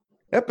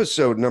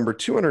episode number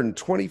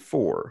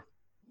 224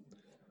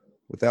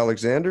 with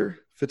Alexander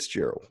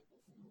Fitzgerald.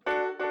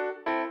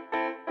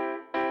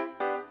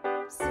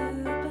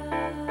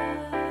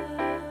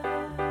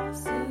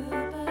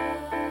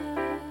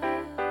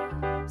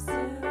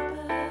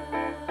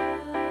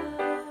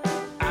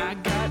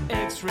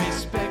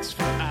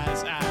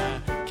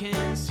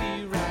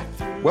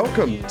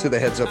 Welcome to the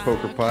Heads Up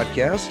Poker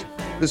Podcast.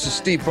 This is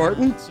Steve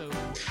Barton.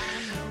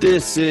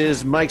 This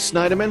is Mike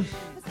Snyderman.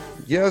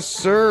 Yes,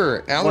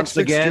 sir. Alex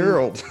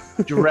Fitzgerald.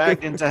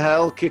 Dragged into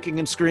hell, kicking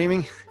and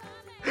screaming.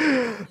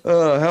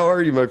 How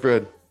are you, my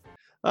friend?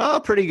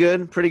 Oh, pretty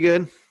good. Pretty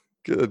good.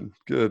 Good.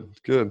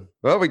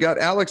 Well, we got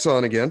Alex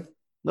on again.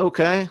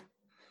 Okay.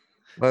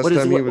 Last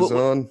time he was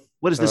on.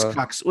 What is this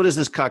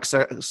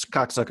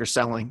cocksucker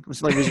selling?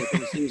 It's like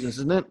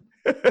isn't it?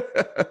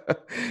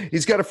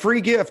 He's got a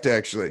free gift,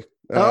 actually.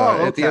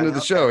 Okay. At the end of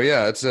the show.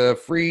 Yeah, it's a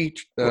free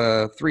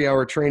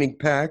 3-hour training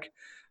pack.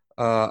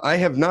 I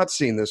have not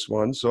seen this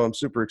one, so I'm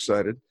super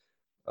excited.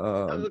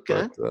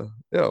 Okay. But,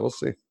 yeah, we'll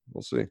see.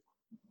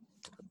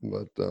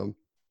 But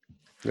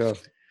yeah.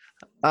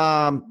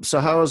 So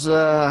how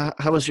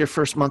was your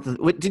first month?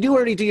 Did you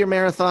already do your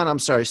marathon? I'm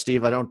sorry,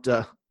 Steve. I don't.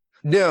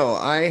 No,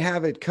 I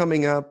have it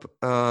coming up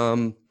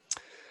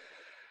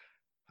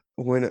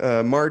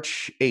when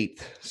March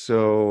 8th.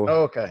 So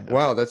okay.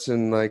 Wow, that's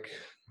in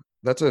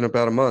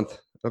about a month.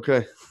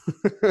 Okay.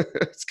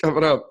 It's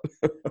coming up.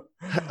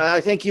 I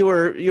think you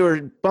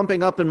were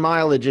bumping up in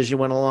mileage as you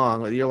went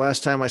along. Your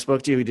last time I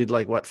spoke to you, you did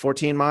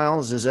 14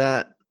 miles? Is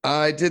that?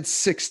 I did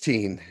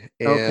 16,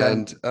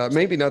 and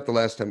maybe not the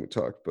last time we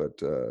talked, but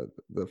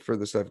the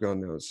furthest I've gone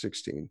now is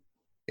 16,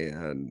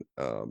 and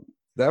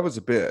that was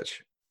a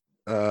bitch.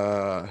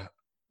 I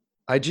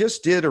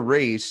just did a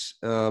race.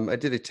 I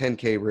did a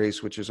 10K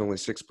race, which is only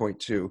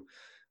 6.2,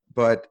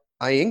 but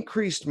I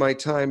increased my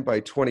time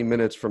by 20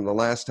 minutes from the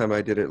last time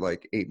I did it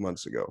 8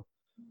 months ago.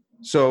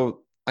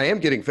 So I am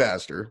getting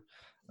faster.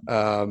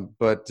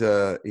 But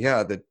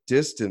the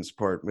distance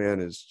part, man,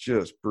 is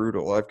just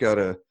brutal. I've got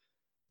a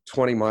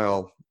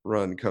 20-mile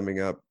run coming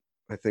up,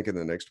 I think, in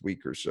the next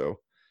week or so.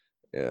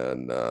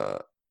 And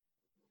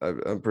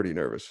I'm pretty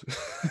nervous.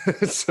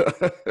 It's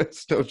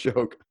no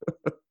joke.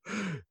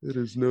 It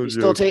is no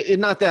joke. You're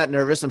not that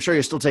nervous. I'm sure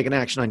you're still taking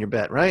action on your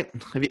bet, right?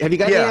 Have you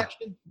got any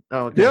action?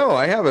 Oh, okay. No,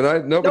 I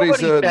haven't. Nobody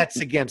bets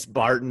against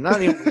Barton.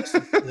 Not even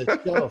listen to the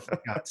show, for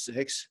God's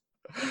sakes.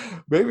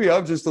 Maybe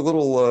I'm just a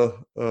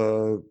little,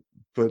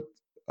 but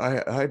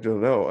I don't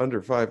know.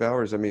 Under 5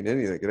 hours, I mean,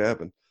 anything could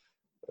happen.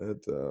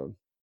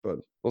 But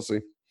we'll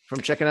see.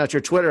 From checking out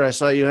your Twitter, I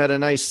saw you had a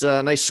nice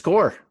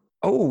score.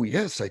 Oh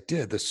yes, I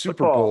did. The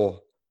Super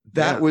Bowl.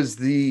 That was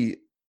the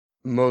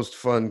most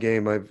fun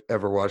game I've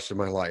ever watched in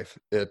my life.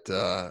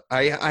 I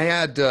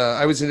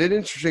was at an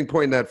interesting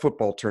point in that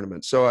football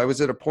tournament. So I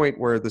was at a point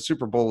where the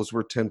Super Bowl is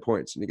worth 10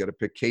 points, and you got to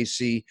pick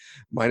KC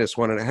minus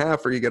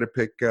 1.5, or you got to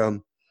pick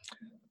San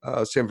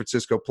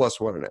Francisco plus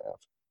 1.5.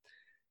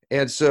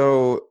 And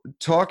so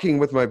talking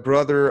with my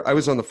brother, I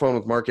was on the phone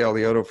with Mark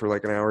Alioto for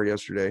an hour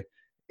yesterday,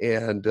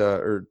 and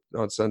or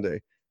on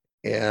Sunday.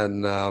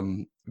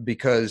 And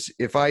because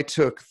if I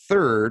took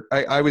third,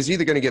 I was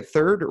either going to get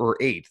third or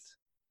eighth,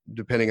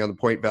 depending on the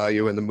point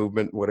value and the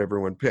movement, what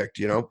everyone picked,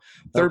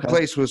 Third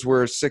place was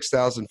worth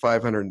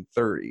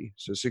 6,530,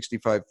 so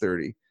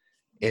 6,530.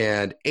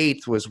 And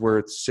eighth was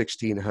worth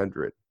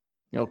 1,600.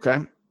 Okay.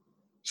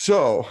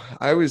 So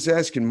I was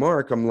asking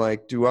Mark, I'm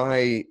like, do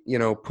I,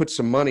 put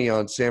some money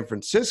on San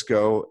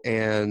Francisco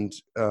and,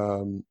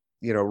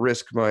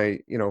 risk my,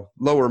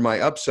 lower my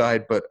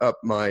upside, but up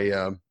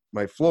my,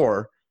 my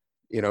floor,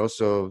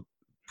 so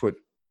put,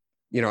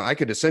 I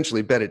could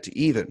essentially bet it to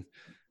even,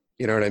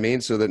 you know what I mean?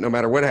 So that no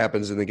matter what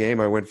happens in the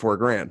game, I win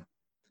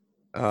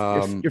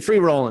 $4,000. You're free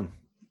rolling.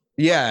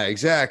 Yeah,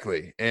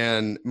 exactly.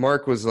 And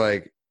Mark was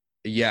like,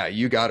 yeah,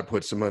 you got to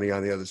put some money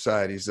on the other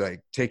side. He's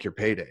like, take your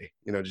payday,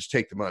 just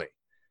take the money.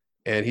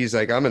 And he's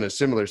like, I'm in a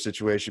similar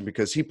situation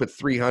because he put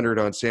 300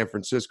 on San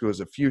Francisco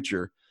as a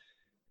future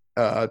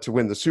to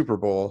win the Super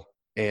Bowl.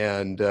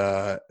 And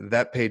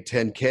that paid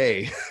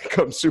 10K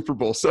come Super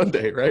Bowl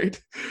Sunday, right?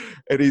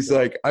 And he's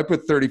like, I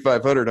put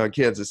 3,500 on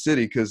Kansas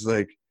City because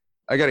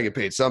I got to get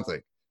paid something,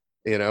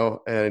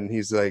 And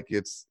he's like,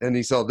 and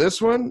he saw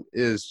this one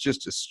is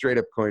just a straight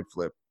up coin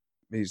flip.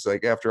 He's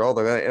like, after all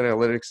the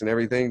analytics and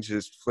everything,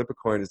 just flip a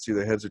coin. It's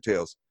either heads or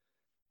tails.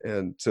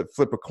 And to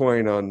flip a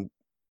coin on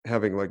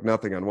having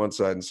nothing on one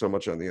side and so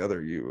much on the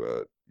other,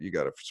 you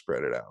got to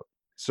spread it out.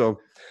 So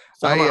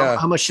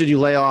how much should you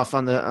lay off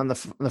on the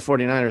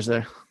 49ers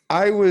there?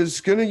 I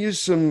was going to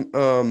use some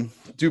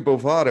do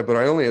Bovada, but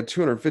I only had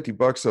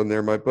 $250 on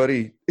there. My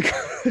buddy,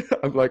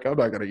 I'm like, I'm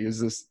not going to use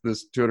this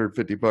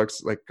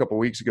 $250 a couple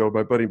weeks ago.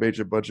 My buddy made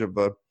a bunch of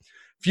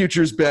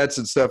futures bets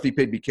and stuff. He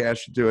paid me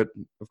cash to do it.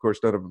 Of course,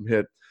 none of them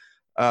hit.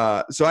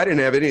 So I didn't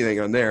have anything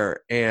on there.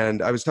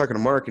 And I was talking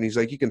to Mark, and he's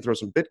like, you can throw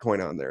some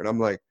Bitcoin on there. And I'm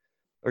like,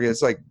 okay,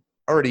 it's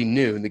already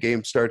noon. The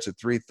game starts at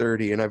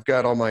 3:30, and I've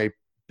got all my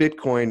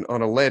Bitcoin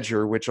on a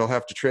ledger, which I'll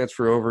have to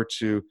transfer over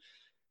to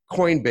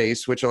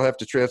Coinbase, which I'll have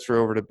to transfer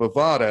over to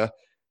Bovada.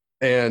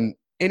 And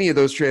any of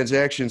those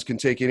transactions can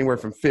take anywhere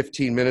from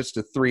 15 minutes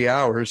to 3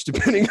 hours,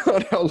 depending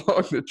on how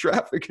long the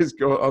traffic is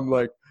going. I'm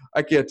like,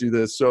 I can't do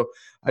this. So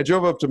I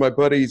drove up to my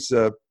buddy's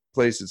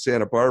place in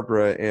Santa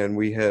Barbara, and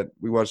we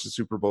watched the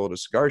Super Bowl at a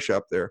cigar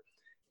shop there.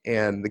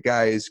 And the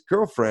guy's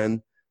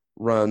girlfriend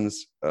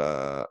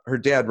her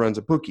dad runs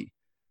a bookie.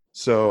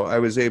 So I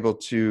was able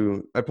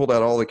to, I pulled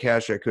out all the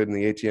cash I could in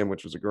the ATM,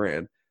 which was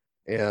 $1,000.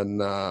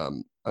 And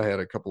I had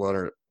a couple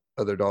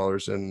other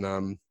dollars,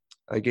 and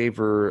I gave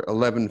her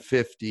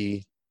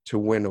 $11.50 to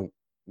win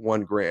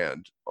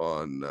 $1,000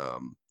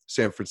 on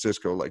San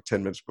Francisco, like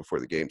 10 minutes before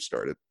the game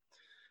started.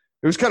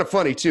 It was kind of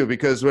funny too,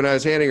 because when I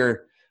was handing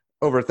her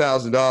over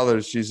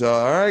 $1,000, she's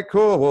all right,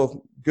 cool.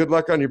 Well, good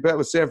luck on your bet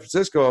with San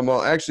Francisco. I'm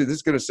all, actually, this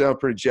is going to sound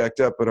pretty jacked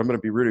up, but I'm going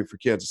to be rooting for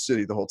Kansas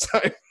City the whole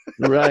time.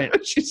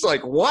 Right. She's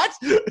like, what?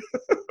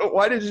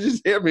 Why did you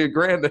just hand me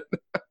 $1,000?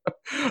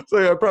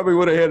 So I probably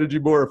would have handed you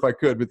more if I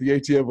could, but the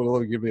ATM would have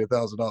only given me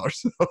 $1,000.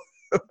 So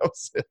that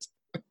was it.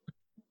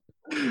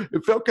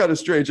 It felt kind of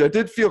strange. I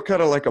did feel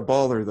kind of like a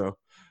baller though,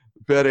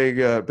 betting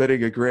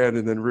 $1,000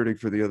 and then rooting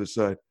for the other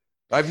side.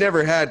 I've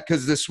never had,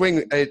 because the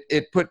swing,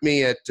 it put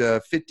me at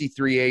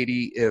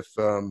 5,380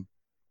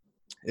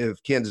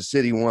 if Kansas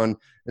City won,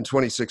 and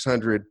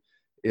 2,600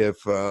 if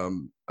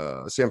San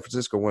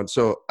Francisco won.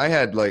 So I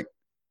had like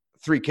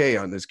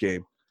 $3,000 on this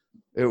game.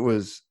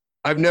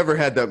 I've never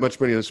had that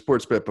much money in a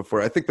sports bet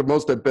before. I think the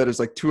most I bet is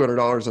like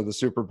 $200 on the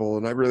Super Bowl,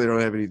 and I really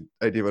don't have any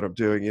idea what I'm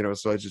doing,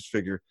 so I just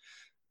figure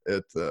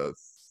I'm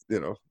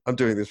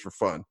doing this for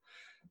fun.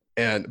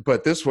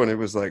 But this one, it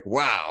was like,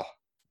 wow.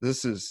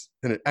 This is,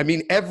 I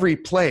mean, every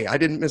play, I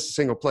didn't miss a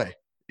single play.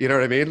 You know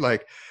what I mean?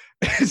 Like,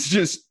 it's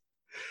just,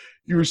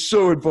 you were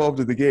so involved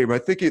in the game. I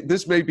think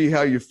this may be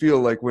how you feel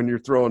like when you're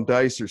throwing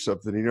dice or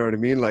something. You know what I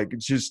mean? Like,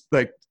 it's just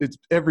like, it's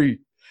 3rd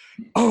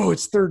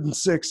and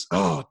 6.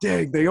 Oh,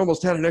 dang, they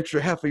almost had an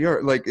extra half a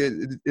yard. Like,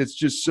 it's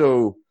just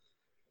so,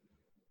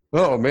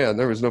 oh man,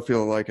 there was no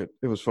feeling like it.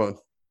 It was fun.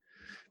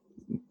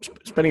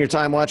 Spending your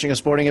time watching a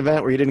sporting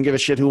event where you didn't give a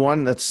shit who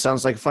won, that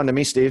sounds like fun to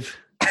me, Steve.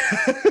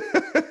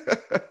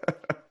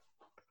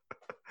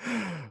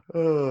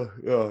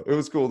 Yeah, it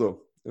was cool though.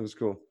 It was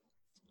cool.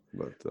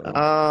 But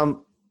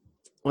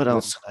what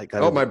else?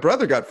 My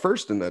brother got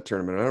first in that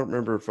tournament. I don't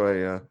remember if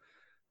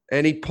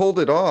and he pulled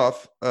it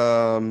off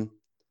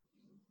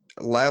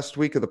last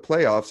week of the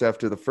playoffs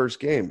after the first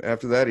game.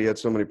 After that, he had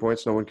so many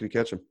points, no one could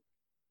catch him.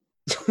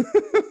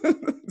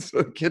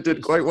 So the kid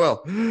did quite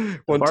well.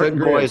 Won Barton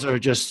 $10,000. boys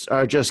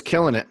are just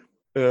killing it.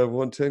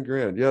 Won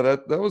 $10,000. Yeah,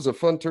 that was a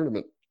fun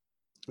tournament.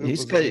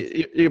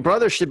 Your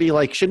brother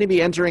shouldn't he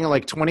be entering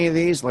like 20 of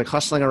these, like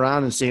hustling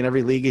around and seeing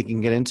every league he can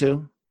get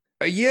into?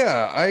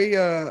 Yeah,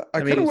 I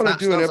kind of want to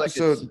do an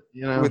episode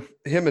with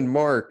him and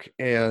Mark,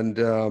 and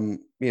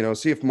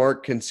see if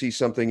Mark can see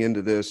something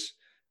into this.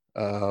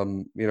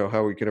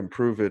 How we can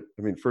improve it.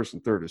 I mean, first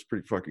and third is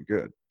pretty fucking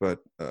good, but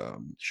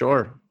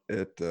sure.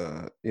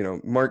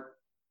 Mark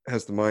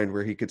has the mind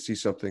where he could see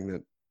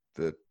something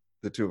that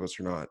the two of us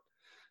are not,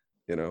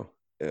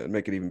 and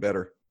make it even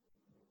better.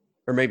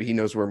 Or maybe he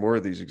knows where more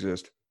of these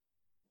exist.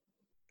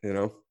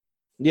 Yeah.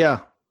 Yeah.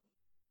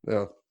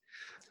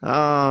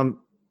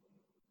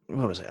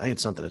 What was it? I had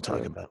something to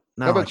talk about.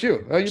 How about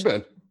you? How you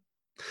been?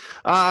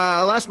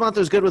 Last month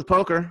was good with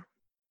poker.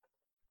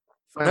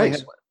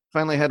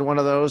 Finally had one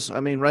of those. I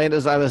mean, right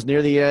as I was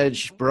near the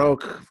edge,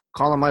 broke,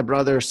 calling my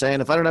brother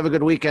saying, if I don't have a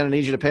good weekend, I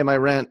need you to pay my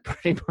rent.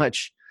 Pretty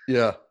much.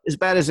 Yeah. As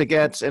bad as it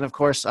gets. And of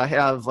course, I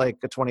have like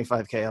a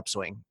 25K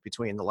upswing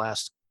between the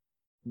last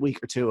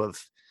week or two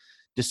of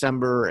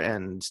December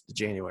and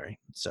January.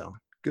 So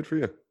good for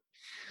you.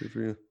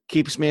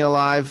 Keeps me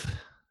alive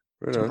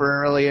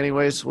temporarily. On.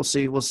 Anyways, we'll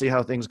see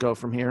how things go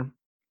from here.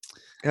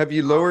 Have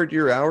you lowered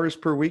your hours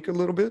per week a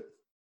little bit?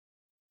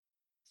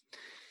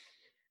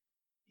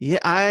 Yeah,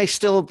 I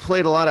still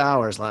played a lot of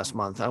hours last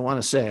month. I want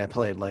to say I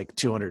played like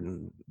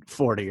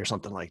 240 or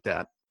something like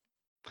that.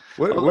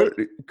 What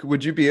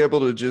would you be able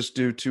to just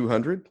do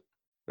 200?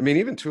 I mean,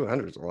 even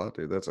 200 is a lot,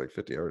 dude. That's like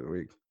 50 hours a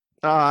week.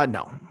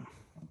 No.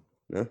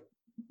 Yeah.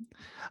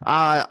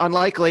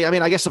 Unlikely. I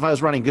mean, I guess if I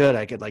was running good,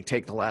 I could like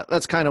take the last.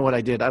 That's kind of what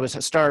I did. I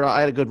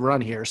had a good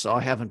run here, so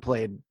I didn't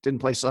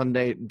play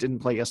Sunday, didn't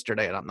play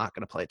yesterday, and I'm not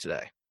going to play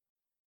today.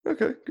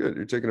 Okay, good.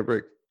 You're taking a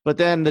break. But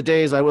then the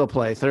days I will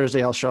play,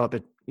 Thursday I'll show up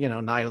at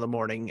 9 in the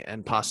morning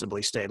and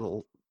possibly stay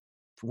till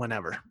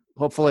whenever.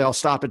 Hopefully I'll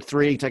stop at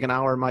 3, take an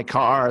hour in my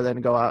car,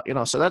 then go out.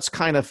 So that's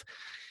kind of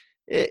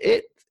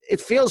it.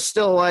 It feels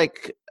still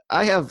like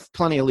I have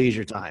plenty of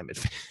leisure time.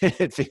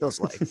 It feels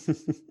like.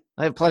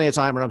 I have plenty of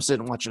time when I'm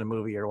sitting watching a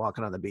movie or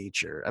walking on the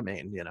beach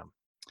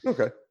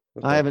Okay.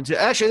 I haven't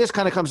actually. This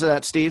kind of comes to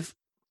that, Steve.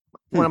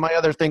 One of my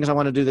other things I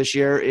want to do this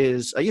year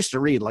is I used to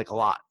read like a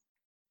lot.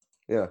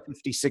 Yeah.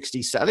 50,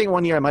 60. I think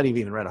one year I might have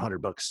even read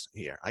 100 books a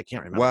year. I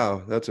can't remember.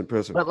 Wow, that's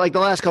impressive. But like the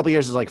last couple of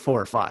years is like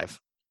 4 or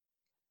 5.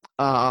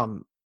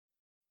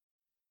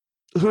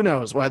 Who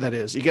knows why that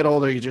is? You get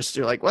older,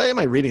 you're like, why am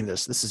I reading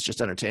this? This is just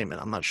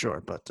entertainment. I'm not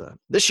sure. But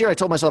this year I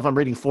told myself I'm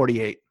reading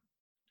 48.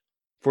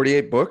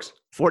 48 books?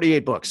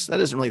 48 books. That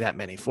isn't really that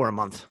many for a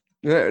month.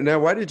 Now,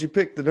 why did you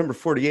pick the number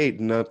 48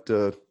 and not?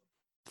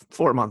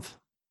 4-month.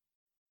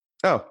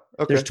 Oh,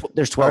 okay.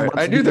 There's All 12 right. months.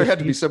 I knew there had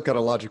to be some kind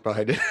of logic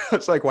behind it. I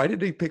was like, why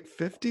did he pick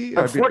 50?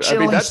 I Unfortunately,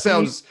 mean, that Steve,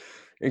 sounds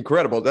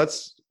incredible.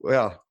 That's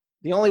yeah.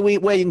 the only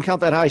way you can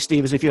count that high,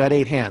 Steve, is if you had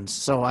 8 hands.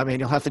 So I mean,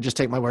 you'll have to just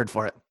take my word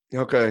for it.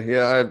 Okay.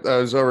 Yeah, I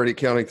was already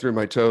counting through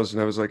my toes,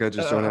 and I was like, I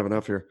just don't have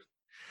enough here.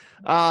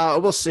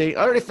 We'll see.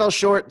 I already fell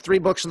short. 3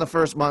 books in the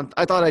first month.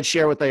 I thought I'd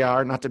share what they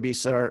are, not to be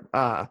sir.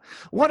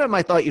 One of them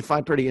I thought you'd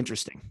find pretty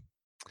interesting.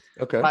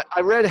 Okay.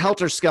 I read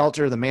Helter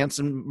Skelter, the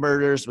Manson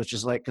murders, which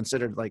is like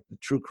considered like the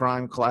true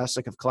crime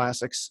classic of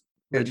classics.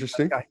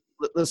 Interesting.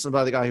 Listen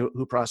by the guy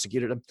who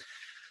prosecuted him.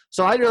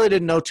 So I really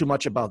didn't know too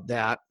much about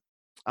that.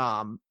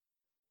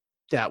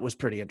 That was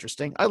pretty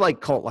interesting. I like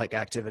cult-like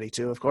activity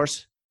too, of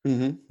course.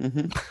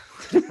 Mm-hmm.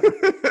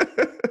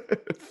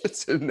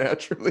 Fits in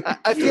naturally.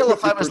 I feel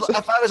if I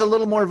was a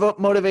little more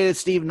motivated,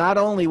 Steve, not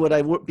only would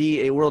I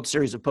be a World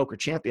Series of Poker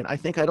champion, I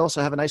think I'd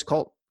also have a nice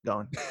cult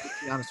going. To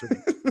be honest with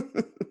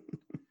you.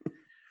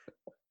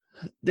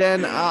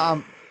 Then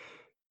I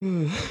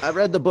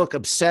read the book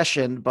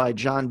Obsession by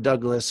John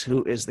Douglas,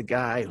 who is the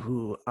guy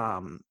who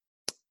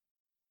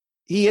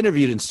he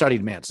interviewed and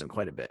studied Manson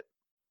quite a bit.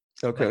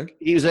 Okay. Like,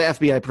 he was an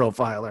FBI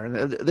profiler,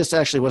 and this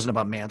actually wasn't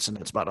about Manson.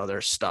 It's about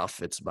other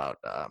stuff. It's about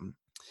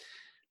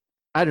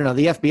I don't know.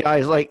 The FBI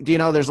is like, do you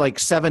know there's like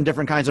 7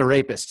 different kinds of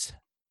rapists?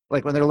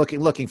 Like when they're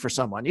looking for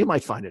someone, you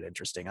might find it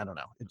interesting. I don't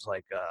know. It's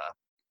like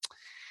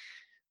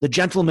the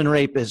gentleman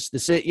rapist.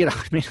 I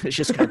mean, it's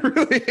just kind of,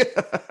 Really?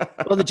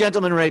 well, the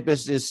gentleman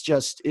rapist is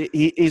just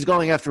he's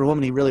going after a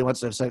woman he really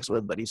wants to have sex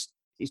with, but he's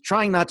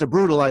trying not to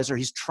brutalize her.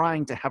 He's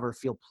trying to have her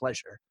feel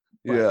pleasure.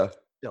 But Yeah.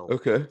 still,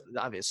 Okay.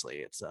 obviously,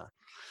 it's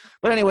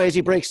But anyways,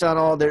 he breaks down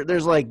all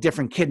there's like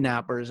different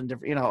kidnappers and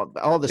different,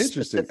 all this.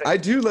 Interesting. I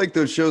do like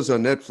those shows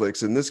on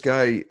Netflix, and this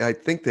guy, I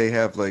think they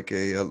have like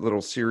a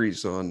little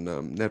series on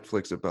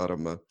Netflix about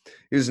him.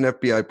 He was an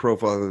FBI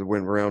profiler that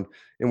went around.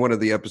 In one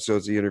of the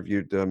episodes, he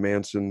interviewed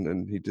Manson,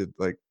 and he did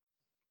like.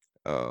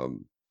 Oh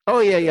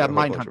yeah,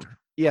 Mindhunter.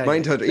 Yeah,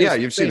 Mindhunter. Yeah,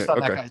 you've seen it.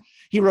 Okay.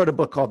 He wrote a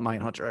book called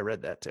Mindhunter. I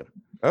read that too.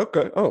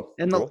 Okay. Oh.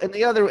 And cool.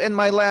 in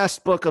my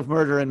last book of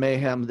Murder and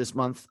Mayhem this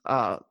month,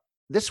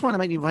 this one I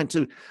might even find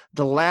too.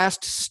 The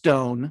Last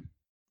Stone,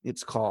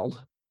 it's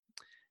called.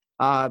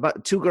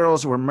 About 2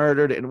 girls were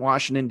murdered in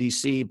Washington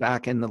D.C.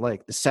 back in the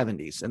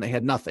 70s, and they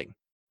had nothing.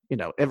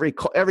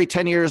 Every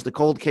 10 years, the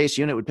cold case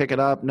unit would pick it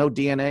up. No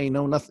DNA,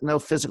 no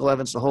physical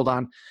evidence to hold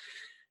on.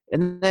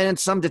 And then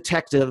some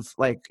detective,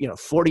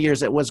 40 years,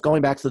 that was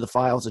going back through the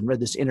files and read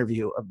this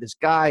interview of this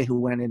guy who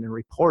went in and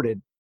reported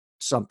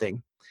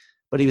something,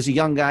 but he was a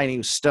young guy and he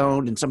was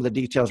stoned, and some of the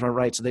details weren't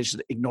right, so they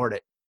just ignored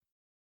it.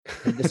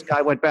 And this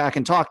guy went back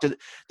and talked to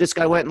this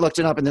guy, went and looked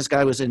it up, and this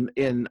guy was in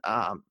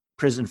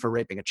prison for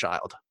raping a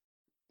child.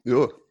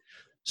 Ugh.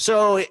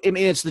 So I mean,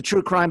 it's the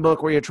true crime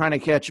book where you're trying to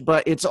catch,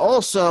 but it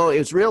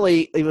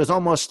was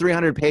almost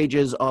 300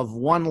 pages of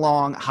one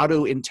long how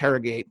to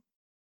interrogate,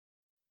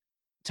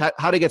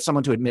 how to get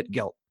someone to admit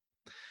guilt.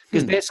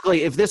 Because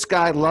basically, if this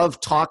guy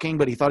loved talking,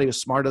 but he thought he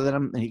was smarter than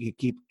him, and he could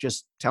keep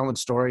just telling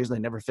stories, and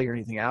they never figure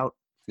anything out.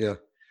 Yeah.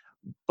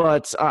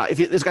 But if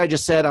this guy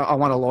just said, I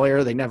want a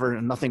lawyer,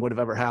 nothing would have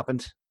ever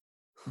happened.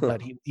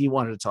 But he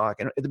wanted to talk.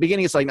 And at the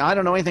beginning, it's like, no, I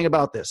don't know anything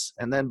about this.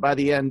 And then by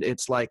the end,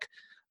 it's like,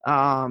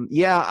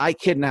 yeah, I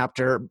kidnapped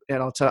her,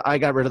 and I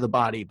got rid of the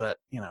body, but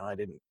I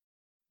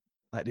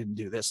didn't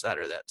do this, that,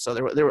 or that. So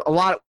there were a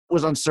lot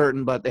was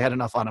uncertain, but they had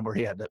enough on him where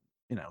he had to,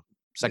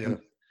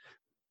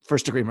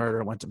 first degree murder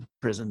and went to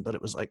prison. But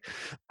it was like,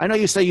 I know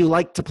you say you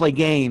like to play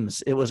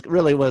games. It was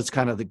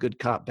kind of the good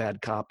cop,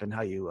 bad cop, and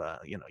how you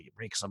you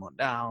break someone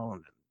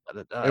down.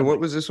 And what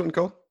was this one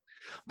called?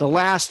 The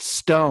Last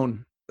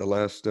Stone. The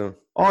Last Stone.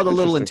 All the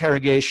little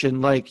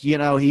interrogation,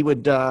 he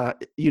would,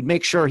 you'd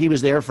make sure he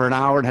was there for an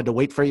hour and had to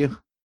wait for you.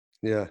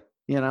 Yeah.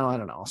 I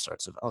don't know, all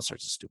sorts of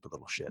stupid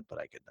little shit, but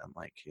I get them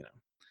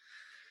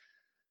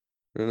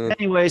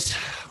Anyways,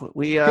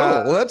 we cool.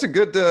 Well, that's a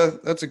good.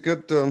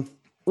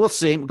 We'll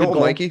see. Good goal,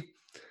 goal. Mikey.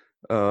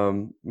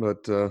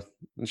 But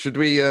should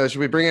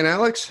we bring in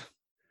Alex?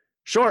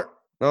 Sure.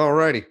 All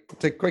righty.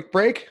 Take a quick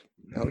break.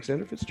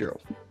 Alexander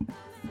Fitzgerald.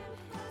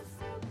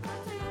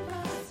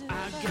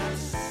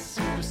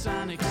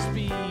 Supersonic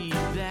speed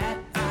that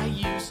I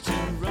used to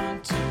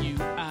run to you.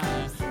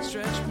 I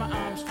stretched my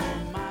arms for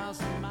miles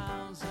and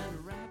miles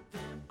and wrapped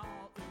them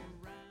all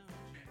around.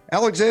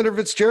 Alexander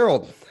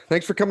Fitzgerald,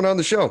 thanks for coming on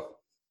the show.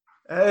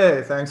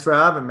 Hey, thanks for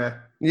having me.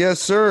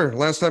 Yes, sir.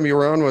 Last time you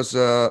were on was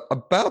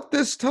about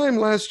this time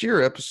last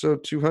year,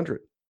 episode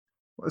 200.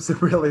 Was it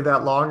really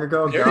that long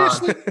ago?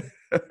 Seriously?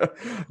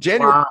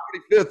 January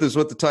 25th is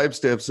what the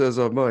timestamp says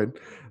on mine.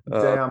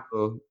 Damn.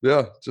 So,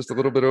 yeah, just a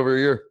little bit over a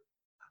year.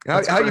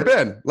 How you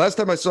been? Last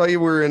time I saw you,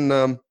 we're in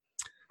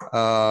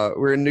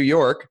New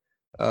York.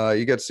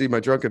 You got to see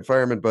my drunken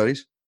fireman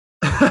buddies.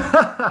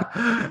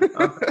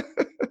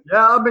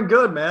 Yeah, I've been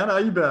good, man. How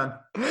you been?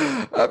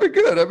 I've been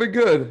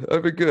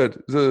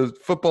good. The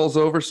football's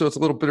over, so it's a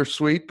little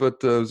bittersweet, but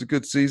it was a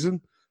good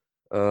season.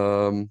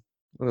 What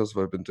else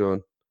have I been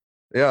doing?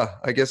 Yeah,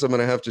 I guess I'm going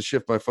to have to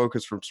shift my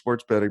focus from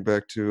sports betting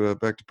back to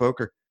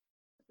poker.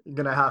 You're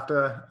gonna have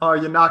to. Oh,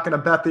 you're not gonna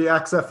bet the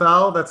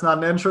XFL? That's not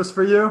an interest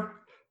for you,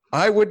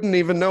 I wouldn't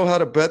even know how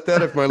to bet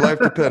that if my life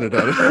depended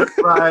on it.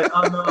 right?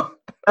 I know.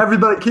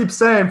 Everybody keeps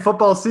saying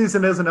football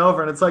season isn't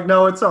over, and it's like,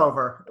 no, it's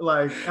over.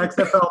 Like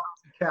XFL doesn't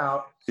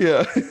count.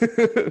 Yeah.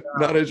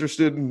 Not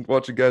interested in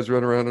watching guys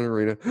run around an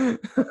arena.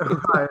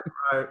 Right,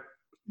 right.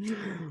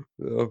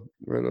 Oh,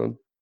 right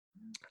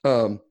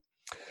on.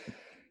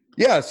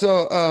 Yeah,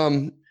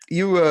 so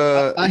you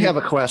I have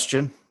a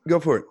question. go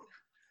for it.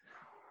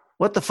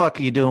 What the fuck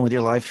are you doing with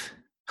your life?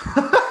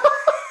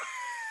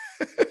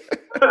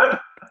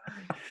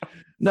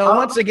 No,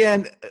 once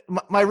again,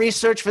 my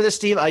research for this,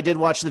 Steve, I did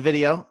watch the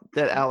video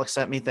that Alex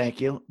sent me.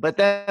 Thank you. But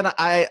then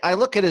I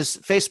look at his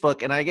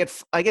Facebook and I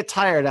get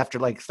tired after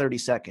like 30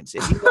 seconds.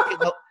 If you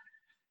look at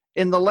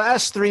in the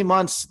last 3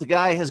 months, the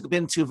guy has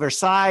been to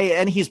Versailles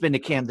and he's been to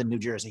Camden, New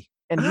Jersey.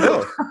 And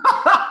you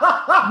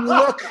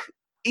look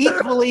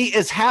equally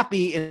as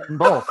happy in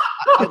both,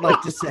 I'd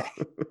like to say.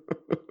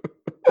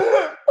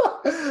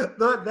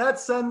 That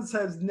sentence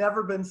has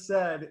never been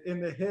said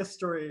in the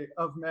history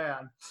of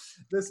man.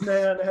 This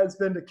man has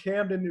been to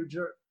Camden, New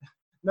Jersey.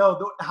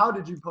 No, how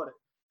did you put it?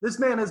 This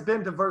man has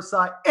been to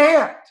Versailles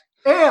and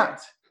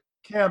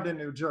Camden,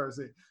 New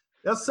Jersey.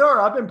 Yes, sir.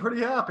 I've been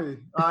pretty happy.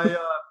 I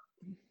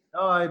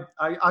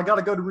got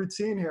to go to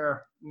routine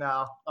here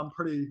now. I'm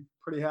pretty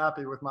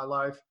happy with my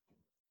life.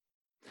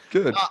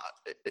 Good.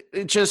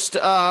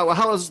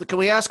 Can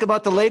we ask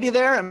about the lady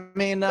there? I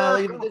mean,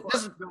 Go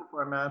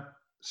for it, man.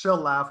 She'll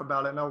laugh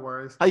about it. No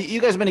worries. You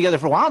guys have been together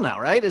for a while now,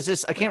 right?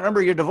 I can't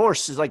remember your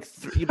divorce. Is like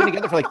you've been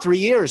together for like 3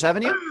 years,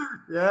 haven't you?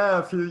 Yeah,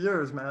 a few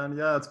years, man.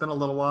 Yeah, it's been a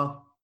little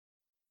while.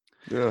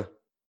 Yeah.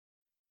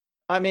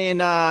 I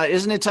mean,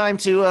 isn't it time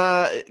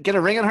to get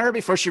a ring on her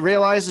before she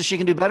realizes she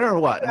can do better, or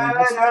what?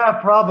 Yeah,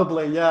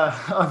 probably. Yeah,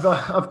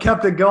 I've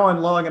kept it going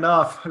long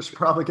enough. I should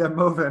probably get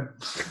moving.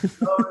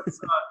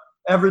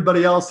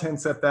 Everybody else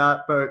hints at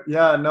that, but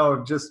yeah,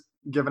 no. Just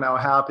given how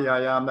happy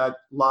I am, that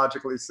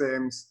logically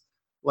seems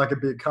like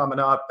it'd be coming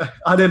up.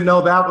 I didn't know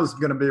that was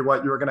going to be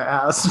what you were going to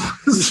ask.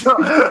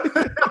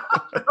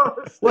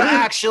 Well,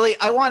 actually,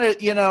 I want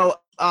to,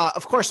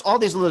 of course, all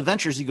these little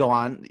adventures you go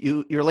on,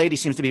 your lady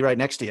seems to be right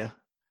next to you.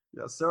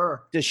 Yes,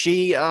 sir. Does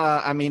she,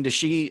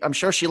 I'm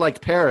sure she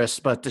liked Paris,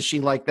 but does she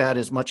like that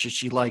as much as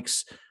she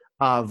likes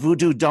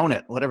Voodoo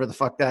Donut, whatever the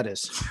fuck that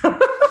is?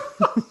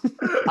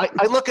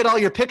 I look at all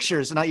your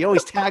pictures and you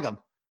always tag them.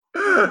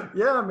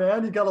 Yeah,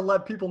 man, you got to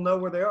let people know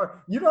where they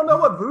are. You don't know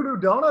what Voodoo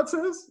Donuts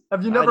is?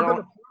 Have you never been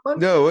to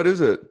Portland? No, what is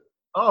it?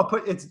 Oh,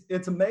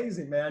 it's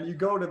amazing, man. You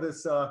go to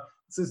this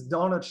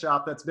donut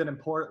shop that's been in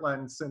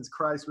Portland since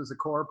Christ was a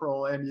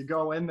corporal, and you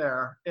go in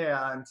there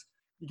and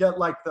you get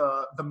like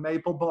the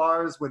maple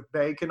bars with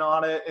bacon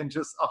on it and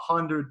just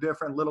 100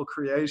 different little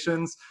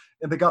creations.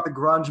 And they got the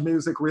grunge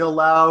music real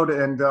loud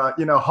and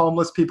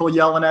homeless people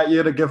yelling at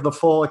you to give the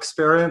full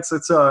experience.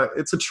 It's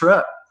a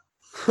trip.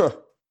 Huh.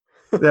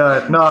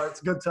 Yeah, no, it's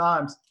good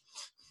times.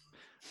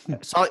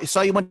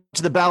 Saw you went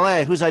to the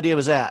ballet. Whose idea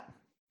was that?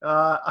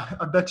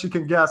 I bet you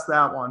can guess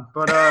that one,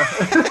 but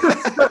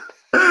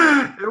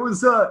it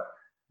was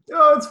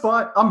it's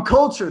fun. I'm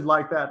cultured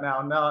like that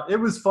now. No, it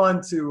was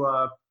fun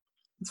to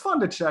it's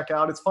fun to check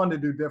out. It's fun to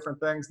do different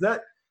things.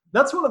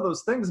 That's one of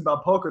those things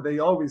about poker. They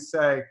always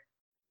say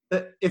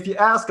that if you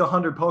ask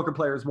 100 poker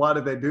players why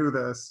did they do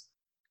this,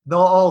 they'll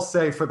all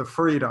say for the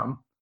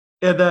freedom.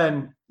 And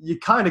then you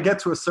kind of get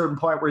to a certain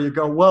point where you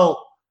go,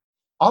 well,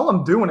 all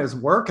I'm doing is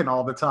working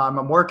all the time.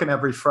 I'm working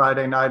every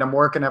Friday night. I'm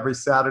working every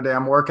Saturday.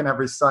 I'm working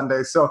every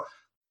Sunday. So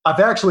I've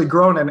actually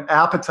grown an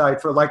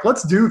appetite for like,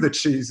 let's do the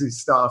cheesy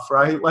stuff,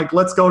 right? Like,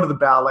 let's go to the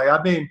ballet. I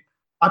mean,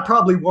 I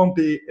probably won't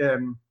be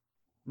in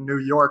New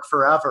York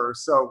forever.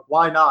 So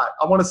why not?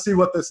 I want to see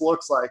what this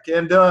looks like.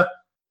 And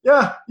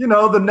yeah,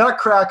 the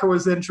Nutcracker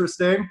was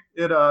interesting.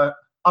 I'm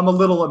a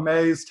little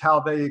amazed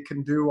how they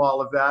can do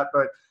all of that,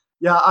 but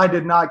yeah, I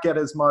did not get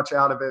as much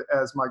out of it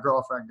as my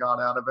girlfriend got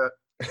out of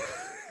it.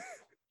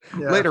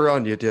 Yeah. Later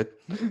on, you did.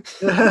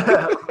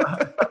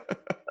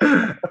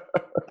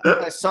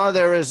 I saw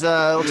there was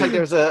looks like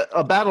there was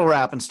a battle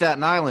rap in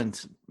Staten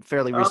Island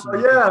fairly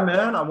recently. Yeah,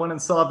 man. I went and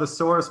saw the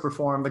Source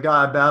perform, the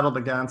guy I battled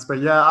against. But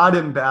yeah, I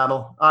didn't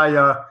battle.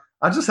 I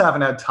just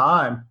haven't had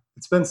time.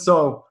 It's been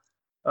so.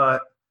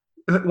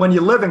 When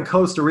you live in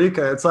Costa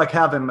Rica, it's like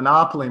having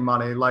Monopoly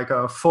money. Like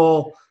a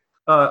full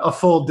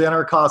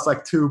dinner costs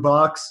like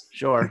 $2.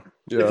 Sure.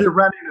 Yeah. If you're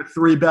renting a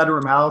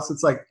 3-bedroom house,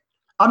 it's like,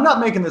 I'm not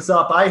making this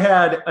up. I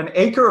had an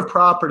acre of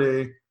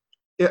property,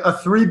 a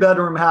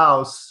 3-bedroom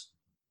house,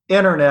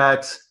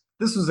 internet.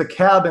 This was a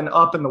cabin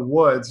up in the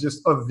woods,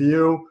 just a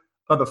view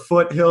of the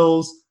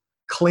foothills,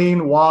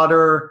 clean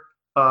water,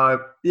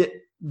 the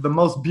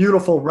most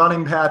beautiful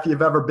running path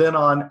you've ever been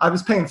on. I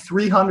was paying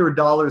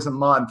 $300 a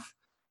month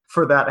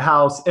for that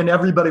house, and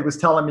everybody was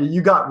telling me,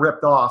 you got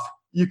ripped off.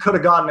 You could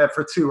have gotten it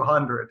for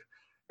 $200.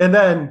 And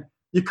then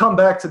you come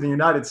back to the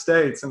United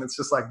States and it's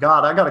just like,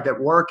 God, I got to get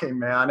working,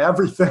 man.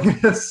 Everything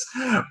is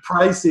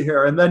pricey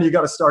here. And then you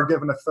got to start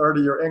giving a third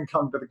of your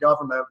income to the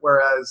government.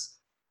 Whereas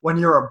when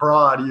you're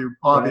abroad, you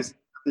obviously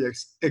have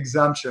the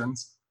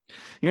exemptions.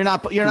 You're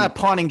not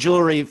pawning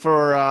jewelry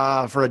for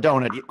a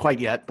donut quite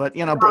yet, but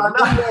New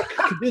York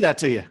could do that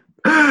to you.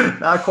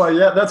 Not quite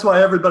yet. That's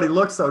why everybody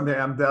looks so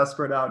damn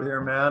desperate out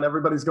here, man.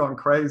 Everybody's going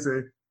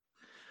crazy.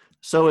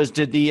 So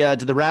did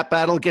the rap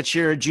battle get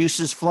your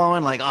juices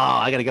flowing? Like, oh,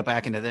 I got to get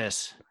back into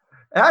this.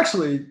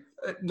 Actually,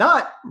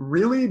 not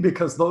really,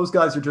 because those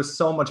guys are just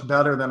so much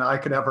better than I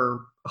could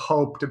ever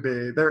hope to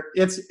be.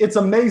 It's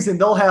amazing.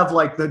 They'll have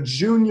like the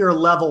junior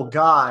level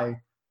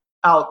guy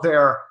out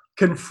there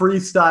can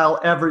freestyle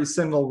every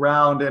single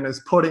round and is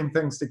putting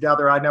things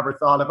together I never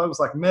thought of. I was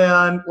like,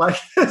 man, like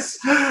this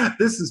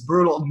is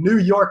brutal. New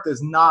York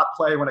does not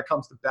play when it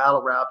comes to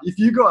battle rap. If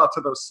you go out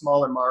to those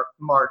smaller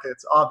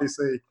markets,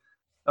 obviously,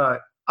 I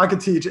could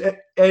teach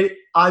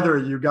either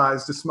of you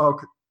guys to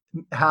smoke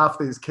half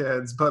these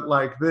kids, but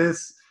like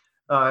this,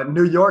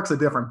 New York's a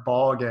different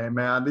ball game,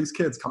 man. These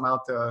kids come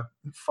out to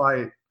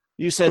fight.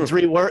 You said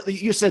three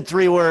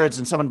words,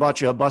 and someone bought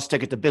you a bus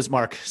ticket to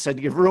Bismarck. Said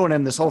you're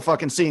ruining this whole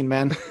fucking scene,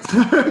 man.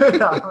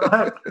 Yeah,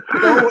 right.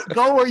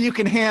 Go where you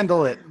can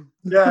handle it.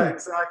 Yeah,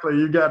 exactly.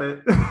 You get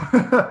it.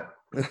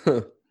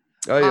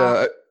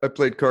 I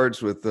played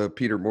cards with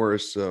Peter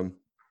Morris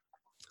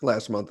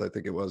last month, I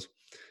think it was,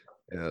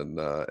 and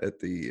at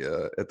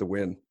the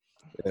Win,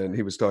 and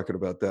he was talking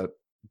about that,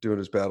 doing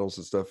his battles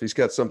and stuff. He's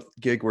got some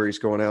gig where he's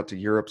going out to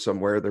Europe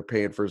somewhere. They're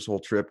paying for his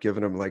whole trip,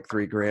 giving him like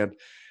 $3,000.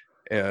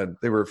 And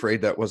they were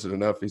afraid that wasn't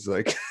enough. He's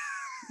like,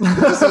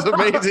 this is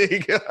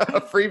amazing.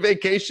 A free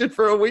vacation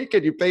for a week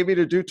and you pay me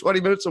to do 20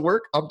 minutes of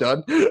work? I'm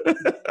done.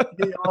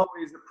 He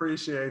always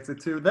appreciates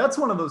it too. That's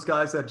one of those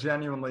guys that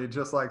genuinely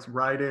just likes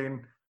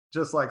writing,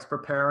 just likes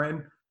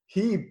preparing.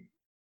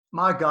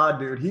 My God,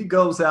 dude, he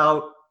goes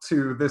out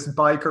to this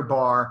biker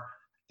bar,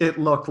 it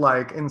looked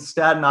like, in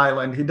Staten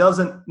Island. He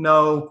doesn't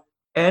know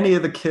any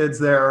of the kids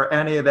there or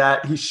any of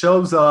that. He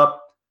shows up.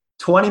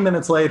 20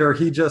 minutes later,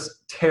 he just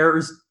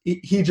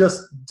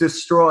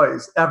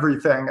destroys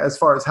everything as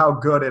far as how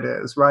good it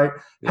is, right?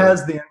 Yeah.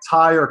 Has the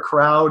entire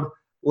crowd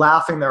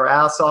laughing their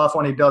ass off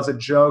when he does a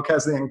joke,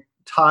 has the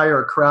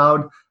entire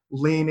crowd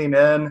leaning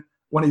in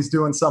when he's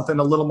doing something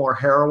a little more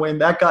harrowing.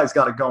 That guy's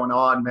got it going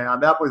on,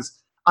 man.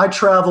 I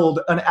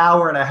traveled an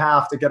hour and a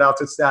half to get out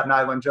to Staten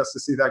Island just to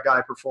see that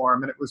guy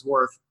perform, and it was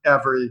worth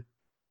every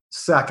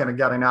second of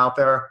getting out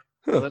there.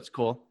 Oh, that's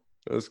cool.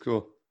 That's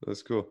cool.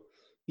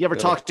 You ever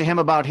talk to him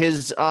about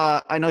his,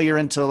 I know you're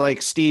into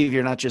like Steve,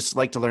 you're not just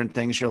like to learn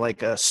things, you're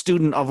like a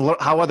student of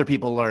how other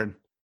people learn.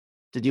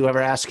 Did you ever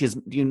ask do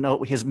you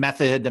know his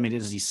method? I mean,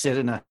 does he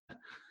does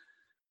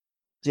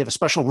he have a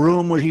special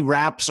room where he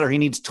raps, or he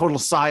needs total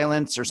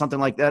silence or something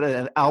like that?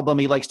 An album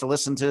he likes to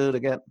listen to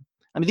get,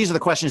 I mean, these are the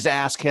questions to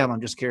ask him.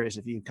 I'm just curious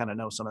if you kind of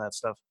know some of that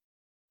stuff.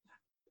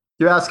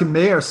 You're asking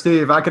me or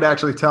Steve? I could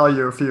actually tell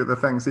you a few of the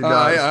things he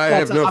does. I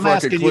have no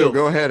fucking clue. You.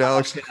 Go ahead,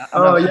 Alex.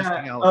 Oh,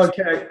 yeah.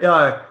 Okay.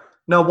 Yeah.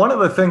 No, one of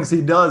the things he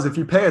does, if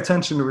you pay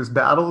attention to his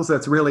battles,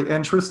 that's really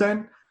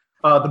interesting.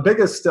 The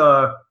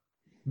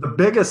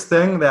biggest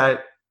thing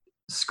that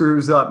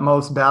screws up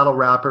most battle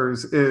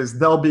rappers is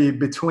they'll be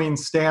between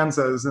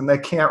stanzas and they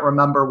can't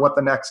remember what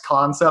the next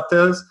concept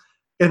is.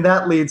 And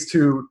that leads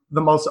to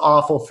the most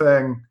awful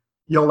thing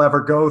you'll ever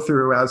go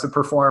through as a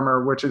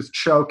performer, which is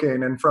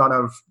choking in front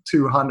of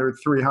 200,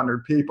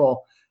 300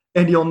 people.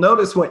 And you'll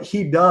notice what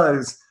he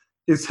does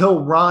is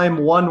he'll rhyme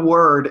one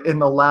word in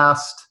the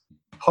last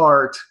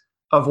part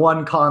of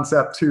one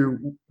concept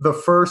to the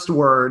first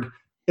word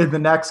in the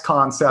next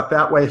concept.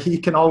 That way he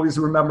can always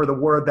remember the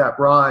word that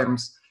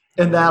rhymes,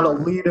 and that'll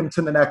lead him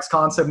to the next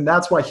concept. And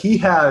that's why he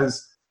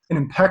has an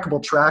impeccable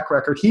track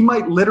record. He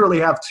might literally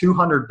have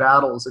 200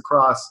 battles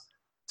across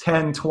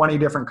 10, 20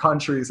 different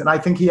countries. And I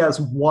think he has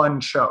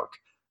one choke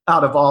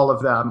out of all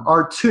of them,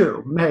 or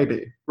two,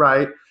 maybe,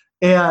 right?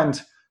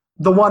 And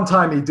the one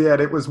time he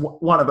did, it was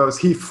one of those,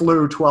 he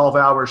flew 12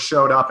 hours,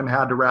 showed up and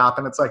had to rap.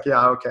 And it's like,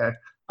 yeah, okay.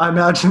 I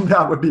imagine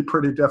that would be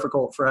pretty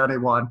difficult for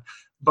anyone,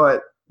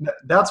 but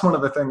that's one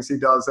of the things he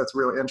does that's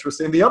really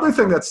interesting. The other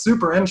thing that's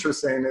super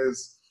interesting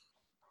is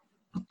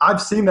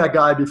I've seen that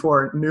guy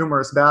before in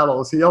numerous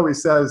battles. He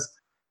always says,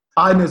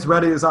 I'm as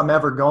ready as I'm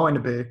ever going to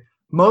be.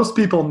 Most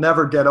people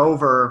never get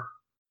over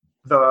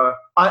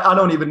I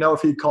don't even know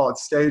if he'd call it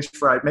stage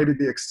fright, maybe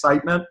the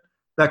excitement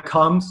that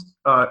comes,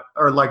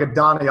 or like a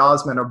Donny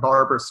Osmond or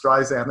Barbara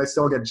Streisand, they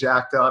still get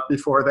jacked up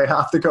before they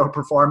have to go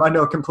perform. I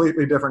know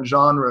completely different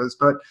genres,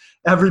 but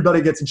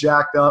everybody gets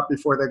jacked up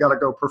before they got to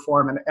go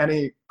perform in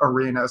any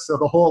arena. So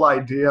the whole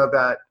idea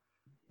that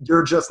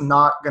you're just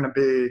not going to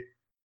be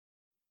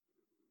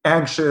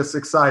anxious,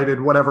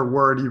 excited, whatever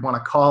word you want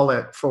to call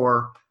it,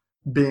 for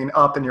being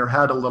up in your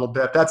head a little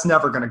bit, that's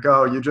never going to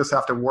go. You just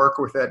have to work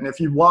with it. And if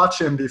you watch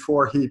him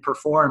before he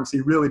performs, he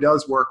really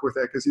does work with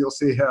it, because you'll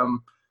see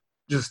him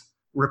just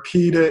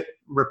repeat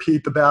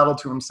the battle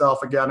to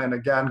himself again and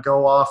again,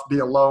 go off, be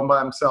alone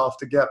by himself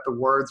to get the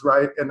words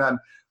right. And then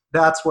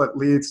that's what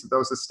leads to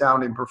those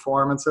astounding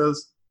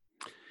performances.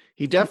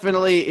 He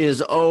definitely is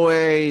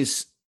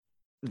always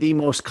the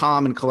most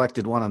calm and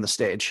collected one on the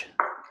stage.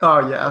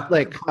 Oh yeah.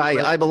 Like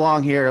I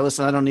belong here.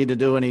 Listen, I don't need to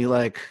do any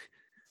like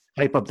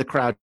hype up the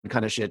crowd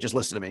kind of shit. Just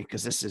listen to me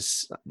because this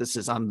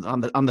is on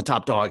the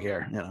top dog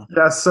here. You know.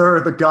 Yes,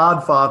 sir. The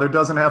Godfather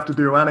doesn't have to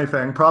do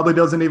anything. Probably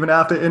doesn't even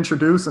have to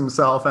introduce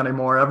himself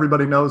anymore.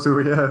 Everybody knows who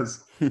he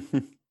is.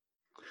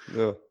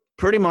 Yeah.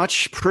 Pretty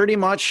much.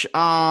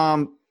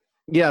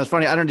 Yeah, it's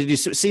funny. I don't. Did you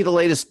see the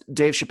latest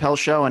Dave Chappelle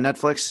show on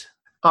Netflix?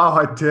 Oh,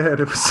 I did.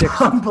 It was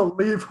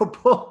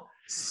unbelievable.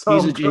 So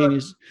He's a good.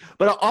 genius.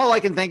 But all I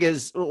can think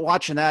is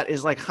watching that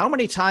is like, how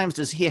many times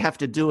does he have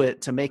to do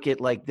it to make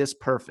it like this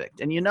perfect?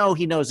 And he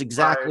knows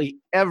exactly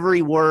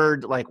every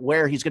word, like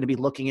where he's going to be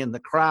looking in the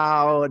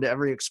crowd,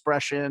 every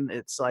expression.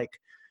 It's like,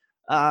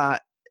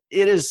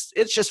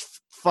 it's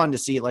just fun to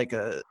see like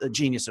a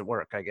genius at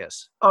work, I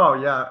guess.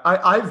 Oh yeah.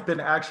 I've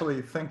been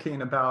actually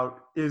thinking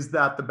about, is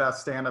that the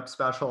best stand-up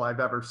special I've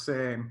ever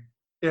seen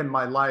in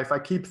my life? I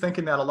keep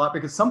thinking that a lot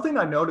because something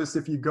I noticed,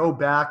 if you go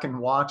back and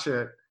watch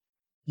it,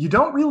 you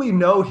don't really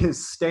know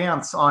his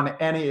stance on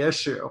any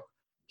issue.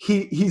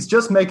 He's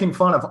just making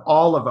fun of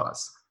all of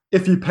us.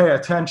 If you pay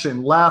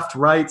attention, left,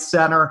 right,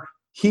 center,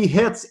 he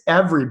hits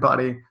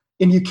everybody,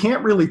 and you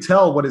can't really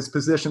tell what his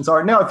positions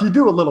are. Now, if you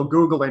do a little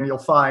Googling, you'll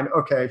find,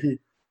 okay,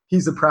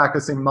 he's a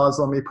practicing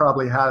Muslim. He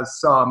probably has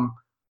some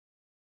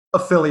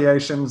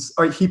affiliations,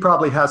 or he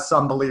probably has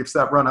some beliefs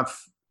that run a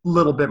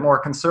little bit more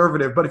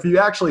conservative. But if you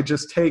actually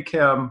just take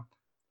him,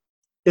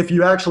 if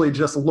you actually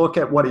just look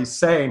at what he's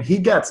saying, he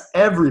gets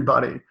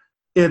everybody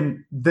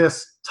in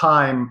this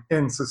time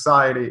in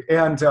society.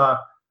 And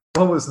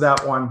what was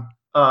that one?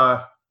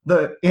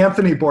 The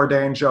Anthony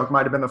Bourdain joke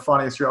might have been the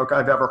funniest joke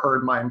I've ever heard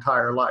in my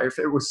entire life.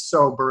 It was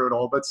so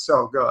brutal, but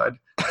so good.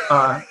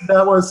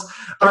 That was.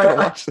 I gotta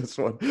watch this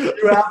one. You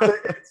have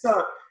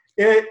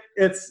to.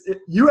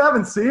 You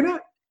haven't seen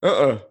it?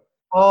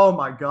 Oh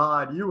my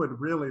God, you would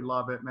really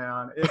love it,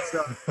 man. It's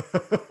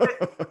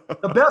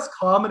the best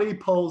comedy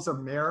pulls a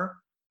mirror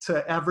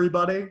to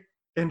everybody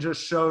and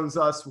just shows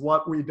us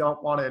what we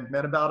don't want to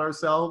admit about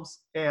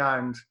ourselves,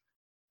 and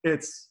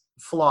it's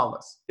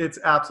flawless. It's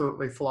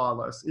absolutely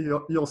flawless.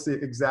 You'll see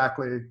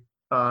exactly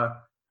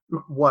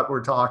what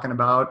we're talking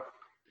about.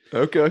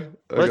 Okay.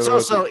 But it's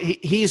also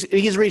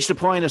he's reached a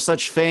point of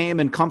such fame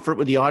and comfort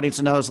with the audience,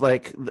 and knows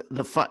like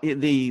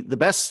the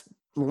best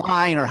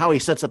line or how he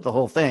sets up the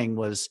whole thing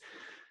was,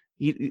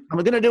 I'm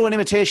going to do an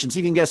imitation so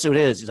you can guess who it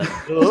is. He's like,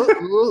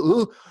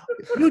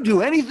 if you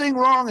do anything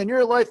wrong in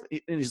your life,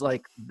 and he's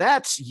like,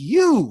 that's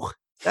you.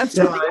 That's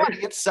what the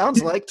audience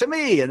sounds like to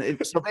me. And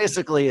so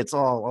basically a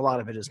lot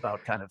of it is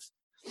about kind of.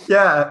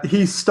 Yeah.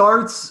 He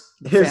starts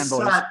his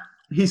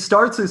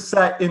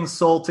set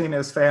insulting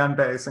his fan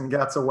base and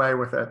gets away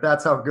with it.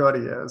 That's how good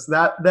he is.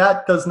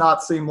 That does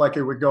not seem like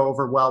it would go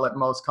over well at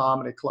most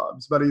comedy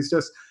clubs, but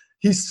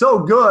he's so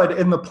good,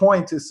 and the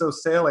point is so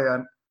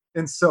salient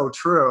and so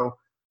true.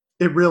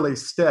 It really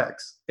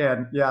sticks.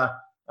 And yeah,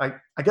 I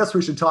guess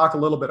we should talk a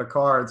little bit of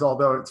cards,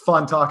 although it's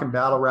fun talking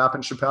battle rap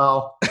and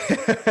Chappelle.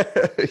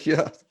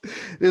 Yeah,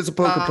 it's a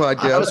poker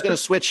podcast. I was going to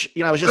switch.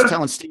 I was just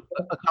telling Steve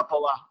a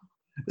couple.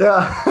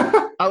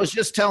 Yeah. I was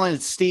just telling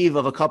Steve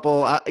of a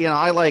couple.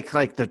 I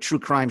like the true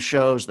crime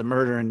shows, the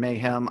murder and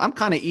mayhem. I'm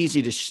kind of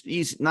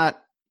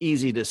not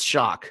easy to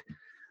shock.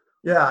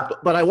 Yeah.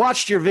 But I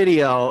watched your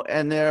video,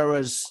 and there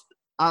was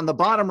on the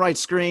bottom right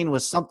screen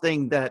was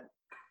something that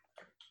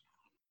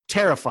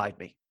terrified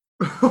me.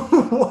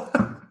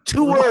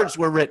 Two words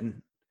were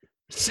written: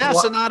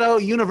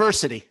 Sassonato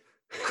University.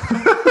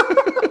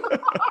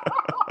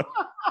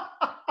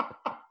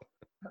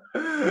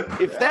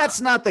 If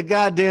that's not the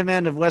goddamn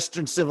end of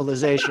Western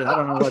civilization, I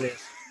don't know what is.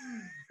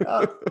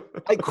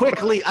 I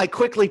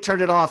quickly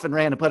turned it off and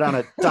ran to put on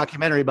a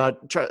documentary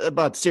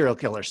about serial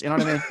killers. You know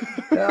what I mean?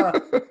 Yeah.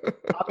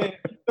 I mean,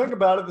 if you think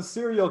about it, the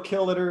serial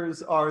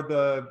killers are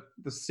the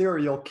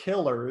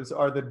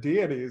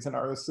deities in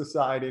our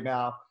society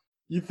now.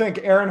 You think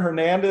Aaron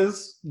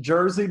Hernandez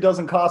jersey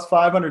doesn't cost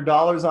 $500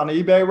 on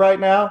eBay right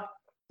now?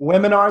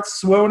 Women aren't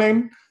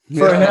swooning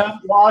for him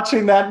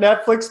watching that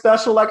Netflix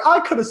special. Like, I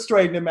could have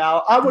straightened him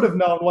out. I would have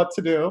known what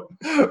to do,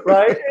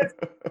 right?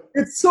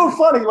 It's so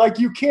funny. Like,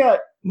 you can't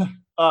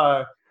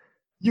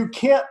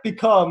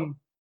become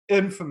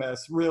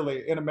infamous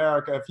really in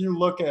America if you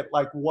look at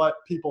like what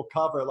people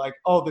cover. Like,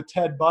 oh, the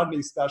Ted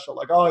Bundy special.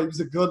 Like, oh, he was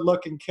a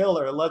good-looking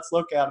killer. Let's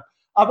look at him.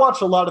 I watch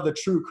a lot of the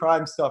true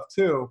crime stuff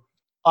too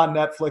on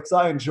Netflix.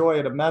 I enjoy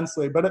it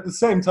immensely. But at the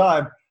same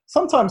time,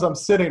 sometimes I'm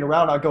sitting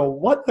around, I go,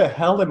 what the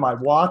hell am I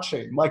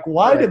watching? Like,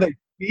 why do they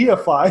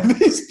deify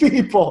these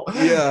people?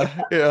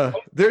 Yeah.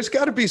 There's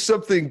got to be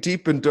something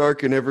deep and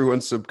dark in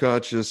everyone's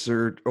subconscious,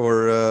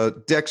 or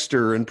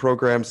Dexter and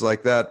programs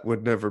like that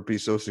would never be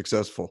so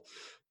successful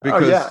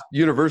because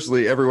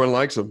universally everyone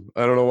likes them.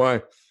 I don't know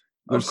why.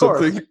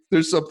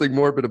 There's something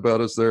morbid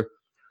about us there.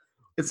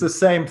 It's the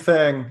same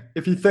thing.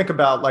 If you think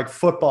about like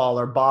football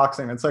or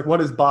boxing, it's like,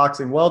 what is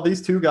boxing? Well,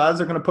 these two guys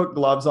are going to put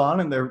gloves on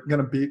and they're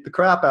going to beat the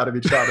crap out of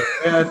each other.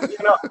 And,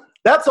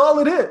 that's all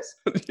it is.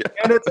 Yeah.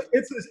 And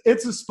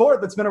it's a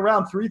sport that's been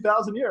around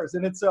 3,000 years.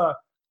 And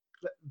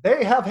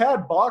they have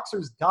had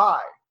boxers die.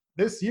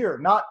 this year,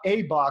 not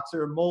a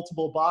boxer,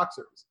 multiple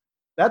boxers.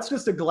 That's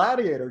just a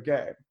gladiator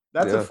game.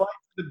 That's a fight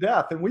to the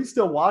death. And we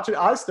still watch it.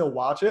 I still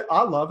watch it.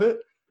 I love it.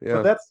 Yeah.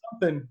 But that's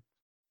something,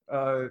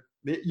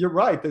 you're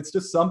right. That's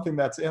just something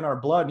that's in our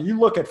blood. And you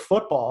look at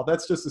football,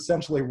 that's just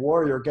essentially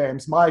warrior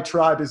games. My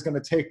tribe is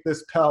going to take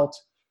this pelt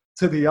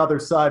to the other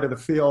side of the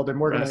field, and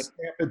we're going to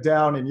stamp it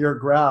down in your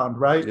ground,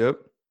 right? Yep.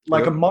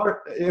 Like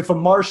if a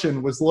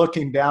Martian was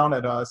looking down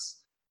at us,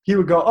 he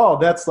would go, oh,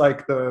 that's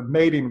like the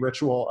mating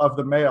ritual of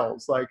the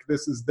males. Like,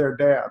 this is their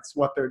dance,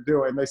 what they're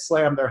doing. They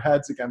slam their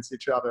heads against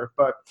each other.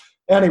 But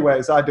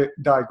anyways, I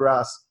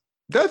digress.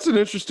 That's an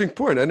interesting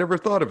point. I never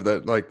thought of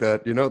that like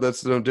that. You know,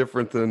 that's no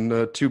different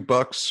than two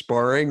bucks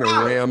sparring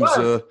or rams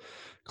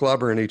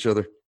clobbering each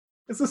other.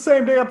 It's the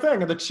same damn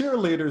thing. And the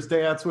cheerleaders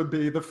dance would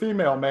be the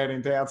female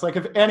mating dance. Like,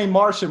 if any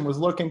Martian was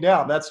looking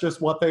down, that's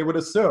just what they would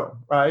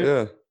assume, right?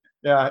 Yeah.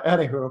 Yeah,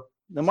 anywho.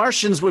 The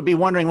Martians would be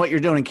wondering what you're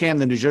doing in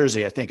Camden, New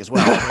Jersey, I think, as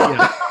well.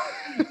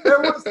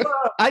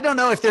 I don't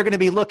know if they're going to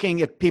be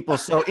looking at people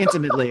so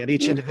intimately at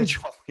each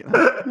individual. You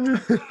know?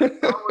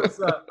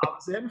 I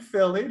was in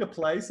Philly to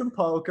play some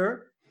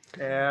poker,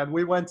 and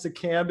we went to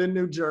Camden,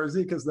 New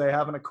Jersey, because they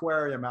have an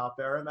aquarium out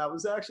there, and that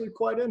was actually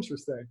quite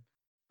interesting.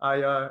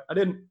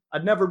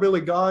 I'd never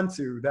really gone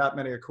to that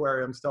many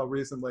aquariums till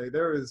recently.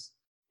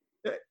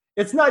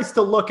 It's nice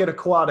to look at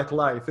aquatic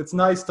life. It's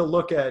nice to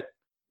look at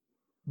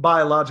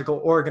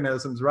biological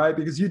organisms, right?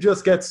 Because you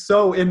just get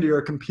so into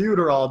your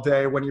computer all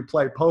day when you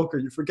play poker,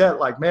 you forget,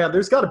 like, man,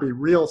 there's got to be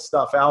real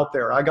stuff out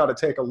there I got to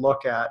take a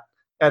look at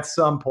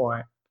some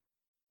point.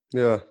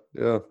 Yeah.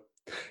 You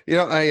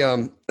know,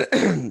 I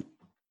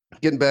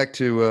getting back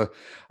to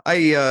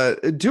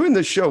doing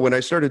this show. When I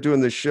started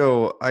doing this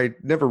show, I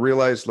never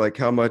realized like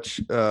how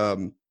much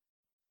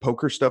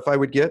poker stuff I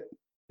would get.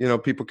 You know,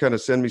 people kind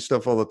of send me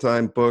stuff all the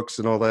time, books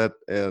and all that,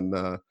 and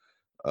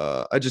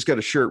I just got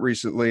a shirt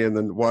recently and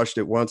then washed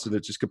it once and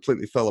it just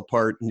completely fell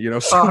apart. And, you know,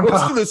 so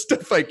most of the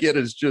stuff I get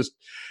is just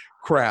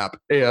crap.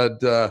 And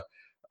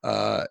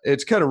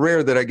it's kind of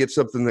rare that I get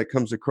something that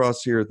comes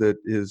across here that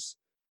is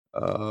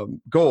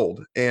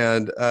gold.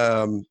 And,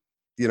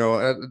 you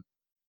know,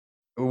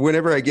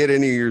 whenever I get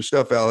any of your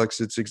stuff,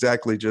 Alex, it's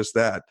exactly just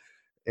that.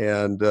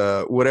 And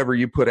whatever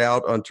you put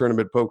out on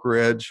Tournament Poker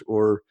Edge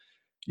or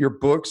your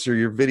books or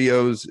your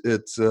videos,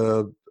 it's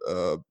I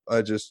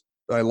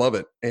love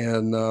it.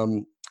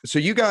 And so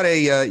you got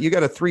a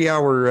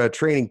 3-hour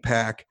training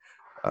pack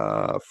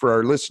for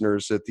our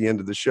listeners at the end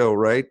of the show,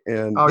 right?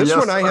 And this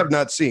one I have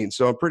not seen,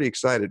 so I'm pretty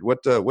excited.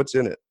 What's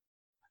in it?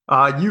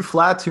 You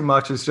Flat Too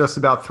Much is just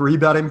about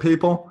 3-betting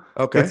people.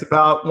 Okay. It's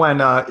about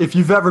when if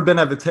you've ever been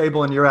at the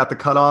table and you're at the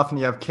cutoff and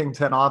you have King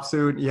 10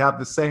 offsuit, you have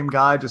the same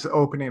guy just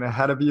opening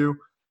ahead of you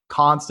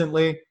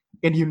constantly,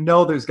 and you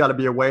know there's got to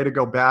be a way to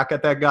go back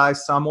at that guy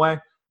some way.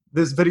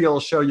 This video will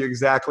show you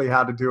exactly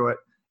how to do it.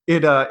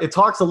 It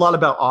talks a lot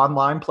about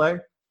online play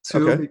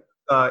too.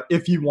 Okay.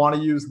 If you want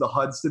to use the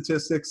HUD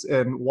statistics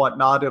and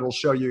whatnot, it'll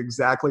show you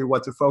exactly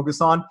what to focus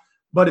on.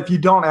 But if you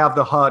don't have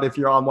the HUD, if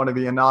you're on one of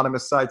the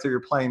anonymous sites or you're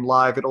playing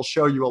live, it'll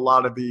show you a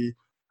lot of the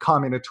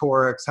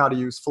combinatorics, how to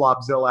use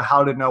Flopzilla,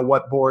 how to know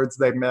what boards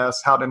they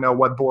miss, how to know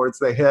what boards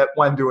they hit,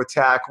 when to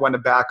attack, when to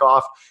back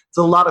off. It's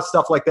a lot of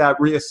stuff like that,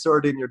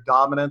 reasserting your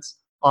dominance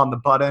on the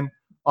button,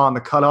 on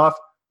the cutoff.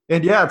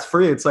 And yeah, it's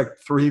free. It's like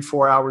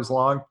 3-4 hours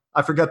long.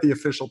 I forget the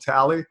official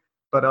tally,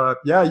 but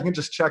yeah, you can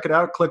just check it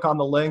out. Click on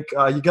the link.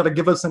 You got to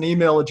give us an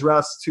email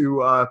address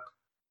to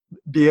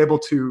be able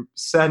to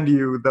send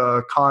you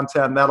the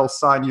content. That'll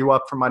sign you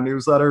up for my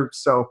newsletter.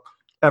 So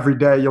every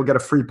day you'll get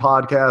a free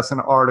podcast, an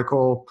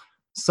article,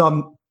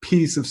 some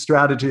piece of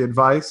strategy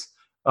advice.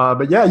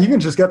 But yeah, you can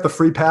just get the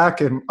free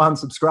pack and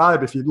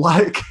unsubscribe if you'd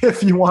like,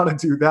 if you want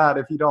to do that,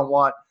 if you don't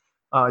want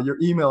your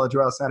email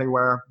address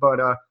anywhere. But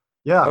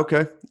yeah.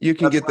 Okay. You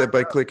can get that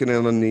by clicking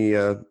on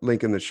the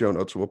link in the show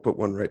notes. We'll put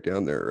one right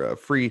down there.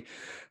 Free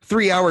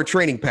 3-hour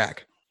training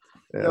pack.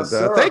 And, Yes,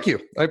 thank you.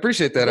 I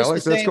appreciate that, Just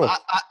Alex. the That's same, cool.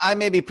 I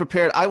may be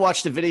prepared. I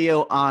watched a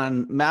video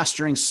on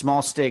mastering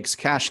small stakes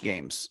cash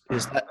games.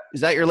 Is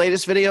that your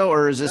latest video,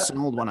 or is this an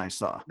old one I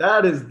saw?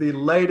 That is the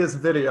latest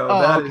video.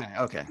 Oh, That okay,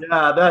 okay.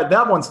 Yeah,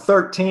 that one's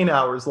 13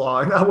 hours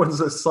long. That one's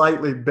a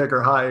slightly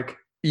bigger hike.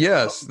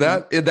 Yes,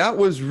 that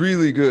was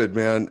really good,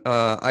 man.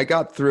 I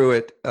got through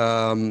it,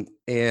 and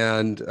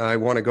I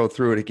want to go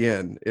through it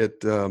again.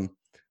 It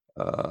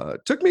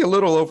took me a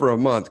little over a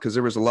month because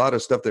there was a lot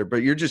of stuff there,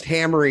 but you're just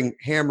hammering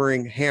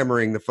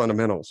the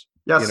fundamentals.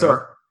 Yes, you know?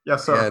 sir.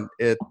 Yes, sir. And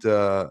it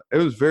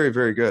was very,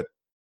 very good.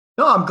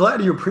 No, I'm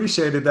glad you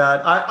appreciated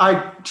that.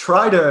 I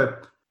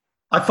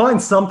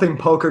find something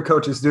poker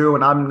coaches do,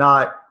 and I'm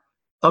not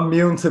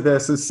immune to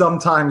this, is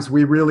sometimes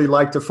we really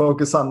like to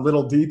focus on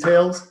little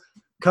details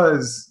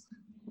because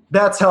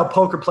that's how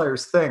poker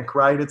players think,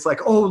 right? It's like,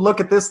 oh, look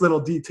at this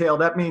little detail.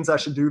 That means I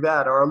should do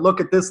that. Or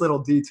look at this little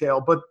detail.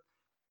 But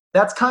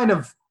that's kind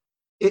of,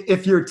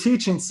 if you're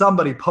teaching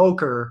somebody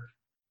poker,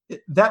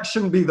 that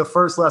shouldn't be the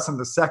first lesson,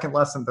 the second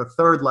lesson, the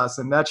third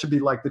lesson. That should be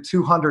like the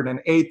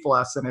 208th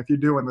lesson if you're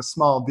doing the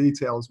small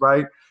details,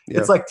 right? Yeah.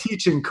 It's like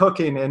teaching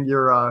cooking and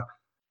you're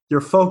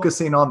you're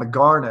focusing on the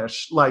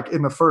garnish, like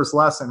in the first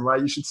lesson,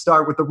 right? You should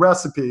start with the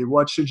recipe.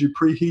 What should you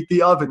preheat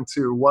the oven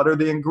to? What are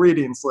the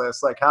ingredients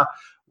list? Like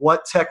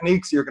what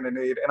techniques you're going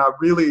to need. And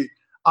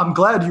I'm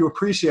glad you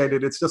appreciate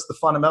it. It's just the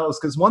fundamentals,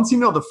 because once you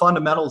know the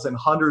fundamentals in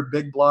 100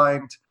 big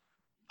blind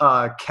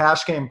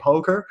cash game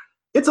poker,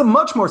 it's a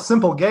much more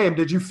simple game.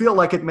 Did you feel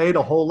like it made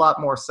a whole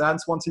lot more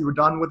sense once you were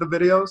done with the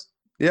videos?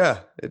 Yeah,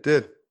 it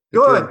did.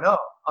 Good. No,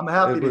 I'm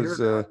happy to hear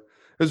that.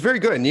 It was very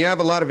good. And you have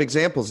a lot of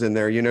examples in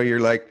there. You know,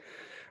 you're like,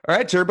 all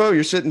right, Turbo,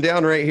 you're sitting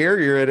down right here.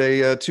 You're at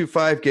a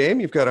 2-5 game.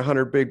 You've got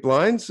 100 big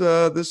blinds.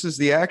 This is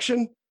the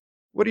action.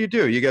 What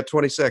do? You got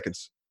 20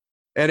 seconds.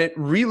 And it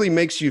really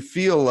makes you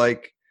feel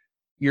like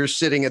you're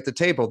sitting at the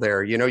table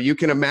there. You know, you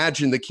can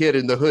imagine the kid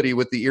in the hoodie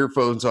with the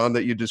earphones on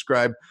that you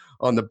described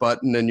on the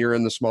button, and you're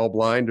in the small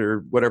blind or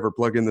whatever,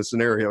 plug in the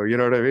scenario. You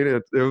know what I mean?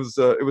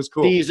 It was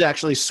cool. He's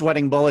actually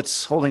sweating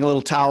bullets, holding a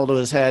little towel to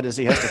his head as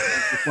he has to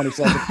for 20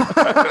 seconds.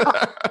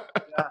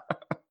 Yeah.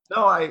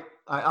 No,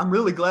 I'm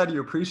really glad you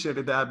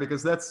appreciated that,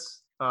 because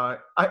that's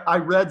I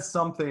read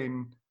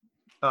something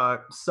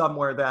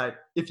somewhere that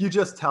if you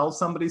just tell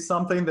somebody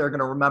something, they're going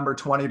to remember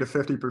 20 to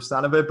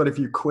 50% of it. But if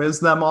you quiz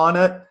them on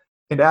it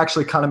and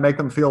actually kind of make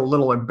them feel a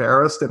little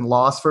embarrassed and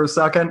lost for a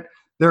second,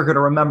 they're going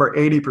to remember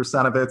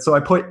 80% of it. So I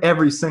put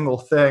every single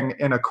thing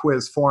in a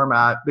quiz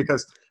format,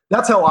 because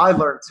that's how I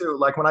learn too.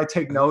 Like when I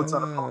take notes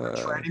on a poker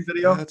training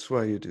video. That's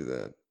why you do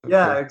that. Okay.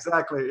 Yeah,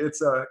 exactly.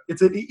 It's a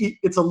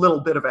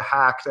little bit of a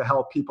hack to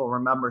help people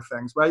remember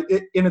things, right?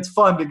 And it's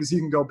fun because you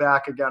can go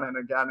back again and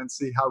again and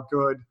see how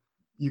good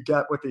you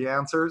get with the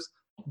answers.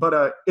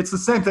 But it's the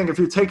same thing if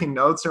you're taking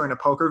notes during a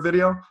poker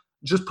video.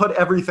 Just put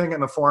everything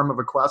in the form of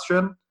a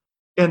question,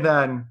 and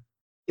then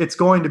it's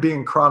going to be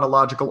in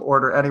chronological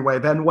order anyway.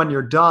 Then when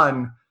you're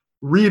done,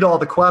 read all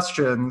the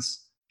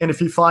questions. And if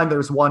you find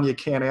there's one you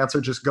can't answer,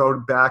 just go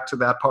back to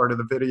that part of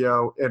the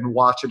video and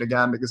watch it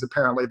again, because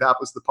apparently that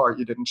was the part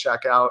you didn't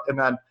check out. And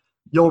then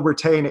you'll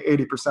retain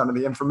 80% of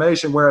the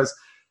information. Whereas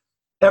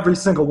every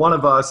single one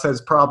of us has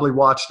probably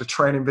watched a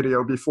training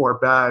video before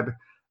bed.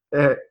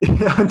 And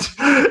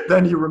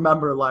then you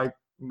remember like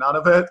none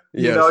of it.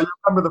 Yes. You know, you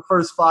remember the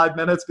first 5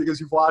 minutes because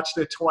you've watched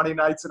it 20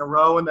 nights in a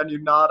row, and then you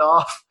nod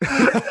off.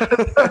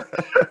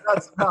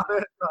 That's about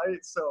it, right?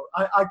 So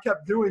I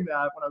kept doing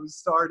that when I was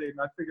starting.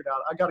 I figured out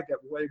I got to get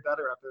way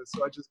better at this.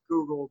 So I just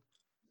Googled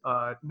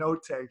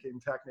note-taking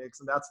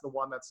techniques, and that's the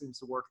one that seems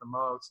to work the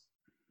most.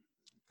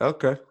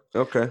 Okay.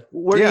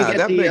 Where do you get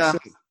that the, makes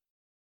sense.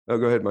 Oh,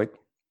 go ahead, Mike.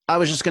 I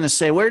was just going to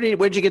say, where'd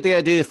you get the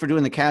idea for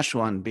doing the cash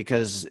one?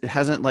 Because it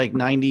hasn't like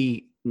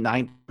 99%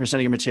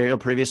 of your material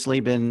previously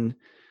been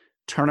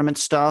tournament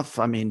stuff.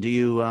 I mean, do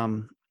you,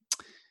 where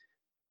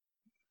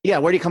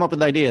do you come up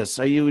with ideas?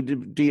 Are you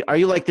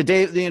like the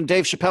Dave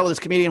Chappelle, this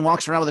comedian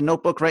walks around with a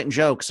notebook writing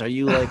jokes? Are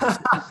you like,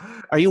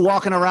 are you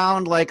walking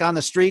around like on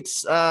the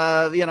streets,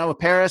 of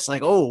Paris,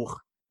 like, oh,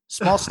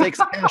 small stakes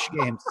cash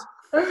games?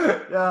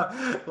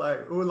 Yeah,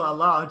 like ooh la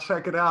la,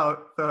 check it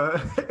out,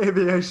 the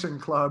aviation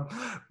club.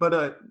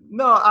 But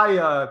no,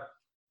 I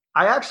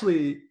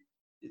actually,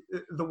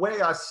 the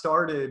way I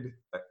started,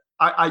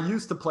 I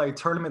used to play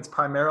tournaments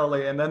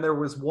primarily, and then there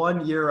was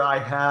one year I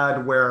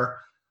had where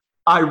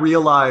I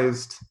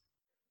realized,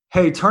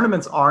 hey,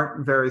 tournaments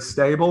aren't very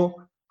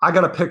stable. I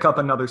got to pick up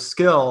another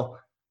skill.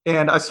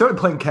 And I started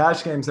playing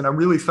cash games, and I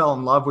really fell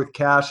in love with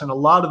cash. And a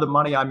lot of the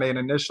money I made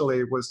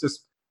initially was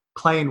just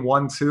playing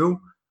 1-2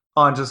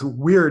 on just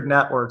weird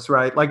networks,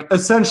 right? Like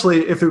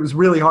essentially, if it was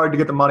really hard to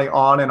get the money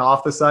on and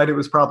off the site, it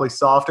was probably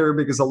softer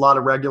because a lot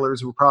of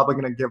regulars were probably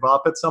going to give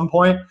up at some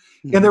point.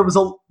 Mm-hmm. And there was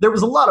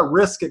a lot of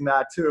risk in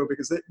that too,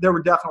 because there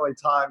were definitely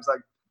times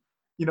like,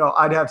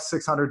 I'd have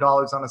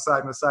 $600 on a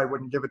site and the site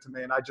wouldn't give it to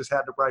me, and I just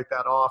had to write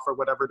that off or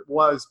whatever it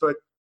was. But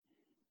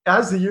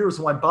as the years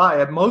went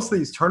by, at most of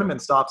these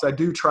tournament stops, I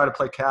do try to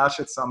play cash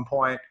at some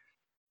point.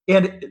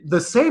 And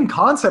the same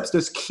concepts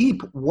just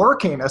keep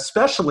working,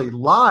 especially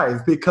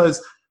live,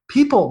 because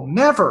people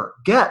never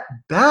get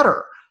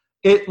better.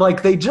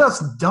 They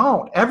just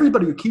don't.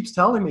 Everybody who keeps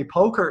telling me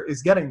poker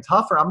is getting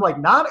tougher, I'm like,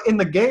 not in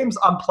the games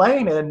I'm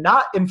playing in,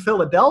 not in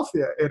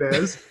Philadelphia it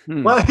is.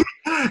 Like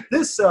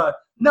this,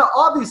 now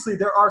obviously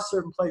there are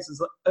certain places,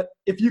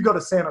 if you go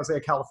to San Jose,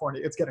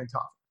 California, it's getting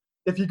tough.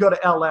 If you go to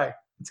LA,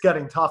 it's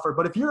getting tougher.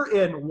 But if you're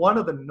in one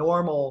of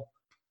the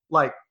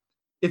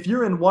if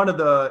you're in one of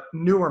the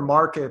newer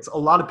markets, a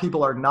lot of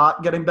people are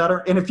not getting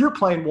better. And if you're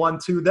playing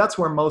 1-2, that's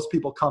where most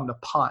people come to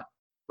punt,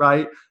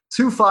 right?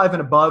 2-5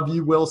 and above,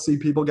 you will see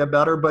people get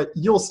better, but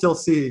you'll still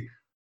see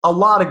a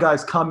lot of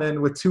guys come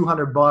in with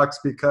 $200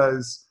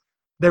 because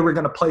they were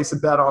going to place a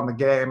bet on the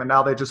game, and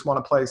now they just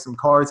want to play some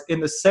cards.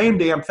 And the same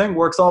damn thing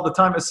works all the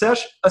time,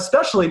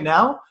 especially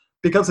now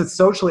because it's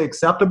socially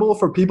acceptable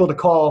for people to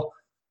call.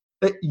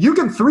 You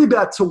can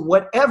 3-bet to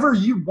whatever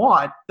you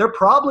want. They're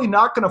probably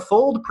not going to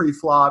fold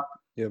pre-flop.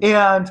 Yep.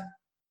 And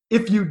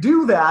if you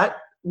do that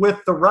with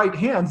the right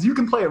hands, you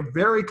can play a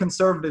very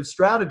conservative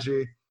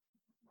strategy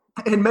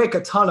and make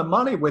a ton of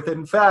money with it.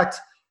 In fact,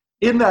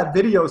 in that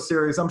video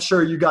series, I'm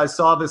sure you guys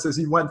saw this as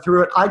you went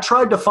through it, I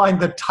tried to find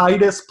the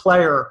tightest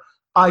player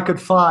I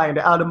could find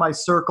out of my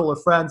circle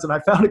of friends. And I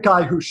found a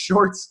guy who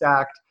short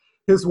stacked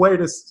his way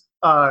to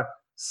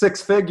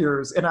 6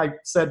 figures. And I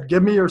said,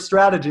 give me your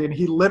strategy. And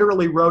he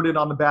literally wrote it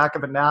on the back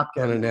of a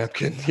napkin. On a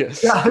napkin,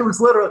 yes. Yeah, it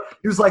was literally,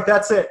 he was like,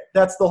 that's it.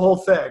 That's the whole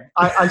thing.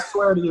 I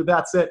swear to you,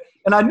 that's it.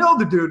 And I know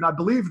the dude and I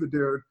believe the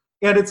dude.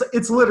 And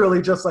it's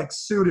literally just like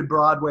suited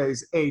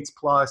broadways, 8s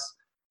plus,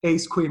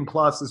 ace queen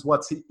plus is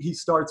what he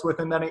starts with.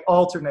 And then he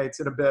alternates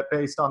it a bit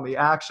based on the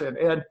action.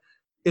 And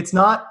it's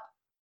not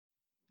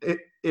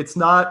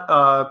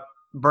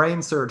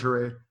brain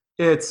surgery.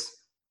 It's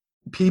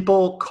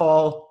people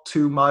call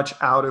too much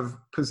out of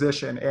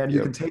position, and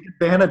you can take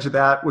advantage of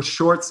that with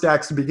short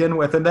stacks to begin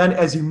with. And then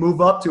as you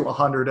move up to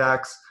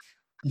 100x,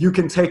 you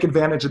can take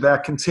advantage of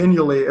that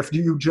continually if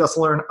you just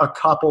learn a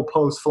couple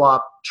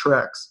post-flop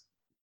tricks.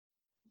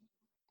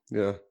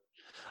 Yeah.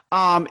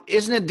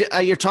 Isn't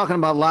it, you're talking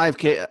about live,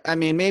 I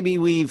mean, maybe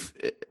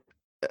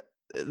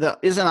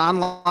isn't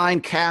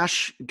online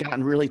cash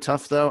gotten really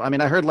tough though? I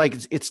mean, I heard like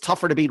it's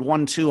tougher to beat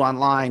 1-2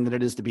 online than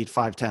it is to beat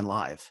 5-10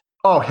 live.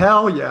 Oh,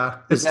 hell yeah.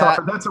 It's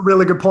tougher. That's a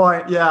really good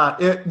point. Yeah.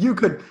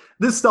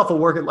 This stuff will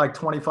work at like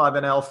 25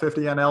 NL,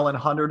 50 NL, and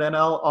 100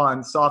 NL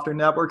on softer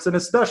networks. And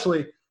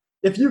especially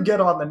if you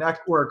get on the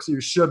networks you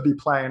should be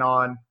playing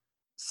on,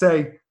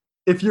 say,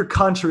 if your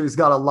country's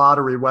got a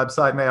lottery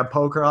website and they have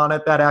poker on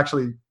it, that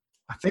actually,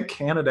 I think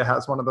Canada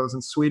has one of those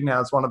and Sweden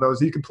has one of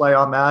those. You can play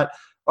on that.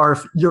 Or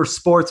if your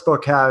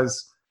sportsbook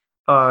has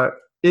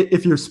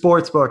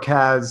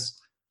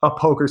a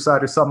poker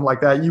site or something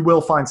like that, you will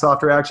find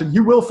softer action.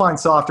 You will find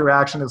softer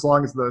action as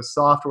long as the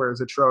software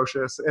is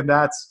atrocious. And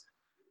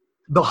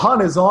the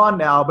hunt is on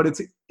now, but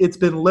it's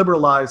been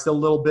liberalized a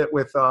little bit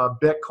with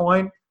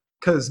Bitcoin,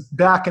 because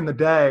back in the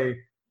day,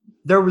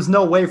 there was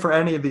no way for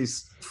any of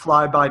these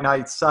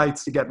fly-by-night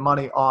sites to get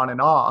money on and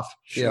off.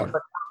 Yeah.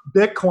 But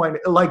Bitcoin,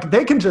 like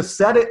they can just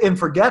set it and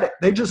forget it.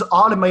 They just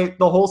automate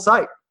the whole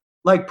site.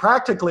 Like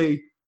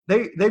practically,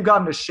 they've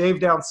gotten to shave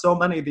down so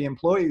many of the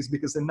employees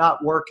because they're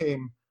not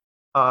working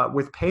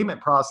with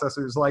payment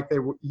processors like they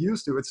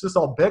used to. It's just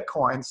all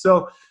Bitcoin.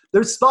 So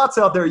there's spots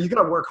out there you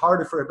got to work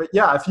harder for it. But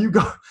yeah, if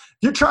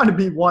you're trying to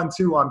be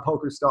 1-2 on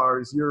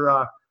PokerStars,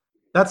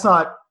 that's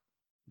not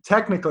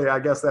technically, I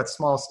guess that's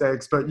small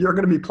stakes, but you're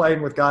going to be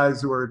playing with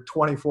guys who are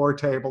 24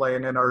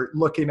 tabling and are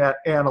looking at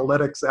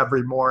analytics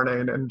every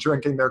morning and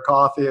drinking their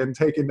coffee and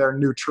taking their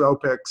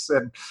nootropics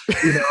and,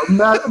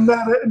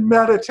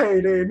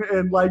 meditating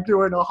and like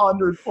doing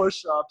 100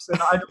 push-ups.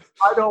 And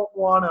I don't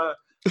want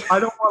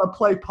to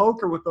play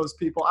poker with those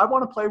people. I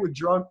want to play with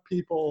drunk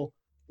people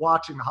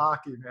watching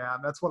hockey,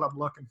 man. That's what I'm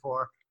looking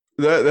for.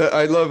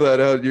 I love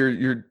that.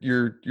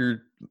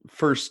 Your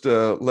first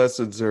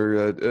lessons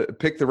are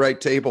pick the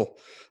right table.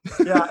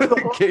 Yeah,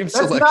 game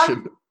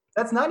selection.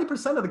 That's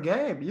 90% of the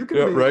game. You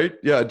can right.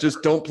 Yeah,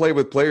 just don't play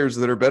with players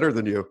that are better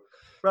than you.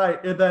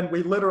 Right, and then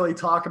we literally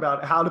talk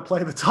about how to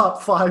play the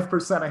top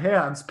 5% of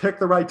hands. Pick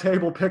the right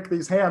table. Pick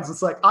these hands.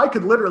 It's like I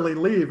could literally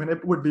leave, and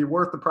it would be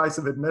worth the price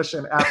of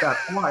admission at that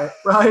point.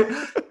 Right?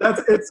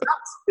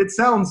 It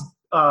sounds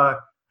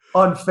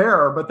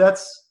unfair, but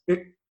that's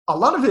it. A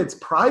lot of it's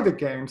private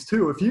games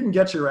too. If you can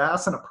get your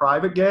ass in a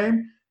private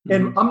game,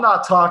 and I'm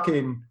not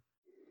talking,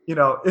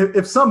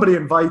 if somebody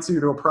invites you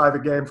to a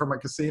private game from a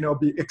casino,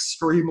 be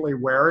extremely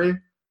wary.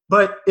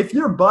 But if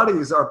your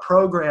buddies are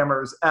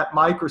programmers at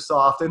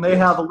Microsoft and they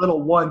have a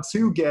little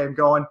 1-2 game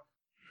going,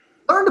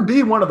 learn to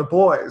be one of the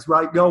boys,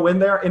 right? Go in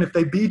there, and if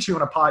they beat you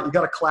in a pot, you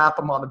got to clap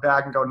them on the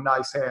back and go,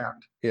 nice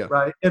hand,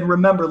 right? And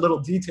remember little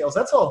details.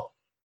 That's all.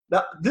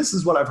 This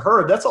is what I've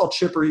heard. That's all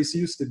Chip Reese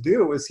used to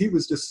do. Is he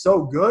was just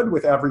so good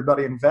with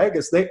everybody in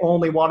Vegas. They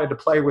only wanted to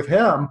play with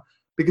him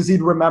because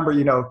he'd remember,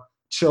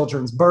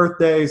 children's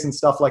birthdays and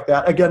stuff like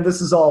that. Again,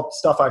 this is all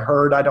stuff I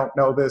heard. I don't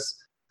know this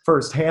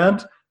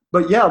firsthand.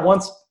 But yeah,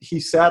 once he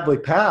sadly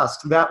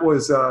passed, that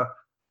was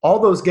all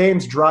those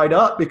games dried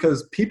up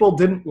because people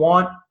didn't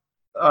want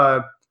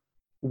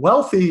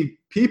wealthy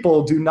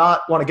people do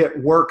not want to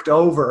get worked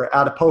over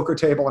at a poker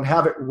table and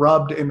have it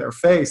rubbed in their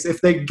face. If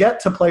they get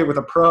to play with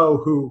a pro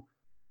who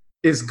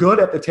is good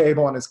at the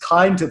table and is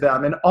kind to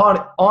them and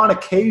on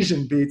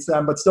occasion beats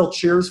them, but still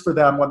cheers for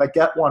them when they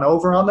get one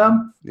over on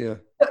them,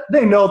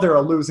 they know they're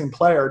a losing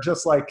player,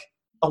 just like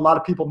a lot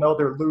of people know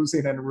they're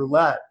losing in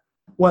roulette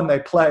when they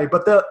play.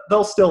 But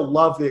they'll still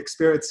love the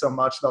experience so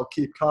much they'll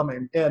keep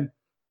coming. And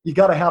you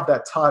got to have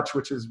that touch,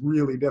 which is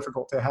really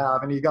difficult to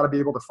have, and you got to be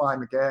able to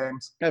find the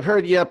games. I've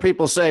heard,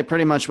 people say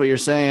pretty much what you're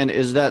saying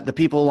is that the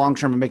people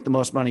long-term who make the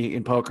most money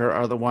in poker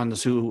are the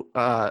ones who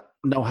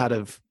know how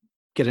to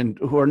get in,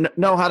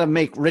 know how to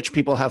make rich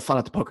people have fun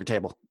at the poker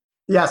table.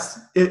 Yes,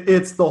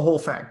 it's the whole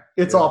thing.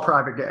 It's all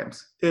private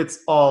games. It's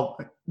all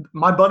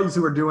my buddies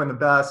who are doing the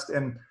best,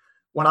 and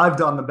when I've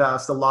done the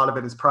best, a lot of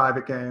it is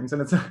private games,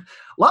 and a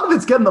lot of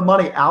it's getting the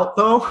money out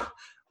though,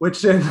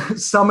 which in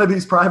some of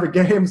these private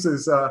games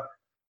is.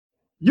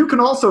 You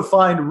can also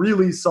find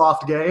really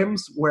soft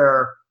games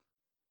where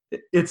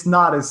it's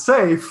not as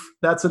safe.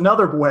 That's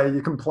another way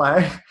you can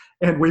play.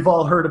 And we've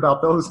all heard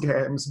about those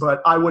games,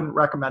 but I wouldn't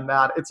recommend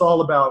that. It's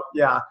all about,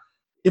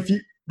 if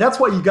that's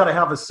why you got to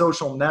have a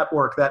social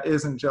network that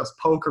isn't just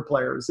poker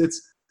players.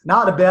 It's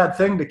not a bad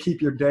thing to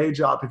keep your day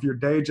job if your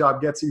day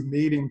job gets you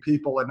meeting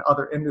people in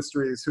other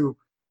industries who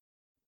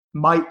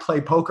might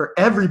play poker.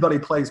 Everybody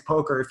plays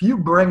poker. If you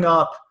bring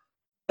up,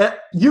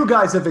 you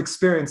guys have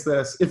experienced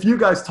this. If you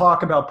guys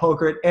talk about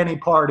poker at any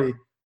party,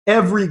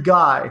 every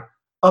guy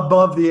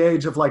above the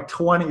age of like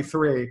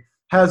 23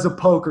 has a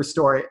poker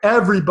story.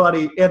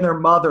 Everybody and their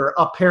mother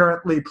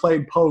apparently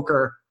played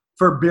poker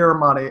for beer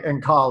money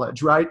in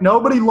college, right?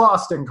 Nobody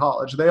lost in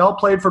college. They all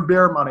played for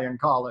beer money in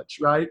college,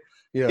 right?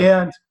 Yeah.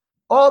 And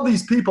all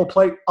these people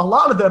play, a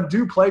lot of them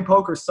do play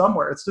poker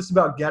somewhere. It's just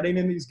about getting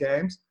in these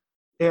games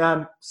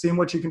and seeing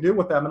what you can do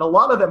with them. And a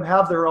lot of them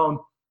have their own,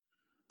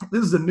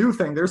 this is a new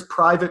thing. There's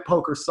private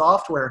poker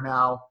software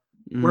now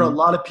where a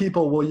lot of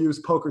people will use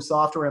poker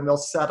software and they'll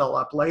settle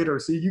up later.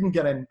 So you can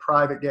get in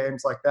private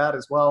games like that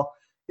as well.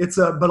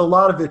 But a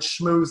lot of it's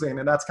schmoozing,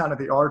 and that's kind of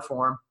the art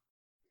form.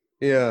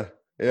 Yeah.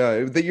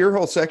 Yeah. Your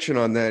whole section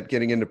on that,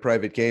 getting into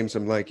private games,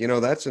 I'm like,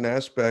 that's an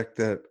aspect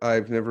that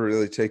I've never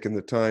really taken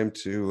the time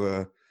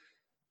to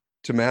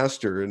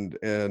master. And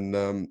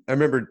I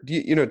remember,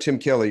 Tim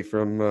Kelly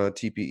from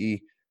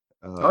TPE.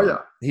 Oh yeah.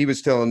 He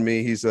was telling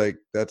me, he's like,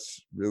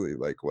 that's really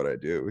like what I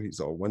do. He's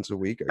all once a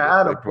week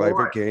I go play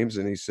private games,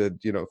 and he said,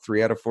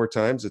 3 out of 4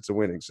 times it's a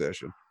winning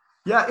session.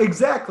 Yeah,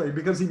 exactly,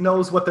 because he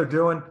knows what they're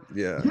doing.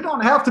 Yeah. You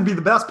don't have to be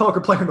the best poker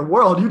player in the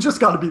world. You just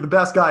got to be the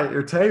best guy at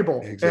your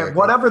table. Exactly. And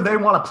whatever they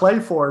want to play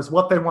for is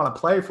what they want to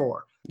play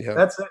for. Yeah.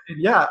 That's it.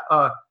 And yeah,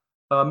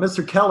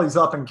 Mr. Kelly's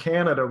up in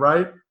Canada,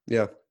 right?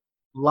 Yeah.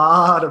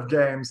 Lot of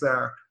games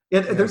there.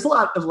 There's a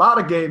lot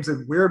of games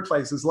in weird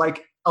places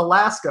like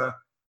Alaska.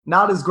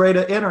 Not as great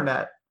at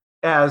internet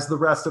as the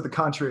rest of the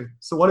country.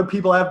 So what do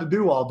people have to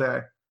do all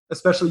day?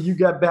 Especially you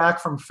get back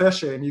from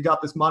fishing, you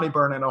got this money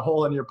burning a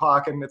hole in your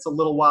pocket, and it's a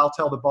little while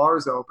till the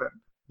bar's open.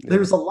 Yeah.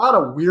 There's a lot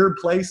of weird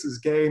places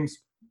games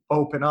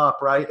open up,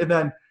 right? And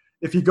then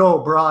if you go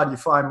abroad, you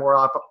find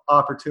more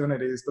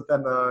opportunities, but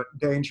then the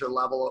danger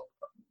level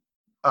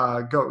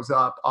goes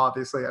up,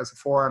 obviously, as a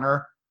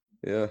foreigner.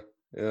 Yeah,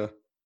 yeah.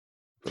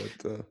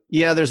 But,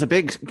 yeah, there's a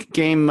big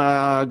game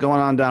going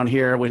on down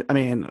here.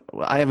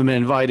 I haven't been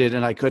invited,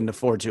 and I couldn't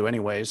afford to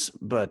anyways.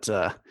 But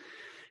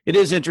it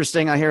is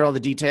interesting. I hear all the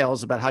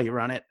details about how you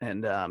run it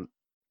and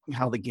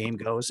how the game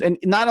goes. And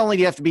not only do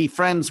you have to be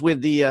friends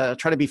with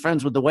try to be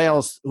friends with the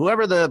whales.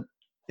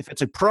 If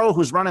it's a pro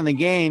who's running the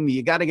game,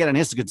 you got to get on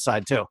his good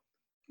side too.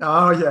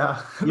 Oh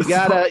yeah,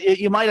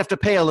 you might have to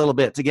pay a little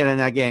bit to get in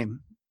that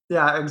game.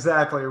 Yeah,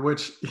 exactly,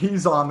 which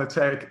he's on the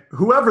take.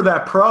 Whoever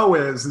that pro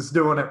is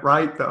doing it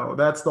right, though.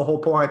 That's the whole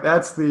point.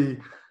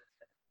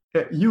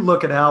 You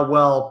look at how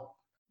well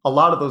a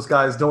lot of those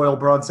guys, Doyle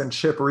Brunson,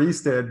 Chip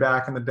Reese did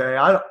back in the day.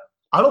 I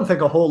don't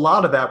think a whole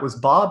lot of that was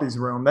Bobby's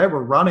room. They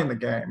were running the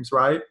games,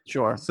 right?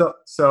 Sure.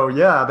 So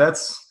yeah,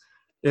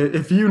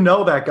 if you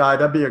know that guy,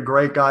 that'd be a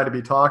great guy to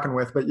be talking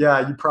with. But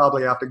yeah, you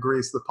probably have to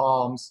grease the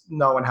palms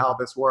knowing how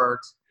this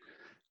works.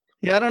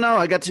 Yeah, I don't know.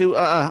 I got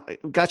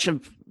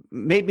you.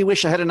 Made me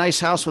wish I had a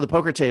nice house with a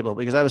poker table,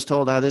 because I was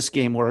told how this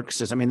game works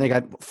they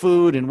got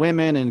food and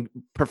women and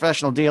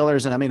professional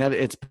dealers. And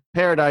it's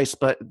paradise,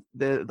 but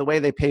the way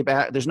they pay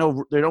back, they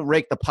don't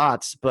rake the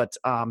pots, but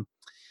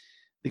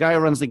the guy who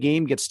runs the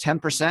game gets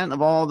 10% of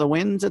all the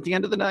wins at the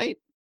end of the night,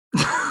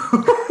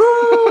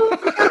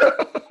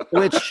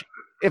 which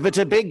if it's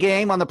a big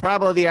game on the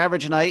probably the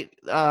average night,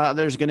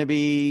 there's going to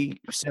be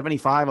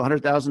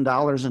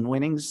 $75,000-$100,000 in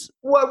winnings.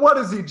 What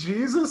is he,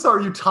 Jesus? Are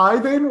you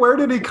tithing? Where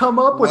did he come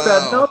up with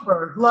that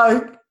number?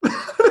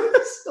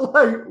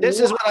 This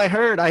is what I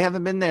heard. I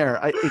haven't been there.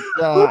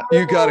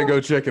 You got to go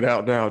check it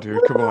out now,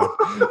 dude. Come on.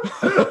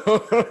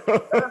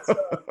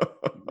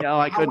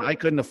 I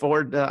couldn't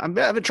afford. I'm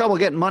having trouble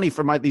getting money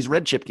for these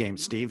red chip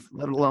games, Steve.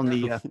 Let alone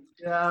the.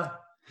 Yeah.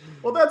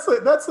 Well, that's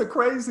the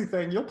crazy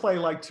thing. You'll play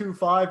like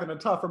 2-5 in a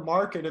tougher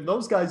market, and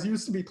those guys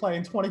used to be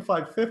playing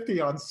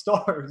 25-50 on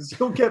stars.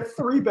 You'll get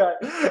 3-bet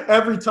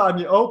every time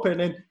you open.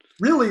 And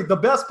really, the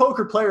best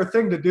poker player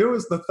thing to do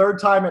is the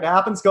third time it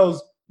happens,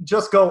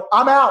 just go,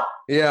 I'm out.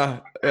 Yeah,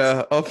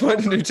 I'll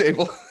find a new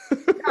table.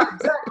 Yeah,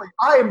 exactly.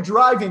 I am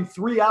driving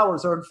 3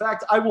 hours, or in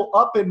fact, I will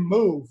up and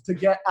move to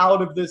get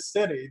out of this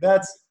city.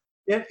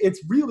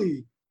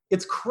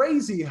 It's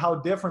crazy how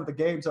different the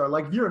games are.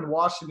 Like if you're in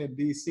Washington,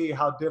 D.C.,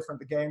 how different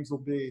the games will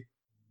be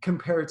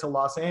compared to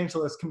Los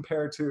Angeles,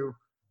 compared to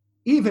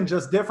even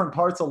just different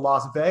parts of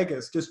Las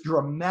Vegas, just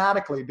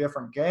dramatically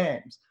different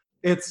games.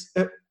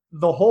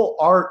 The whole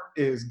art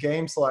is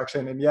game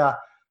selection. And yeah,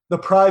 the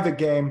private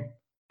game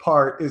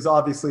part is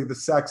obviously the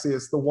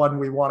sexiest, the one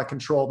we want to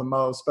control the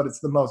most, but it's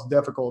the most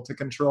difficult to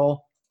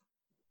control.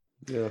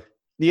 Yeah.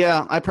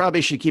 Yeah, I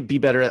probably should be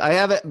better. I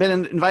haven't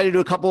been invited to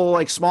a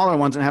couple smaller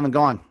ones and haven't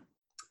gone.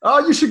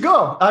 Oh, you should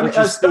go. Which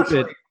is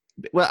stupid.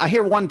 Well, I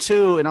hear 1,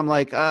 2, and I'm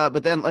like,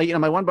 but then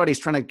my one buddy's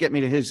trying to get me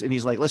to his, and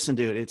he's like, listen,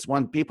 dude, it's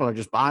people are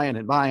just buying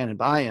and buying and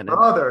buying.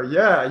 Brother,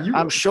 yeah.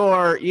 I'm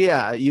sure,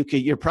 yeah,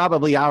 you're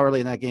probably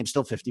hourly in that game,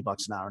 still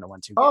 $50 an hour in a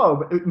 1-2 game.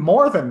 Oh,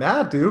 more than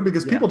that, dude,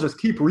 because people just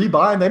keep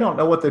rebuying. They don't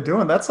know what they're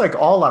doing. That's like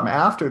all I'm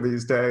after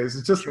these days.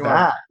 It's just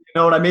that. You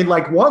know what I mean?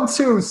 Like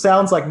 1-2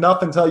 sounds like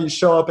nothing until you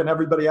show up and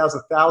everybody has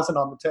 1,000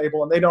 on the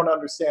table and they don't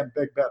understand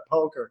big bet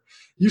poker.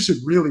 You should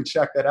really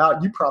check that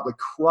out. You probably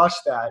crush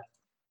that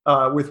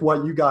with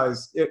what you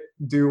guys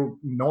do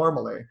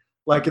normally.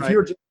 Like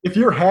if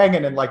you're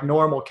hanging in like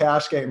normal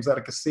cash games at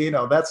a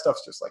casino, that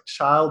stuff's just like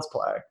child's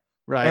play.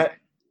 Right.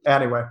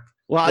 Anyway.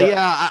 Well,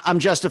 yeah, I'm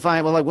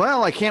justifying.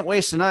 Well, I can't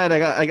waste tonight.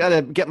 I got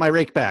to get my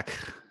rake back.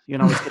 You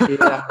know, it's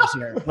 8 hours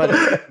here. But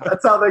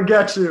that's how they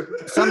get you.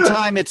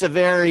 Sometimes it's a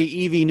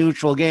very EV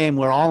neutral game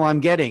where all I'm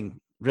getting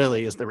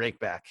really is the rake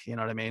back. You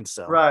know what I mean?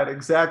 So right,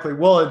 exactly.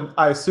 Well, and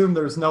I assume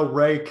there's no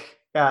rake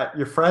at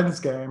your friend's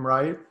game,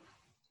 right?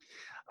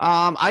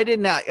 I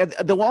did not.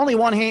 The only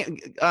one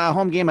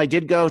home game I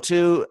did go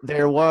to,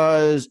 there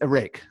was a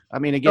rake. I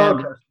mean,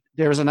 again,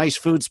 there was a nice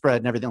food spread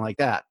and everything like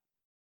that.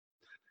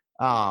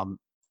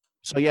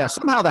 So yeah,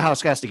 somehow the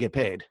house has to get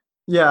paid.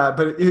 Yeah,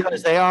 but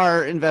because they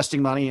are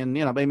investing money, and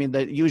you know, I mean,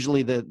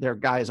 usually their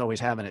guy is always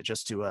having it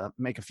just to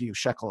make a few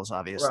shekels,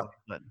 obviously.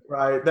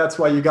 Right. That's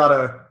why you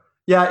gotta.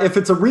 Yeah, if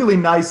it's a really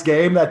nice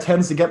game, that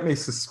tends to get me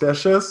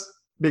suspicious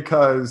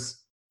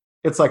because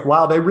it's like,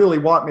 wow, they really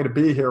want me to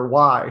be here.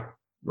 Why?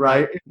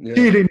 Right? Yeah.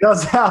 Cheating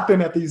does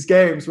happen at these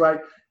games, right?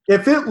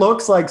 If it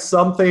looks like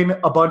something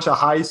a bunch of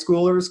high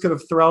schoolers could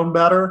have thrown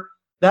better,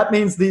 that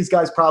means these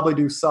guys probably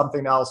do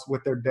something else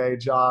with their day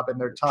job and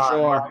their time.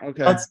 Sure. Right?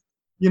 Okay. That's,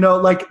 you know,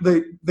 like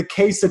the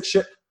case of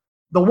chip.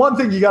 The one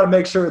thing you got to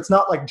make sure it's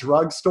not like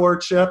drugstore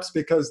chips,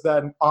 because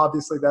then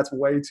obviously that's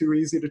way too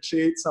easy to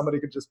cheat. Somebody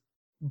could just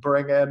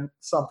bring in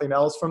something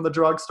else from the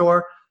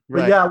drugstore.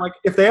 But yeah, like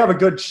if they have a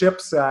good chip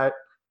set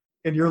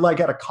and you're like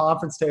at a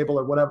conference table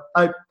or whatever,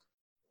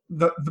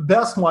 the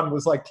best one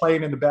was like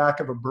playing in the back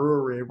of a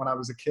brewery when I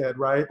was a kid,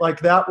 right? Like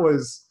that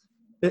was,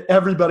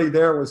 everybody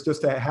there was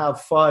just to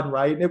have fun,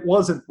 right? And it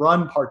wasn't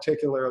run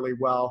particularly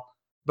well.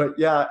 But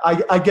yeah,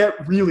 I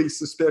get really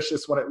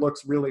suspicious when it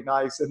looks really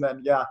nice. And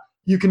then, yeah,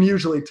 you can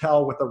usually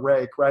tell with a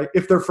rake, right?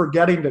 If they're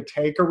forgetting to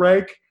take a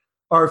rake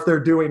or if they're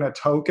doing a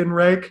token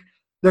rake,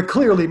 they're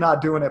clearly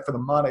not doing it for the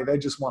money. They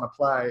just want to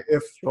play.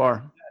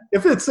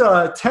 If it's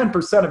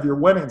 10% of your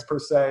winnings per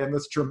se in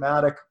this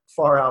dramatic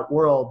far out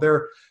world,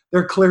 they're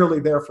clearly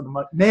there for the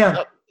money. Man.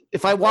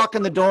 If I walk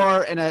in the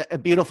door and a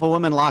beautiful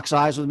woman locks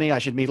eyes with me, I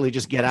should immediately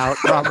just get out,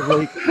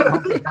 probably.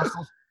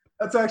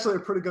 That's actually a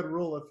pretty good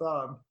rule of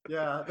thumb.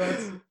 Yeah, that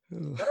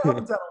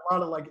happens at a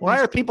lot of like. Why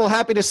are people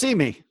happy to see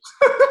me?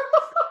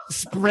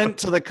 Sprint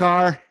to the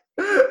car.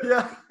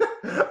 Yeah,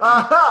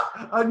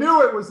 I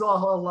knew it was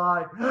all a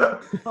lie.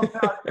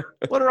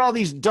 What are all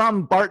these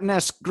dumb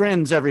Barton-esque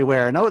grins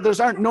everywhere? No, those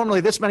aren't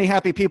normally this many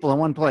happy people in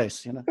one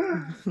place. You know.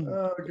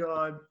 Oh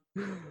God.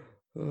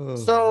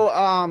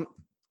 So,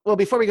 well,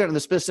 before we go into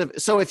the specific,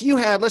 so if you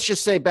had, let's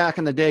just say back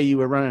in the day, you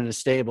were running a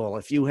stable.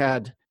 If you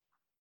had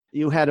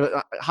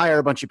to hire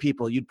a bunch of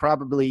people, you'd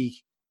probably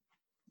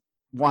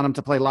want them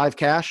to play live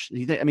cash.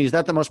 I mean, is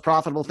that the most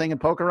profitable thing in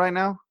poker right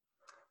now?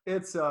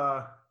 It's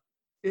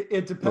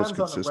it depends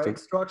on the rake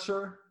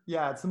structure.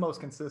 Yeah, it's the most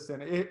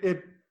consistent.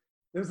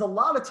 There's a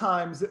lot of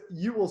times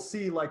you will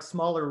see like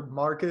smaller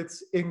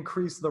markets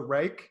increase the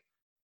rake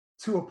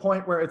to a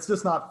point where it's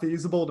just not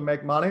feasible to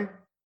make money.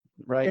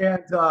 Right.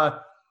 And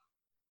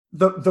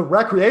the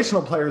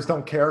recreational players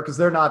don't care because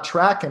they're not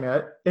tracking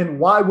it. And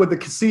why would the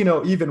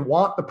casino even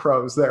want the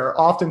pros there?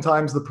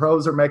 Oftentimes the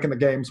pros are making the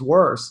games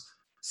worse.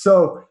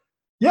 So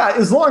yeah,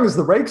 as long as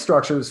the rake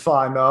structure is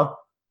fine though,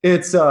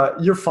 it's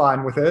you're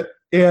fine with it.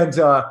 And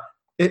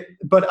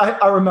but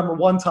I remember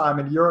one time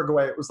in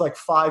Uruguay, it was like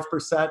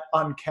 5%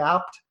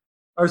 uncapped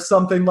or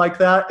something like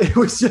that. It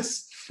was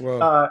just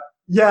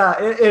yeah,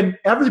 and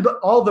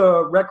all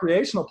the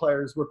recreational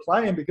players were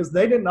playing because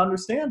they didn't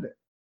understand it.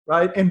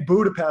 Right. In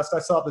Budapest, I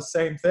saw the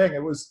same thing.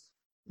 It was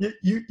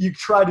you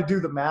try to do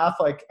the math,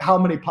 like how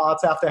many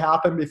pots have to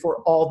happen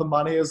before all the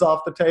money is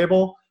off the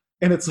table.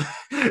 And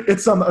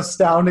it's some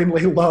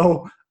astoundingly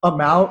low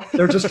amount.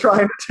 They're just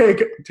trying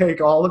to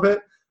take all of it.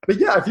 But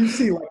yeah, if you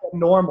see like a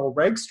normal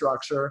reg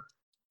structure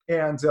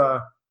and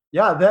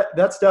yeah,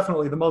 that's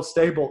definitely the most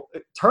stable.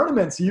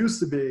 Tournaments used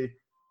to be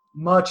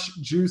much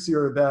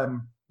juicier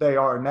than they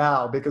are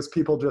now because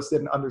people just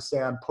didn't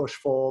understand push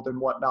fold and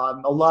whatnot.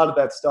 And a lot of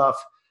that stuff,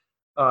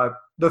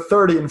 the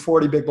 30 and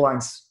 40 big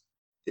blinds,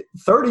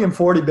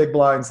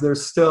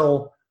 there's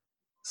still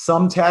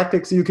some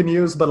tactics you can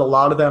use, but a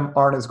lot of them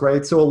aren't as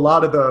great. So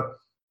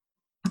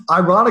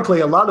ironically,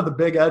 a lot of the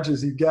big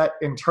edges you get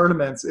in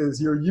tournaments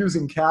is you're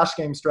using cash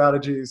game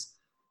strategies,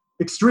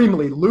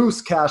 extremely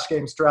loose cash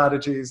game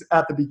strategies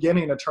at the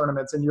beginning of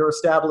tournaments, and you're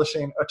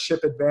establishing a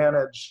chip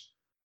advantage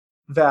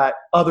that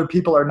other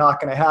people are not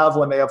going to have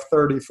when they have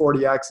 30,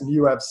 40x and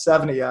you have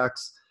 70x.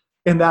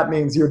 And that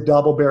means your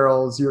double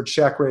barrels, your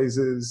check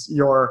raises,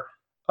 your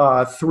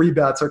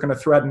 3-bets are going to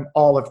threaten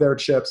all of their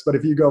chips. But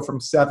if you go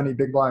from 70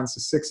 big blinds to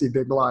 60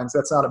 big blinds,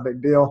 that's not a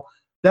big deal.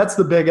 That's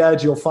the big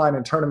edge you'll find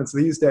in tournaments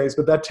these days,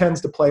 but that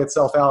tends to play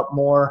itself out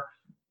more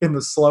in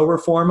the slower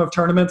form of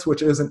tournaments,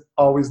 which isn't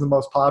always the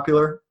most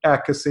popular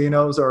at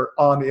casinos or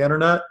on the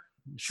internet.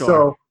 Sure.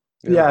 So,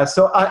 yeah,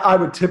 so I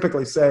would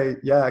typically say,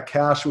 yeah,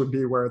 cash would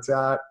be where it's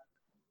at.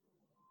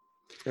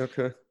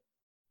 Okay.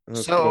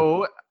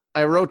 So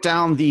I wrote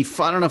down I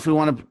don't know if we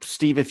want to,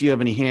 Steve, if you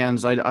have any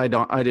hands, I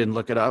didn't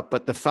look it up,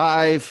 but the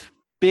 5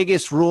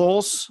 biggest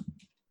rules.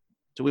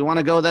 Do we want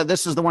to go that?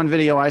 This is the one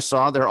video I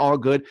saw. They're all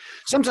good.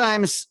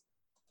 Sometimes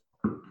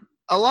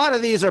a lot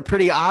of these are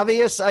pretty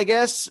obvious, I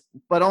guess,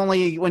 but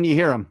only when you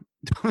hear them.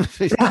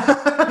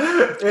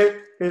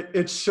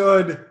 it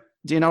should.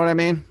 Do you know what I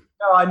mean?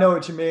 No, I know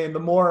what you mean. The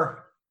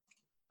more,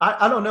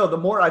 I don't know, the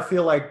more I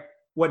feel like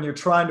when you're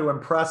trying to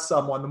impress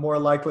someone, the more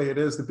likely it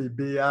is to be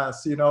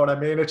BS. You know what I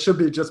mean? It should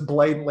be just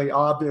blatantly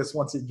obvious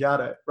once you get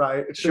it,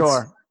 right? It should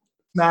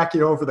smack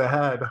you over the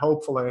head,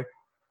 hopefully.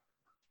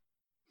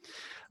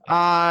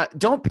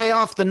 Don't pay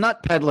off the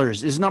nut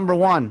peddlers is number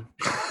 1.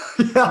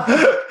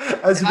 Yeah.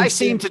 I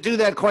seem to do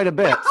that quite a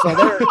bit.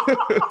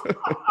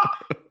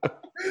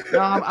 So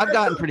I've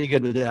gotten pretty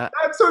good with that.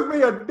 That took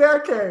me a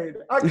decade.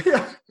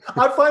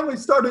 I finally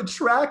started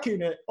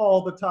tracking it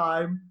all the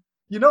time.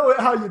 You know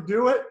how you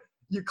do it?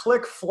 You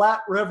click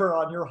Flat River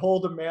on your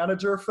hold a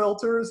manager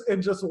filters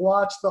and just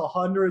watch the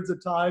hundreds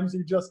of times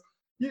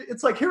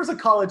it's like, here's a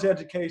college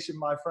education,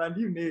 my friend.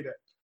 You need it,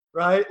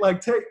 right?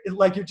 Like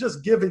you're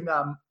just giving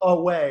them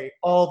away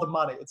all the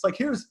money. It's like,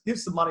 here's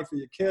some money for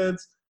your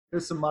kids.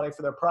 Here's some money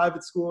for their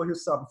private school.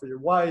 Here's something for your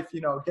wife.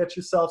 Get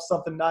yourself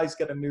something nice.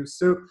 Get a new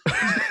suit.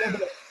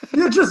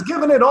 You're just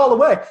giving it all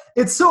away.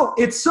 It's so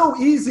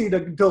easy to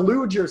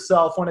delude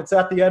yourself when it's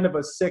at the end of a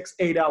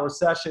 6-8 hour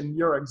session.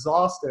 You're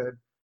exhausted,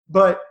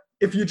 but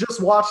if you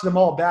just watch them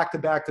all back to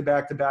back to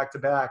back to back to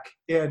back,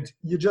 and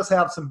you just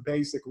have some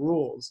basic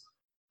rules,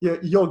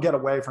 you'll get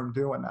away from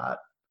doing that.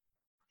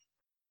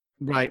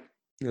 Right.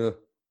 Yeah.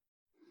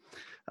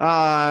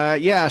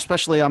 Yeah,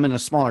 especially I'm in a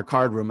smaller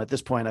card room. At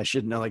this point, I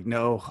should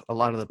know a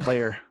lot of the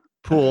player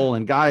pool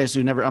and guys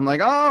who never, I'm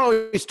like,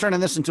 oh, he's turning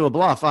this into a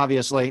bluff,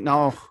 obviously.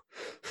 No.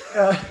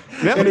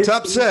 It's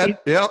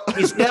upset. Yeah.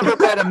 He's never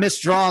bet a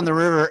misdraw on the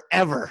river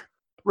ever.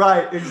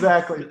 Right,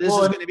 exactly. This is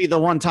going to be the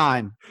one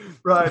time.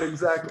 Right,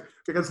 exactly.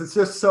 Because it's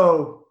just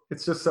so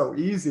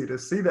easy to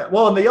see that.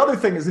 Well, and the other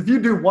thing is if you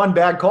do one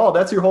bad call,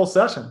 that's your whole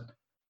session.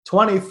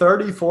 20,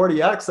 30,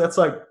 40x, that's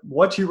like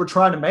what you were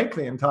trying to make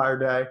the entire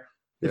day.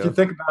 If you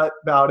think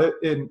about it,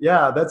 and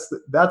yeah, that's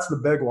the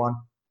big one.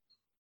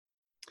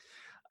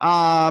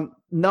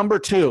 Number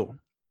 2,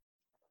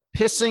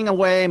 pissing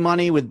away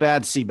money with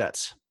bad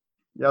C-bets.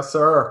 Yes,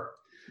 sir.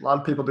 A lot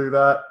of people do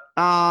that.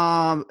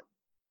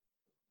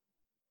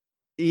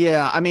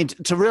 Yeah, I mean,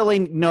 to really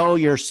know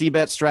your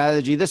C-bet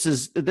strategy, this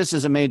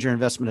is a major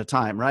investment of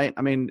time, right?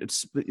 I mean,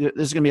 this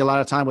is going to be a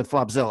lot of time with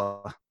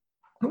Flopzilla.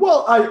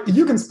 Well,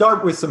 you can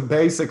start with some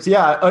basics.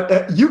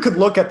 Yeah, you could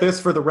look at this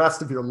for the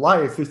rest of your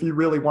life if you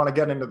really want to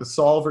get into the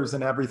solvers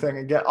and everything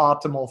and get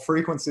optimal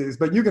frequencies.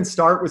 But you can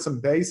start with some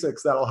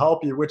basics that'll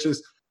help you, which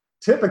is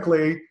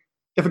typically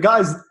if a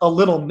guy's a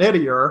little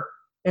nittier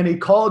and he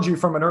called you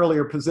from an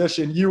earlier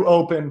position, you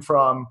open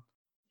from,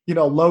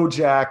 low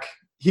jack,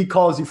 he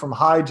calls you from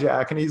high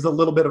jack, and he's a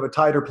little bit of a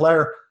tighter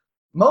player.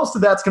 Most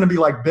of that's going to be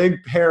like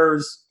big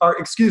pairs,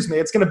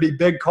 it's going to be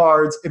big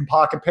cards in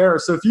pocket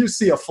pairs. So if you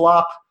see a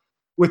flop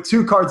with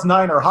 2 cards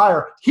 9 or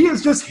higher, he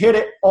has just hit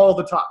it all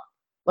the time.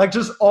 Like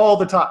just all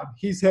the time.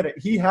 He's hit it.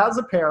 He has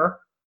a pair.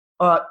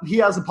 He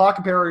has a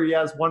pocket pair, or he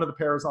has one of the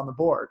pairs on the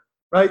board,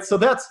 right? So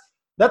that's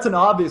an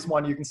obvious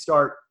one you can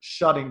start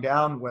shutting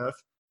down with.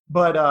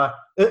 But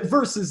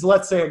versus,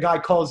 let's say a guy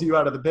calls you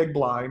out of the big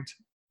blind.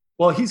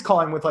 Well, he's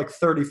calling with like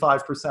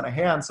 35% of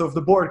hands. So if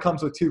the board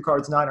comes with 2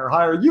 cards 9 or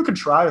higher, you can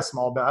try a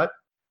small bet.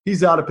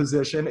 He's out of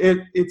position.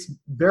 It's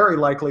very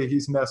likely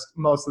he's missed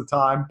most of the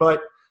time.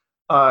 But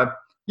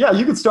yeah,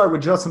 you could start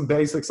with just some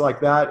basics like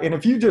that. And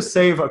if you just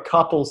save a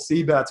couple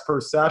C-bets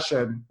per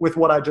session with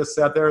what I just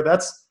said there,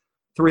 that's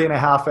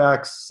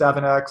 3.5x,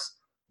 7x,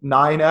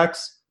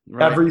 9x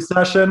every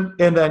session.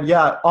 And then,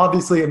 yeah,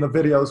 obviously in the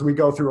videos, we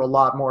go through a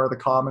lot more of the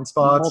common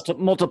spots.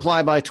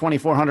 Multiply by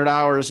 2,400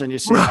 hours and you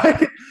see.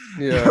 Right.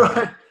 Yeah.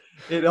 Right.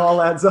 It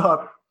all adds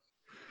up.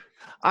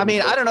 I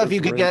mean, I don't know if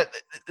you could get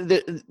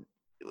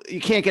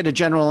you can't get a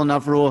general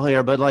enough rule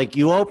here, but like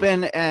you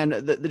open and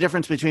the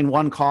difference between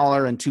 1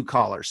 caller and 2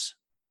 callers.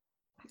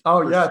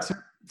 Oh, yeah.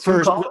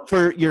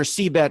 For your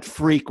C-bet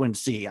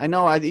frequency. I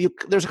know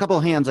there's a couple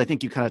of hands I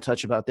think you kind of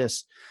touch about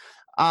this.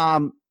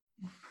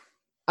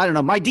 I don't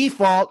know. My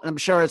default, I'm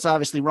sure it's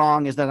obviously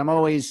wrong, is that I'm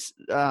always,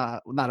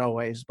 not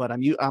always, but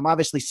I'm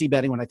obviously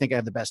C-betting when I think I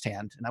have the best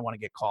hand and I want to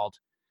get called.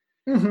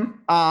 Mm-hmm.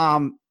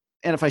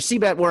 And if I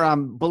C-bet where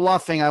I'm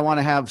bluffing, I want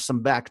to have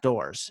some back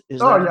doors.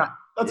 Yeah.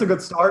 That's a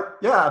good start.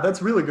 Yeah,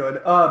 that's really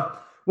good.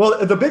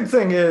 Well, the big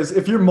thing is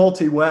if you're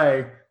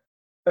multi-way,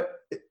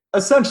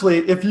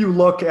 essentially, if you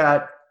look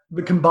at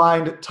the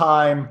combined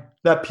time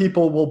that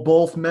people will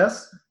both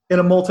miss in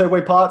a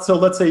multi-way pot, so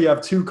let's say you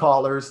have 2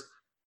 callers.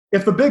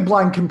 If the big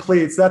blind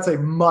completes, that's a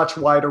much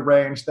wider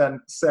range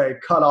than, say,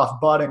 cutoff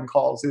button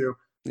calls you.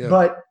 Yeah.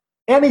 But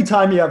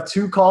anytime you have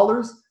 2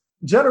 callers,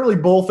 generally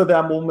both of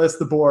them will miss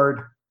the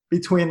board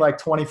between like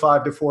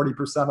 25 to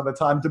 40% of the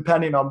time,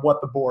 depending on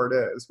what the board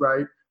is,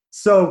 right?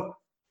 So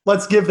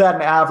let's give that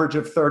an average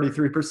of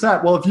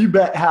 33%. Well, if you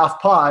bet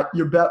half pot,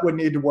 your bet would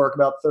need to work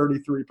about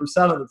 33%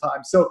 of the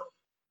time. So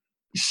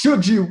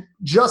should you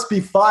just be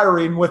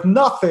firing with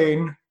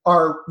nothing?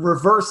 Are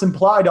reverse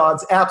implied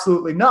odds?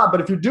 Absolutely not.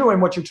 But if you're doing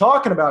what you're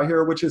talking about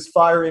here, which is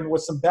firing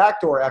with some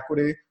backdoor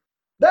equity,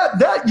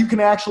 that you can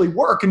actually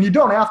work, and you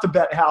don't have to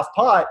bet half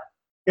pot.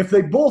 If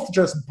they both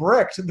just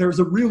bricked, there's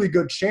a really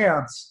good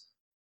chance,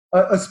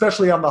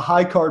 especially on the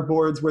high card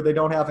boards where they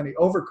don't have any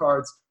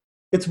overcards,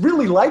 it's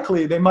really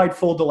likely they might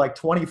fold to like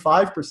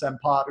 25%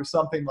 pot or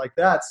something like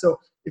that. So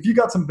if you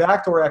got some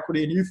backdoor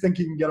equity and you think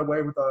you can get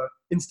away with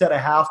instead of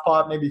half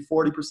pot, maybe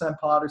 40%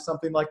 pot or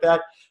something like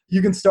that,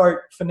 you can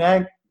start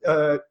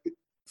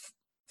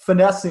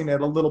finessing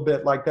it a little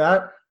bit like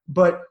that.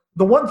 But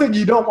the one thing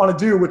you don't want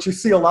to do, which you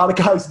see a lot of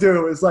guys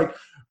do, is like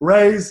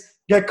raise,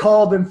 get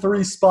called in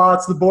 3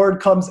 spots. The board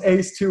comes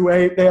ace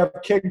 2-8. They have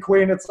king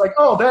queen. It's like,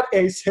 oh, that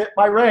ace hit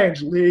my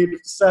range. Lead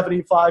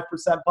 75%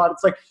 pot.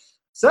 It's like,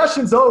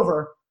 session's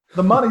over.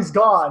 The money's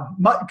gone.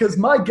 Because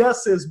my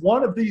guess is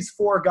one of these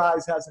 4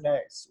 guys has an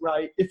ace,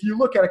 right? If you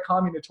look at it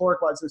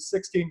combinatoric-wise, there's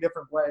 16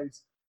 different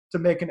ways to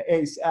make an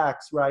ace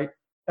X, right?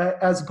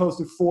 As opposed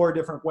to 4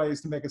 different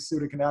ways to make a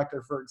suited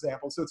connector, for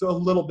example. So it's a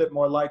little bit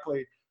more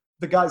likely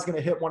the guy's going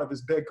to hit one of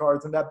his big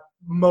cards, and that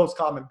most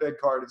common big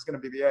card is going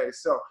to be the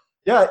ace. So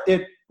yeah,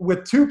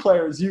 with 2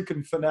 players, you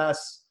can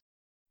finesse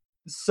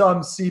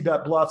some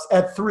c-bet bluffs.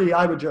 At 3,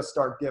 I would just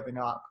start giving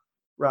up,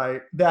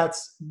 right?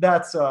 That's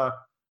a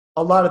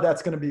lot of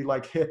that's going to be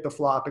like hit the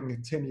flop and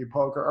continue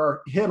poker,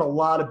 or hit a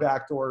lot of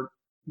backdoor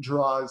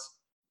draws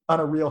on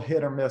a real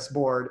hit or miss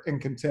board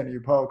and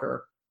continue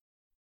poker.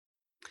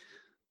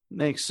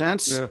 Makes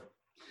sense.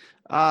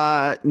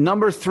 Yeah.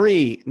 Number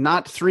 3,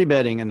 not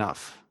 3-betting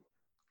enough.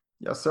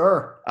 Yes,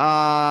 sir.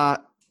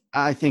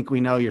 I think we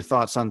know your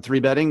thoughts on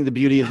 3-betting, the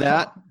beauty of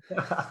that,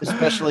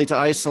 especially to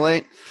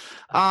isolate.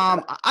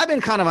 I've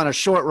been kind of on a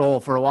short roll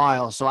for a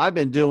while, so I've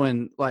been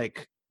doing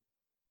like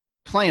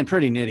playing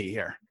pretty nitty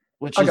here,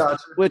 which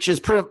is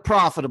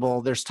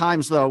profitable. There's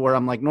times though where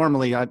I'm like,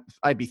 normally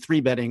I'd be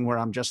 3-betting where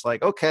I'm just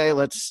like, okay,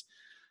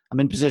 I'm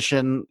in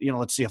position,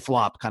 let's see a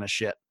flop kind of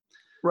shit.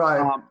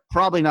 Right.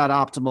 Probably not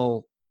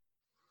optimal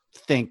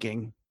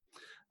thinking.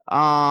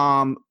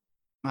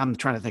 I'm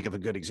trying to think of a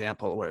good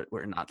example where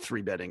we're not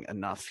 3-betting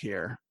enough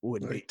here.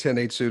 Would like be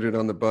 10-8 suited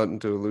on the button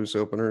to a loose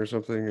opener or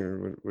something,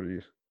 or what do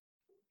you?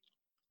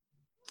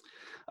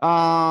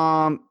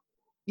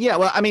 Yeah,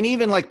 well, I mean,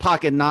 even like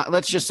pocket nine.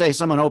 Let's just say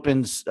someone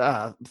opens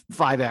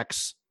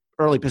 5x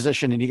early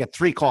position and you get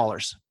 3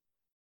 callers.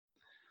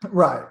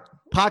 Right.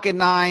 Pocket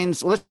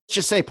nines. Let's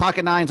just say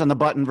pocket nines on the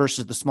button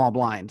versus the small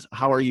blind.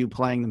 How are you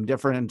playing them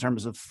different in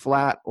terms of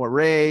flat or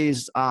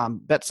raise,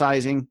 bet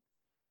sizing?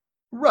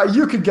 Right,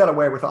 you could get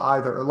away with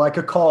either. Like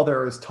a call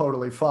there is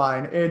totally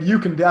fine. And you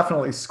can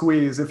definitely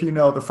squeeze if you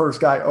know the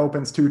first guy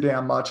opens too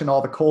damn much and all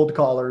the cold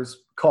callers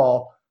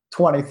call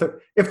 20.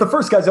 If the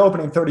first guy's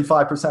opening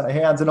 35% of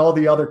hands and all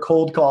the other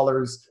cold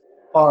callers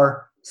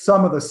are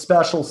some of the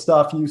special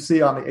stuff you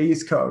see on the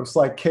East Coast,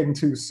 like king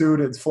 2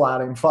 suited's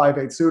flatting,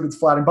 5-8 suited's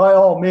flatting, by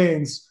all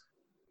means,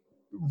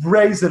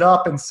 raise it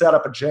up and set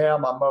up a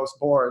jam on most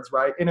boards,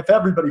 right? And if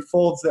everybody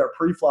folds their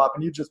pre-flop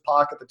and you just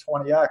pocket the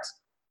 20x,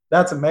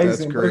 that's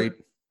amazing. That's great.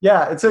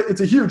 Yeah, it's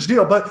a huge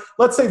deal. But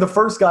let's say the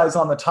first guy's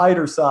on the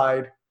tighter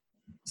side,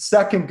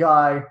 second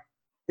guy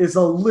is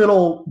a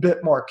little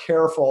bit more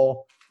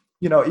careful.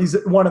 He's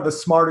one of the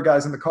smarter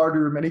guys in the card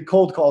room, and he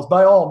cold calls.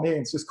 By all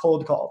means, just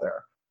cold call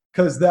there,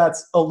 because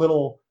that's a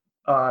little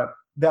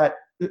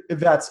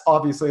that's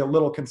obviously a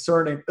little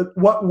concerning.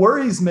 What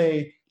worries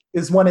me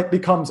is when it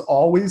becomes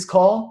always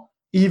call,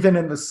 even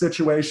in the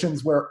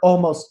situations where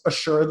almost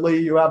assuredly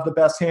you have the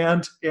best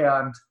hand.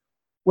 And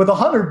with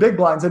 100 big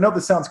blinds, I know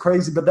this sounds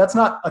crazy, but that's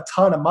not a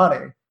ton of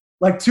money.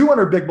 Like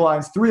 200 big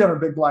blinds, 300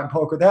 big blind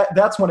poker,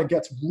 that's when it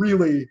gets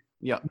really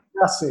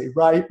messy,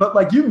 right? But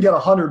like you can get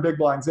 100 big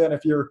blinds in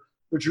if you're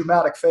the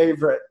dramatic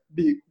favorite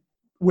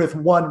with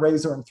 1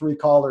 raiser and 3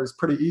 callers,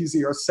 pretty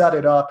easy, or set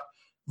it up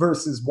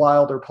versus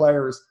wilder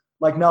players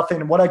like nothing.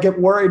 And what I get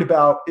worried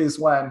about is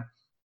when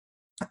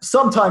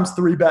sometimes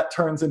 3-bet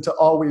turns into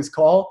always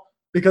call,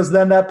 because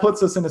then that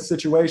puts us in a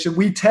situation.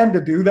 We tend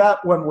to do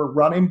that when we're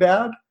running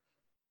bad.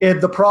 And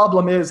the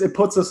problem is it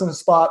puts us in a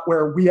spot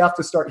where we have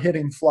to start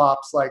hitting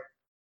flops like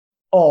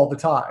all the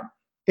time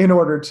in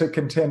order to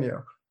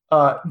continue.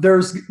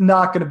 There's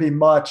not going to be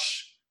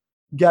much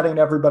getting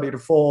everybody to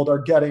fold or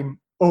getting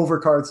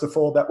overcards to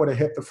fold that would have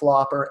hit the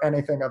flop or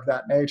anything of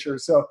that nature.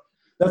 So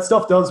that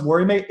stuff does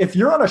worry me. If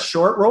you're on a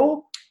short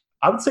roll,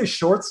 I would say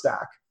short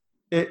stack.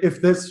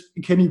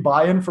 Can you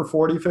buy in for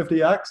 40,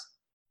 50x?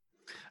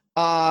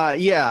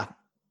 Yeah.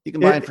 You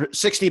can buy in for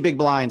 60 big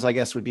blinds, I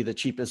guess, would be the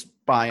cheapest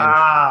buy-in.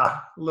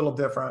 A little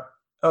different.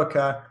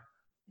 Okay.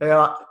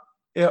 Yeah.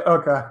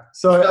 Okay.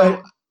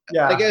 So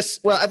yeah. I guess,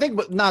 I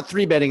think not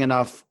 3-betting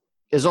enough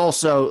is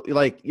also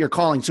like you're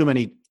calling too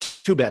many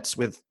 2-bets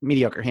with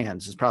mediocre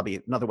hands is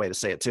probably another way to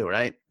say it too,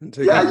 right?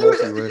 Yeah,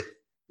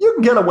 you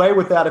can get away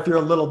with that if you're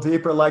a little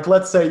deeper. Like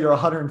let's say you're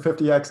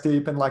 150x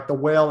deep and like the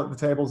whale at the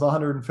table is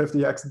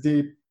 150x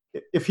deep.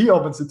 if he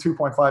opens at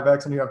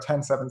 2.5x and you have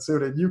 10-7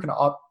 suited, you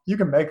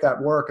can make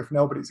that work if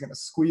nobody's going to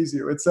squeeze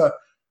you.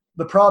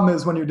 The problem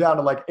is when you're down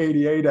to like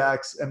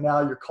 88x and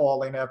now you're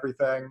calling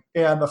everything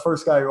and the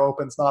first guy who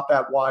opens not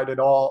that wide at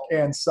all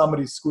and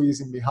somebody's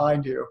squeezing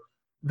behind you,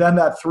 then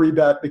that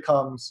 3-bet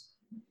becomes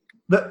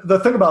the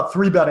thing about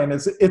 3-betting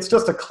is it's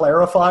just a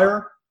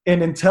clarifier.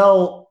 And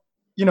until,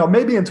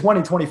 maybe in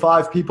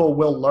 2025, people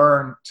will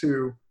learn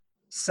to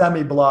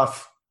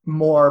semi-bluff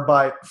more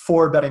by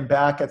 4-betting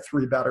back at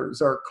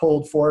 3-betters or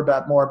cold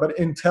 4-bet more. But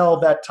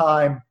until that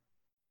time,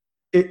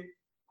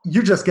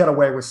 you just get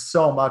away with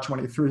so much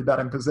when you 3-bet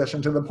in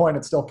position, to the point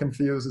it still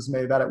confuses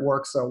me that it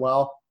works so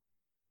well.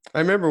 I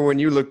remember when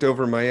you looked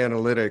over my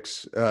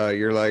analytics,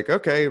 you're like,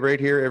 okay, right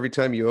here, every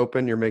time you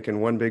open, you're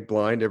making 1 big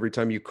blind. Every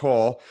time you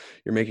call,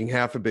 you're making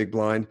half a big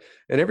blind.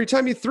 And every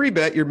time you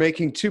 3-bet, you're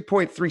making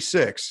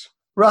 2.36.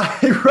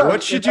 Right.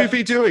 What should you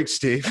be doing,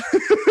 Steve?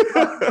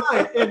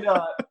 Right. And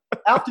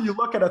after you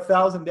look at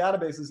 1,000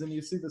 databases and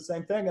you see the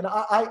same thing, and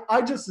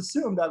I just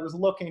assumed I was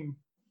looking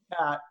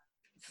at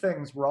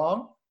things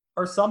wrong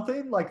or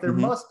something. Like there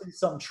must be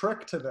some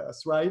trick to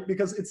this, right?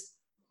 Because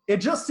it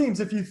just seems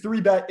if you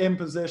 3-bet in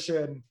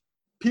position,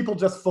 people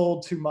just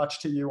fold too much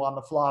to you on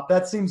the flop.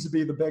 That seems to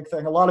be the big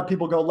thing. A lot of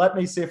people go, let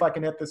me see if I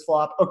can hit this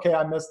flop. Okay,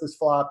 I missed this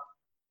flop.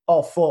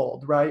 I'll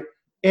fold, right?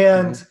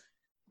 And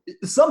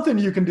something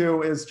you can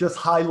do is just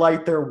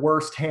highlight their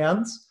worst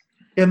hands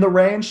in the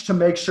range to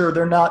make sure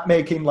they're not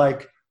making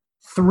like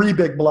 3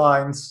 big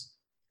blinds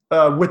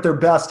with their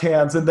best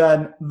hands, and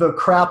then the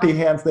crappy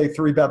hands they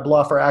 3-bet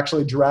bluff are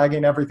actually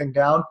dragging everything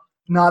down.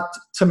 Not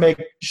to make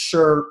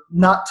sure,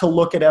 not to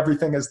look at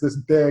everything as this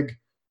big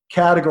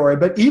category.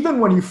 But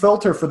even when you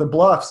filter for the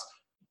bluffs,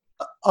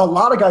 a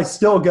lot of guys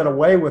still get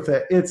away with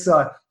it. It's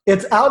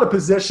out of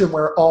position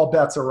where all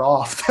bets are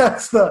off.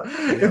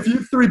 If you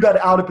 3-bet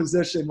out of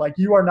position, like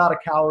you are not a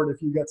coward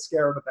if you get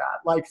scared of that.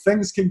 Like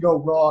things can go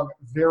wrong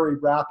very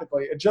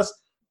rapidly. It just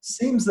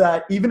seems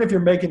that even if you're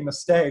making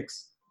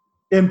mistakes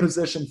in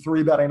position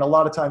 3-betting, a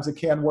lot of times it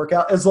can work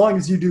out as long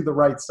as you do the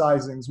right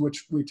sizings,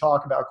 which we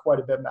talk about quite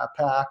a bit in that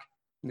pack.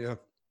 Yeah.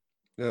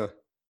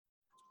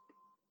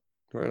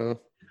 Right on.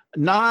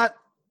 Not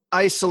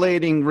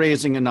isolating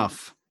raising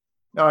enough.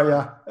 Oh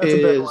yeah, that's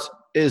a big one.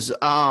 Is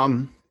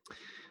trying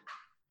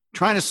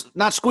to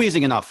not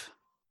squeezing enough.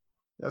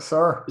 Yes,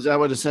 sir. Is that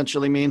what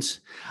essentially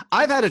means?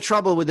 I've had a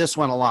trouble with this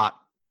one a lot.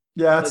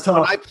 Yeah, it's tough.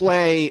 When I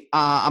play,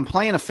 I'm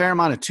playing a fair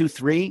amount of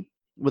 2-3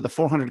 with a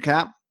 400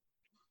 cap.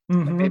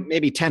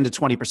 Maybe 10 to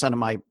 20% of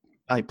my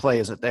play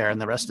is at there, and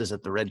the rest is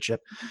at the red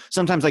chip.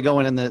 Sometimes I go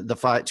in and the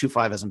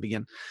 2-5 doesn't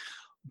begin.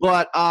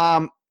 But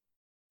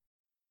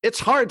it's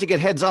hard to get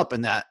heads up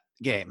in that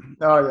game.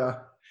 Oh,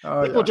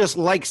 yeah. People just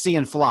like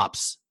seeing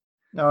flops.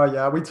 Oh,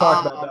 yeah. We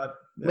talked about that.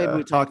 Yeah. Maybe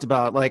we talked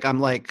about, like, I'm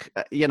like,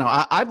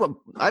 I've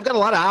got a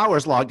lot of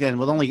hours logged in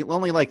with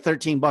only like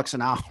 $13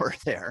 an hour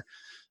there.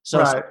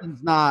 So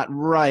something's not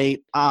right.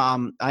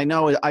 I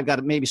know I've got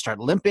to maybe start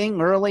limping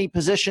early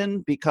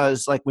position,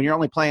 because like when you're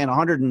only playing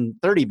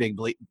 130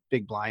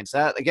 big blinds,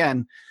 that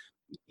again,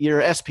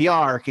 your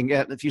SPR can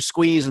get, if you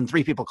squeeze and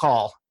 3 people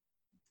call.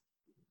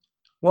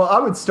 Well, I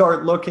would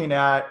start looking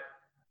at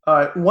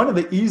one of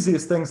the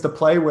easiest things to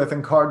play with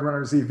in Card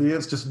Runners EV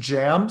is just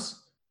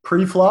jams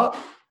pre-flop,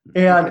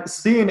 and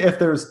seeing if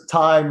there's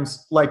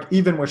times, like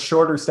even with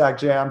shorter stack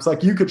jams,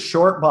 like you could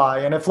short buy,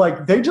 and if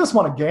like they just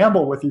want to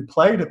gamble with you,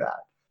 play to that.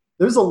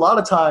 There's a lot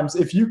of times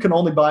if you can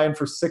only buy in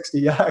for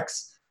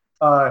 60x.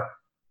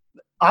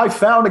 I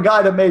found a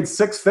guy that made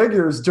 6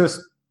 figures.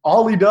 Just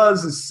all he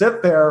does is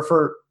sit there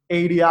for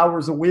 80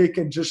 hours a week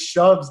and just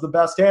shoves the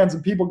best hands.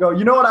 And people go,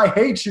 you know what? I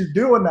hate you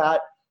doing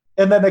that.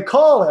 And then they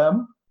call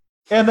him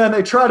and then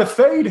they try to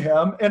fade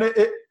him. And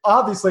it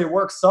obviously it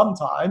works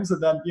sometimes.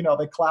 And then,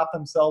 they clap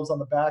themselves on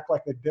the back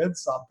like they did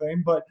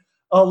something. But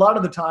a lot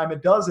of the time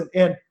it doesn't.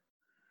 And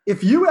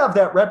if you have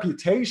that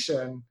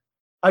reputation,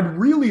 I'd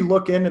really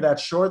look into that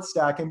short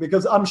stacking,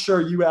 because I'm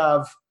sure you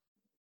have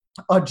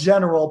a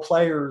general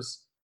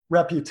player's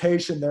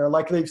reputation there.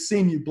 Like they've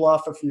seen you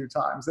bluff a few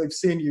times. They've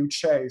seen you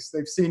chase.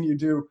 They've seen you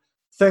do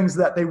things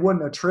that they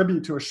wouldn't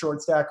attribute to a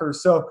short stacker.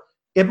 So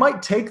it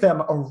might take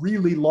them a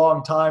really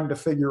long time to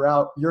figure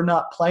out you're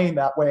not playing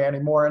that way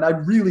anymore. And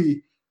I'd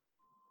really,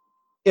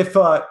 if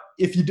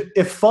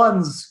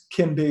funds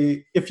can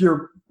be, if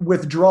you're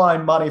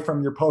withdrawing money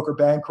from your poker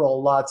bankroll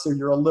a lot, so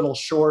you're a little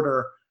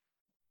shorter,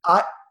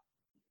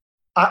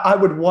 I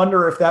would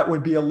wonder if that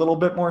would be a little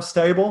bit more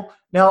stable.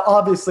 Now,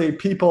 obviously,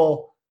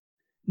 people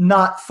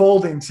not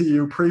folding to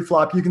you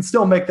pre-flop, you can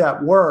still make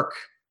that work.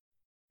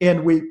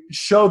 And we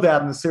show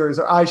that in the series,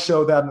 or I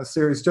show that in the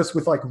series, just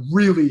with like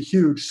really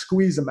huge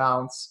squeeze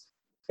amounts.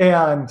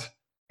 And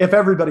if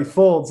everybody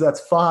folds,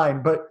 that's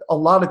fine. But a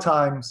lot of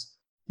times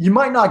you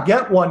might not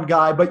get one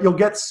guy, but you'll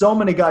get so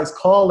many guys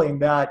calling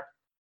that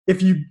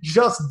if you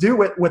just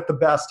do it with the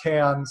best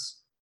hands,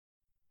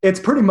 it's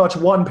pretty much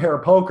one pair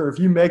poker. If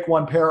you make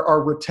one pair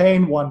or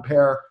retain one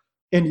pair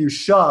and you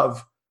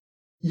shove,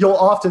 you'll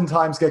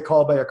oftentimes get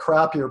called by a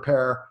crappier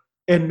pair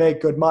and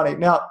make good money.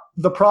 Now,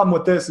 the problem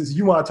with this is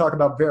you want to talk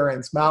about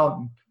variance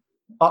mountain.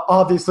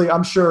 obviously,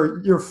 I'm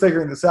sure you're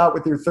figuring this out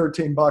with your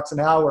 $13 an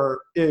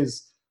hour,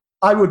 is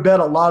I would bet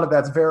a lot of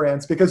that's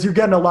variance because you're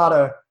getting a lot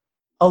of,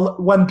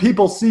 when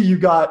people see you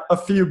got a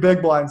few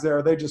big blinds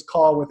there, they just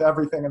call with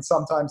everything, and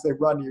sometimes they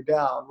run you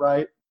down,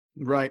 right?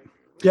 Right.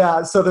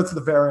 Yeah, so that's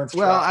the variance.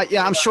 Well,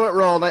 I'm short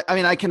rolled. I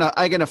mean, I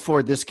can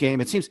afford this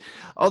game. It seems,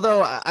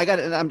 although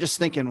I'm just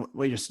thinking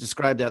we just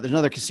described that. There's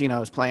another casino I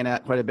was playing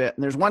at quite a bit,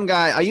 and there's one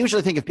guy. I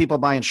usually think if people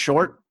buying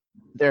short,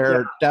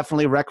 they're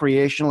definitely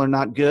recreational or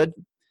not good.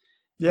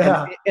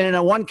 Yeah. And in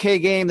a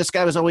 1K game, this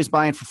guy was always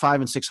buying for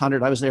 500 and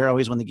 600. I was there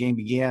always when the game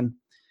began.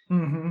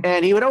 Mm-hmm.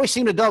 And he would always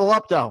seem to double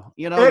up, though.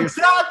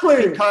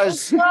 Exactly.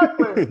 Because,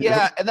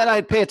 yeah. And then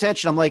I'd pay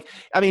attention. I'm like,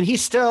 I mean,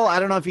 he's still, I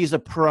don't know if he's a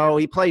pro.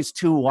 He plays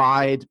too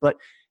wide, but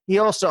he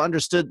also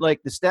understood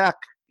like the stack.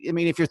 I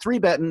mean, if you're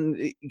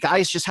 3-betting,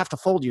 guys just have to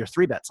fold your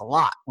 3-bets a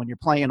lot when you're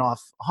playing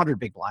off 100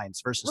 big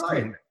blinds versus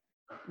 300.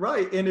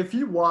 Right. And if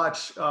you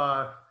watch,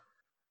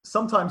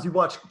 sometimes you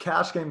watch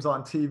cash games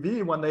on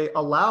TV when they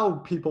allow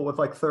people with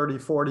like 30,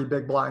 40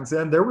 big blinds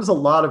in, there was a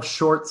lot of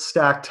short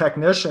stack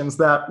technicians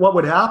that what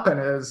would happen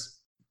is,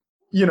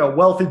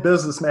 wealthy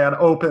businessman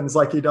opens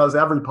like he does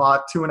every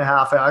pot,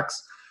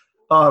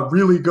 2.5x.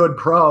 Really good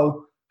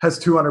pro has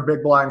 200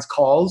 big blinds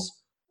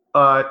calls,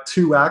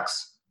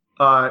 2x,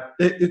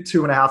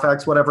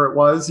 2.5x, whatever it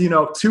was,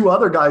 two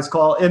other guys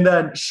call, and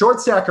then short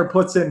stacker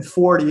puts in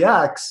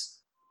 40x.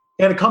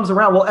 And it comes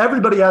around, well,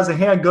 everybody has a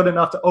hand good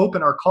enough to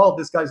open or call if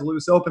this guy's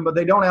loose open, but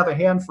they don't have a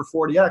hand for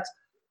 40x.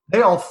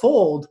 They all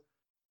fold.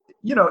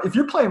 If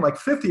you're playing like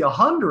 50,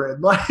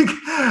 100, like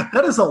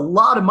that is a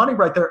lot of money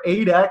right there,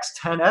 8x,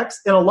 10x.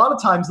 And a lot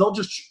of times they'll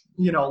just,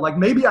 like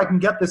maybe I can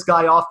get this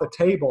guy off the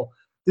table.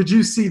 Did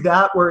you see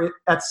that where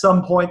at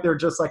some point they're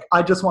just like,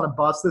 I just want to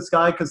bust this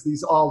guy because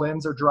these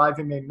all-ins are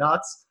driving me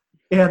nuts.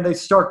 And they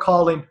start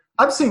calling.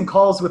 I've seen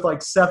calls with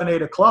like 7,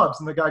 8 of clubs.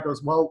 And the guy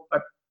goes, well,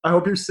 I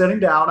hope you're sitting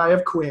down. I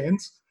have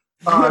queens.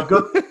 Good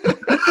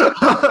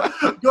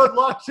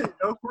luck to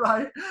you,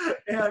 right?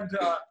 And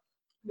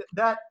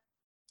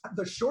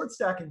the short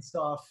stacking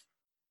stuff,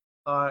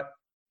 I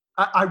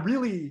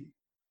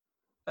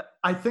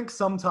think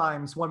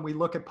sometimes when we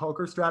look at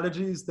poker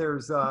strategies,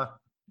 there's I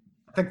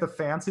think the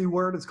fancy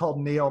word is called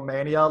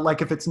neomania.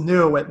 Like if it's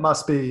new, it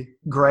must be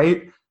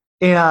great.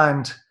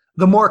 And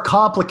the more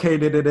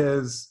complicated it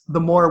is, the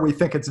more we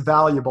think it's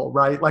valuable,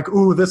 right? Like,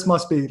 ooh, this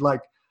must be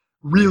like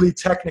really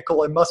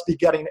technical. It must be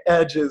getting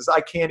edges I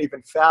can't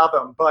even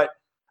fathom. But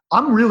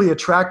I'm really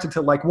attracted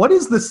to like, what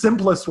is the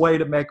simplest way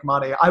to make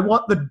money? I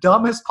want the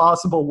dumbest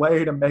possible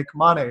way to make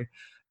money.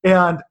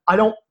 And I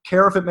don't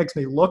care if it makes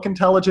me look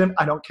intelligent.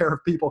 I don't care if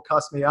people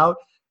cuss me out.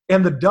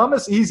 And the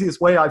dumbest, easiest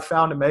way I've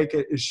found to make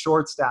it is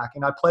short stack.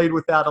 And I played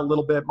with that a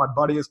little bit. My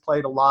buddy has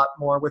played a lot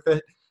more with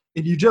it.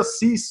 And you just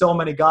see so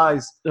many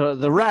guys.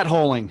 The rat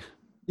holing.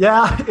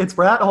 Yeah, it's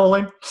rat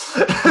holing.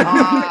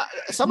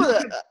 Some of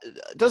the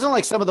doesn't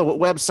like some of the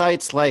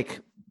websites like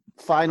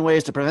find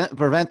ways to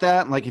prevent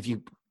that. Like if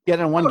you get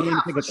in one game,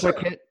 take a quick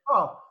hit.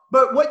 Oh,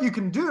 but what you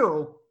can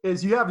do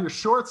is you have your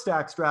short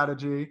stack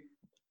strategy,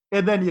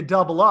 and then you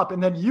double up,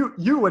 and then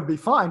you would be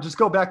fine. Just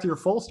go back to your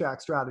full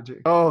stack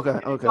strategy. Oh, okay.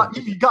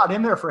 You got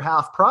in there for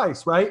half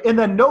price, right? And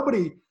then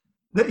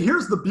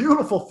here's the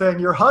beautiful thing: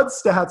 your HUD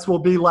stats will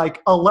be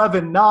like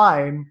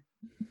 11-9,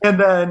 and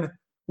then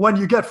when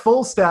you get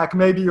full stack,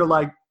 maybe you're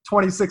like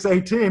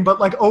 26-18, but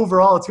like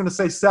overall it's going to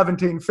say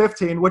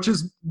 17-15, which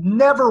is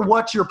never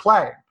what you're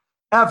playing,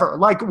 ever.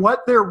 Like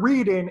what they're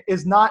reading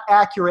is not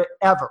accurate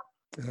ever,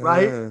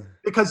 right?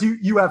 Because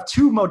you have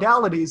two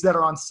modalities that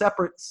are on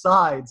separate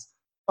sides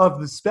of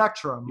the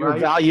spectrum,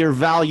 right? Your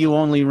value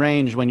only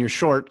range when you're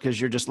short because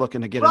you're just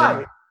looking to get it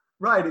in.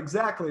 Right,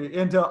 exactly.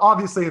 And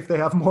obviously if they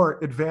have more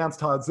advanced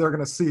HUDs, they're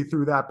going to see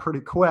through that pretty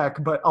quick,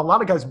 but a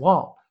lot of guys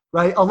won't.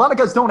 Right? A lot of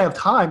guys don't have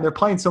time. They're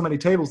playing so many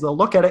tables, they'll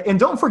look at it. And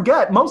don't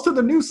forget, most of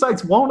the new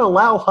sites won't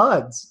allow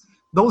HUDs.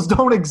 Those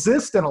don't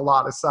exist in a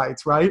lot of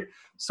sites, right?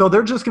 So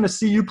they're just going to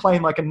see you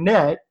playing like a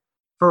net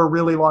for a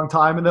really long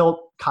time, and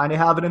they'll kind of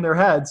have it in their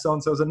head,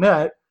 so-and-so's a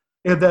net.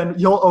 And then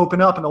you'll open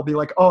up, and they'll be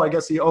like, oh, I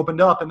guess he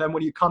opened up. And then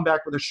when you come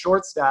back with a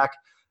short stack,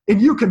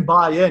 and you can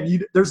buy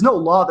in. There's no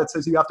law that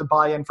says you have to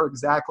buy in for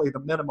exactly the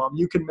minimum.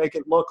 You can make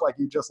it look like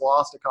you just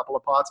lost a couple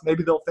of pots.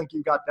 Maybe they'll think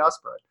you got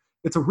desperate.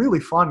 It's a really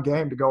fun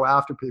game to go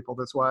after people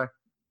this way.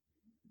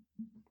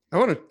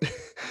 I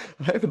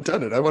haven't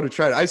done it. I want to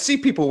try it. I see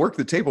people work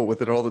the table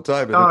with it all the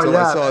time. And until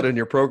I saw it in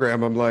your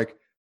program, I'm like,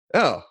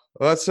 oh,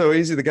 well, that's so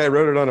easy. The guy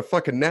wrote it on a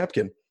fucking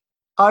napkin.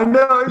 I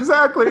know,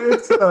 exactly.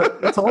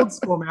 It's old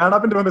school, man.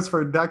 I've been doing this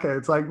for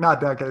decades, like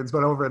not decades,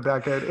 but over a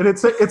decade. And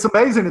it's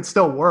amazing it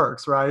still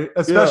works, right?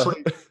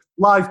 Especially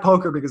live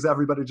poker because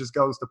everybody just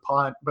goes to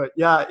punt. But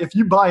yeah, if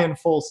you buy in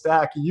full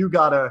stack, you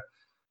gotta,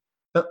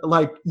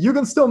 like, you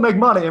can still make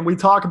money, and we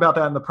talk about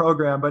that in the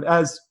program, but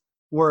as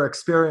we're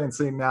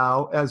experiencing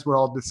now, as we're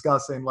all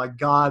discussing, like,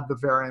 God, the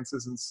variance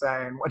is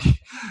insane. When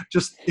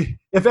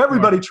if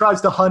everybody tries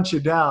to hunt you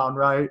down,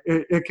 right,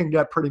 it can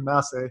get pretty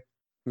messy.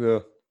 Yeah.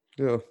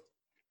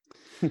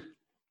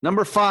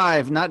 Number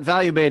 5, not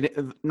value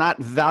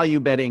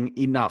betting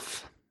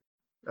enough.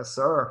 Yes,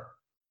 sir.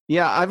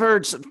 Yeah, I've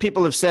heard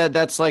people have said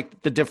that's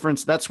like the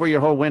difference. That's where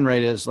your whole win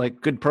rate is. Like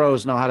good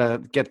pros know how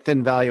to get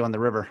thin value on the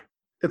river.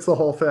 It's the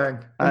whole thing.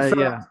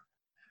 Yeah.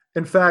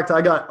 In fact,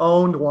 I got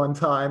owned one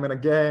time in a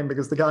game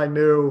because the guy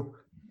knew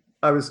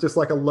I was just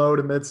like a low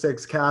to mid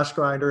stakes cash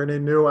grinder, and he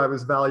knew I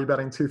was value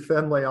betting too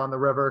thinly on the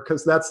river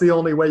because that's the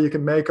only way you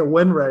can make a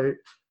win rate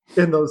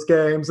in those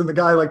games. And the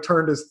guy like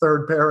turned his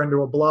third pair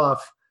into a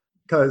bluff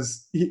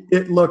because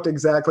it looked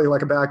exactly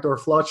like a backdoor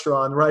flush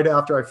draw. And right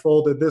after I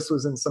folded, this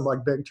was in some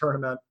like big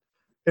tournament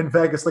in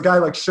Vegas. The guy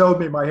like showed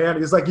me my hand.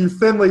 He's like, "You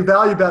thinly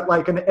value bet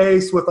like an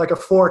ace with like a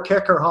 4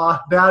 kicker, huh?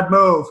 Bad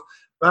move."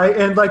 Right.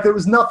 And like there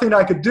was nothing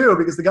I could do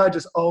because the guy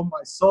just owned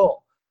my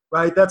soul.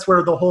 Right. That's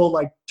where the whole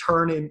like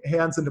turning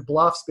hands into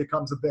bluffs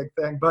becomes a big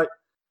thing. But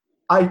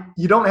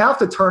you don't have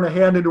to turn a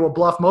hand into a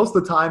bluff most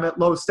of the time at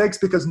low stakes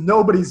because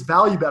nobody's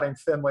value betting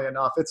thinly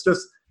enough. It's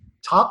just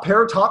top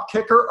pair, top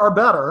kicker are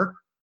better,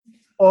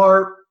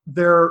 or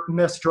they're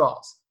missed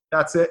draws.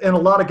 That's it. And a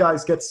lot of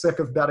guys get sick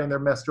of betting their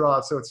missed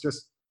draws. So it's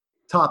just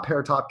top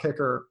pair, top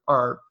kicker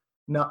are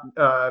not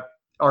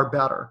are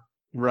better.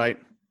 Right.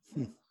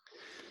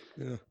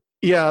 Yeah.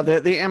 Yeah.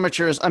 The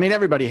amateurs. I mean,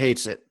 everybody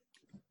hates it.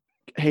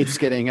 Hates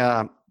getting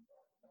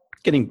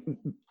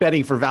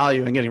betting for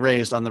value and getting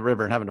raised on the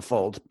river and having to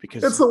fold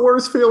because it's the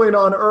worst feeling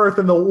on earth.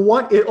 And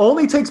it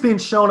only takes being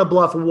shown a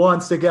bluff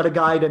once to get a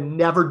guy to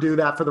never do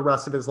that for the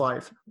rest of his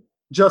life.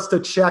 Just to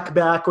check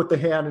back with the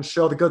hand and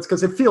show the goods,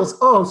 because it feels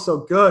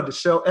so good to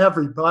show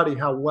everybody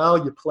how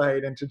well you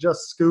played and to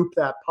just scoop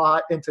that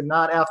pot and to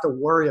not have to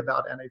worry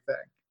about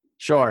anything.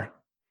 Sure.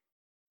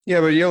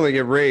 Yeah, but you only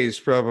get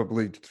raised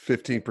probably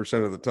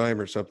 15% of the time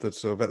or something.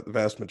 So the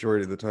vast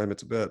majority of the time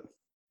it's a bet.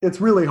 It's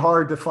really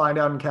hard to find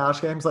out in cash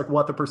games like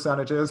what the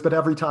percentage is, but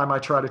every time I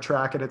try to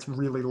track it, it's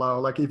really low,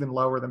 like even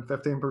lower than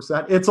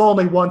 15%. It's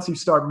only once you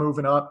start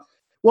moving up.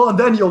 Well, and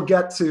then you'll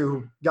get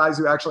to guys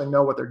who actually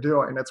know what they're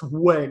doing. It's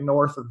way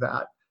north of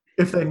that.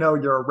 If they know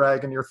you're a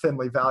reg and you're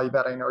thinly value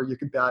betting, or you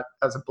could bet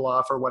as a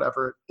bluff or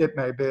whatever it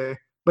may be.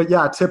 But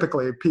yeah,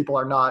 typically people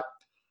are not.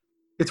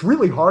 It's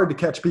really hard to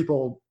catch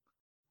people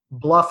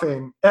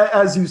bluffing.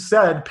 As you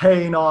said,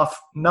 paying off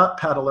nut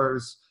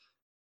peddlers.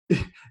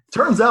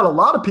 Turns out a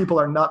lot of people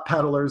are nut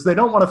peddlers. They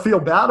don't want to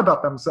feel bad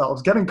about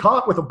themselves. Getting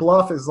caught with a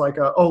bluff is like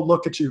a, oh,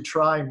 look at you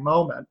trying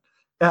moment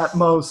at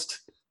most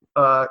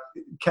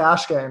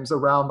cash games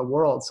around the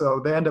world. So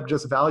they end up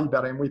just value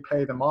betting. We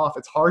pay them off.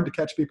 It's hard to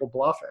catch people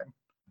bluffing.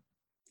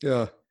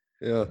 Yeah.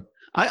 Yeah.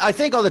 I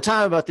think all the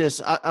time about this,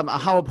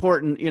 how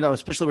important,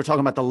 especially we're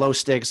talking about the low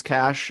stakes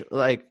cash,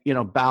 like,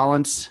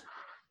 balance.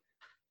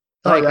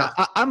 Like,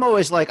 I'm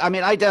always like,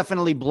 I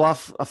definitely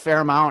bluff a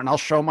fair amount and I'll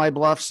show my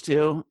bluffs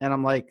too. And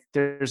I'm like,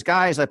 there's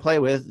guys I play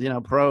with,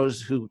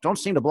 pros who don't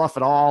seem to bluff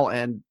at all.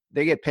 And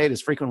they get paid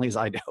as frequently as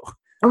I do.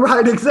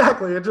 Right.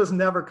 Exactly. It just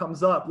never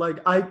comes up. Like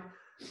I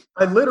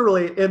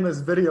literally in this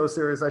video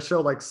series, I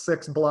show like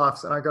 6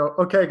 bluffs and I go,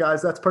 okay,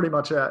 guys, that's pretty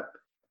much it.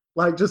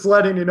 Like just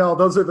letting you know,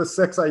 those are the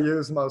 6 I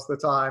use most of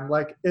the time.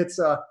 Like it's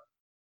a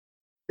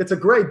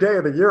great day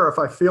of the year if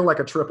I feel like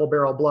a triple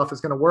barrel bluff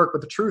is going to work.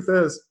 But the truth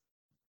is,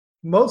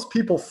 most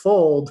people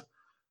fold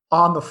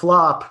on the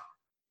flop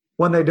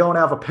when they don't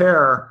have a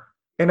pair.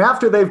 And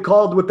after they've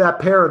called with that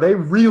pair, they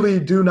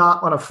really do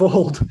not want to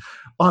fold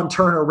on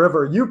Turner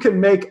River. You can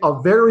make a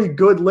very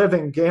good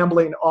living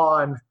gambling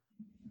on,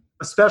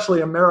 especially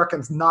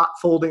Americans not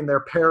folding their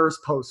pairs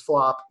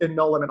post-flop in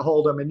no-limit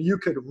hold'em. And you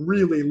could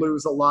really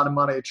lose a lot of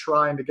money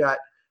trying to get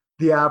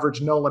the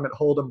average no-limit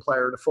hold'em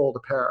player to fold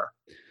a pair.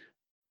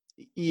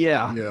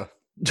 Yeah. Yeah.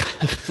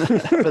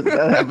 But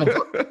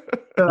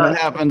that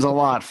happens a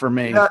lot for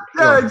me.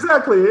 Yeah,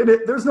 exactly. And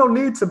there's no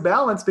need to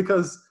balance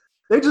because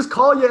they just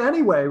call you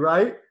anyway,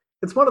 right?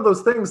 It's one of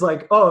those things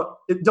like,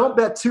 don't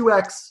bet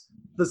 2x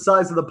the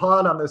size of the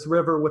pot on this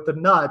river with the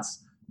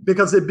nuts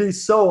because it'd be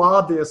so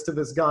obvious to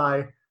this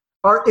guy.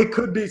 Or it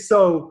could be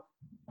so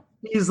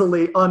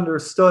easily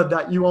understood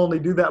that you only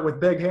do that with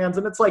big hands.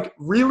 And it's like,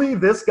 really,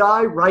 this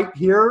guy right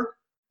here,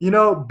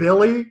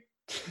 Billy?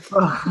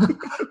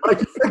 Like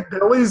you think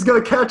Billy's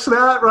gonna catch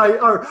that, right?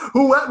 Or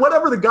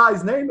whatever the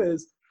guy's name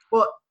is.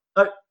 Well,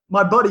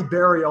 my buddy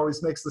Barry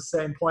always makes the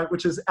same point,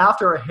 which is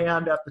after a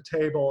hand at the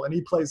table, and he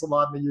plays a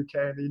lot in the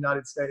UK and the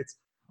United States,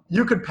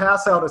 you could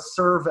pass out a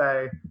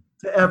survey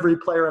to every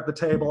player at the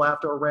table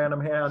after a random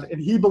hand,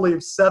 and he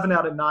believes 7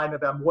 out of 9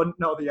 of them wouldn't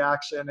know the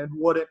action and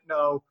wouldn't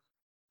know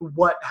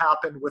what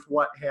happened with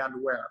what hand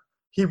where.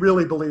 He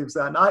really believes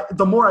that. And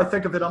the more I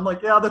think of it, I'm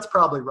like, yeah, that's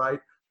probably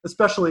right,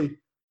 especially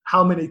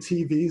how many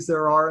TVs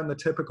there are in the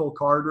typical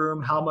card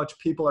room, how much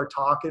people are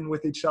talking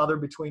with each other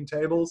between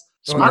tables.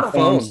 The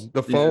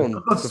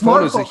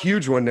phone is a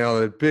huge one now.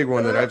 The big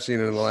one that I've seen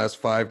in the last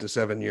 5 to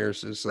 7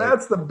 years is like,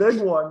 that's the big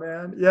one,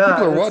 man. Yeah,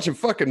 people are watching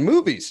fucking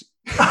movies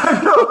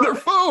I know. on their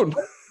phone.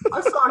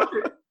 I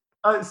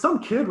saw some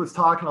kid was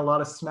talking a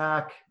lot of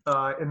smack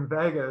in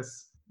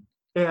Vegas,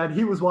 and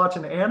he was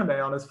watching anime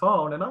on his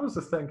phone, and I was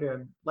just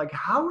thinking, like,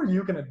 how are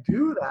you gonna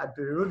do that,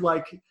 dude?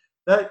 Like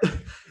that.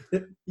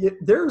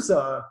 There's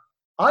a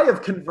I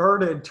have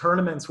converted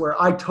tournaments where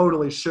I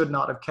totally should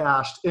not have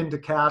cashed into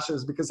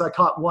cashes because I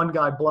caught one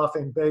guy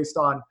bluffing based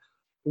on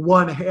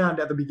one hand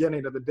at the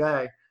beginning of the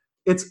day.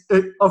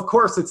 Of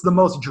course, it's the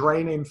most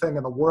draining thing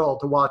in the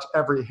world to watch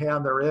every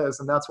hand there is,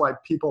 and that's why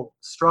people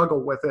struggle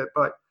with it.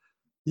 But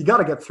you got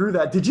to get through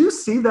that. Did you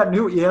see that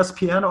new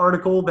ESPN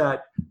article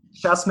that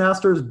chess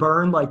masters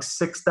burn like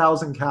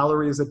 6,000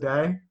 calories a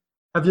day?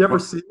 Have you ever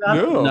seen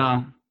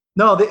that?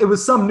 No, it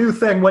was some new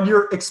thing. When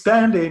you're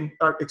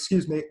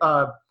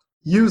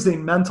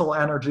using mental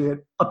energy, it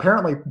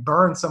apparently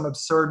burns some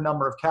absurd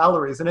number of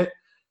calories. And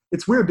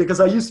it's weird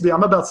because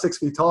I'm about 6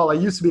 feet tall. I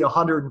used to be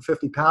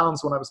 150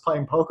 pounds when I was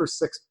playing poker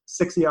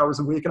 60 hours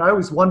a week. And I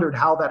always wondered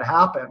how that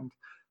happened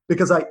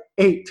because I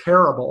ate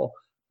terrible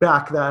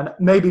back then.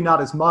 Maybe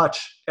not as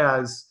much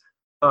as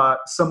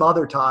some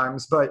other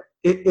times, but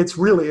it's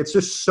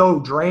just so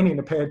draining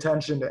to pay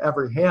attention to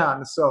every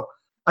hand. So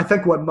I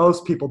think what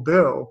most people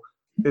do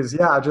is,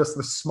 just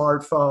the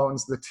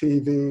smartphones, the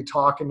TV,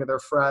 talking to their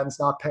friends,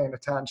 not paying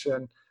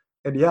attention.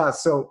 And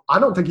so I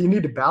don't think you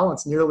need to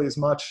balance nearly as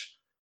much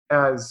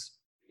as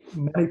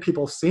many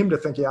people seem to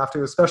think you have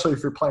to, especially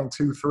if you're playing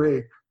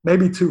 2-3.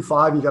 Maybe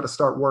 2-5, you got to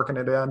start working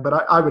it in.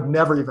 But I would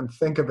never even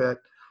think of it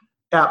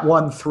at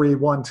 1-3,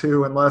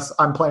 1-2, unless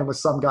I'm playing with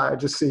some guy I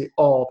just see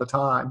all the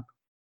time.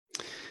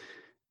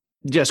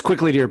 Just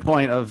quickly to your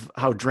point of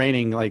how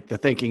draining like the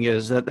thinking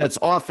is, that's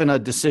often a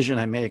decision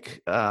I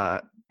make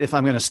if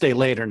I'm going to stay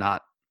late or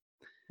not.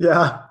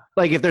 Yeah.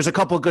 Like if there's a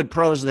couple of good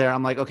pros there,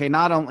 I'm like, okay,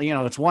 not only,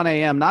 it's 1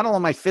 a.m., not only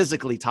am I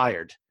physically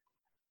tired,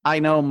 I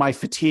know my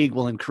fatigue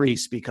will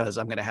increase because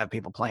I'm going to have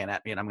people playing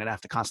at me and I'm going to have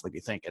to constantly be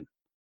thinking.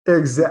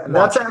 Exactly.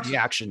 That's actually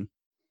action.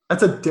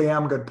 That's a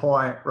damn good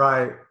point.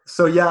 Right.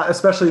 So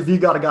especially if you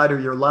got a guy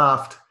to your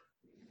left,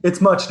 it's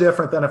much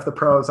different than if the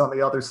pro's on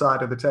the other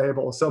side of the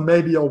table. So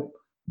maybe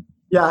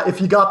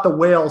if you got the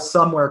whale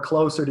somewhere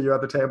closer to you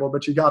at the table,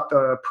 but you got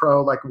the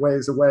pro like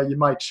ways away, you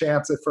might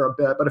chance it for a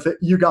bit. But if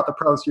you got the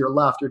pros to your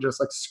left, you're just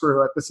like,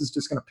 screw it. This is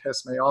just going to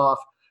piss me off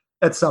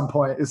at some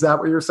point. Is that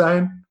what you're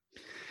saying?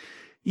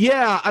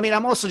 Yeah. I mean,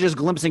 I'm also just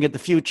glimpsing at the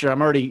future.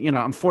 I'm already,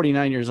 I'm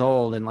 49 years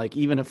old. And like,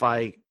 even if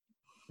the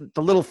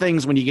little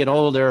things when you get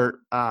older,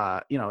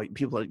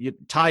 you're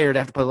tired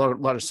after play a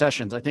lot of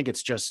sessions. I think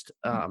it's just,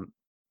 the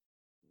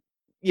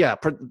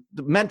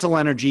mental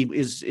energy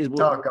is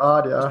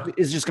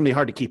just going to be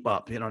hard to keep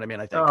up. You know what I mean?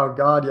 I think. Oh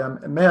God. Yeah,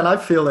 man. I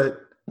feel it.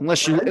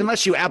 Unless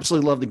you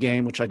absolutely love the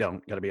game, which I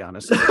don't, gotta be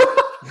honest. Which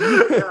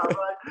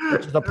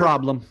is the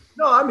problem.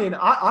 No, I mean,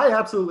 I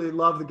absolutely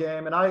love the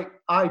game, and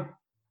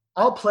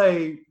I'll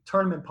play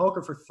tournament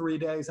poker for 3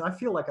 days, and I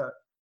feel like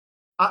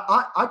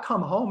I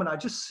come home and I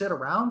just sit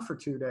around for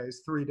 2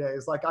 days, 3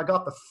 days, like I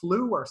got the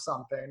flu or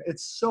something.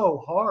 It's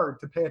so hard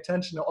to pay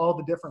attention to all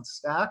the different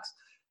stacks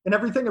and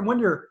everything. And when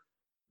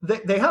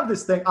they have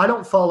this thing, I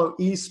don't follow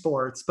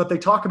esports, but they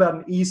talk about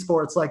in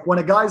esports, like when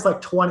a guy's like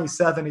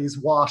 27, he's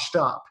washed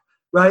up,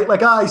 right?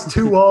 Like, he's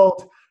too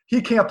old. He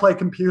can't play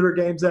computer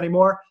games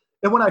anymore.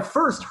 And when I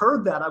first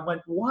heard that, I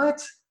went,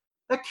 what?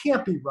 That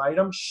can't be right.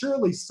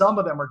 Surely some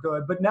of them are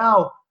good. But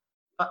now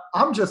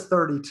I'm just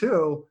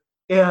 32.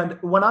 And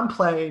when I'm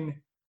playing,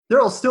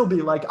 there'll still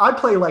be like, I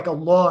play like a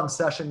long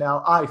session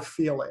now. I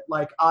feel it.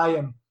 Like I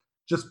am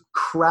just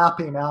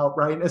crapping out,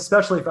 right? And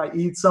especially if I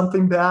eat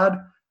something bad,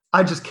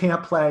 I just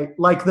can't play.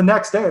 Like the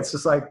next day, it's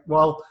just like,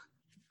 well,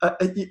 I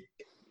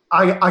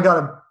got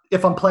to,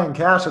 if I'm playing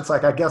cash, it's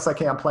like, I guess I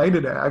can't play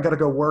today. I got to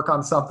go work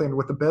on something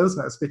with the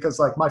business because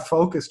like my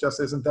focus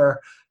just isn't there.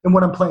 And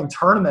when I'm playing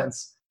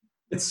tournaments,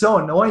 it's so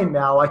annoying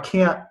now. I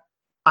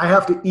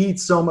have to eat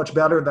so much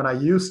better than I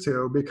used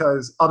to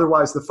because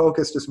otherwise the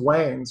focus just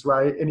wanes,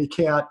 right? And you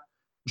can't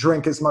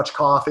drink as much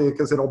coffee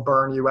because it'll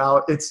burn you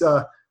out. It's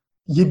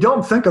you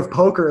don't think of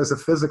poker as a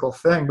physical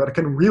thing, but it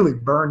can really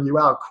burn you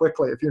out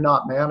quickly if you're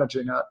not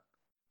managing it.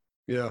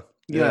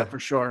 Yeah, for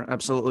sure.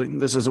 Absolutely.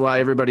 This is why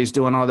everybody's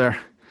doing all their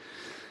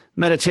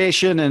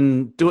meditation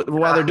and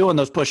while they're doing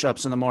those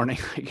push-ups in the morning,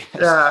 I guess.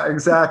 Yeah,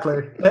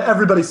 exactly.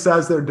 Everybody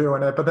says they're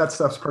doing it, but that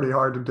stuff's pretty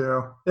hard to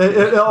do.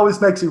 It always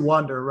makes you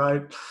wonder,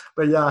 right?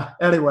 But yeah,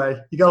 anyway,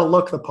 you got to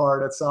look the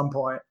part at some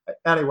point.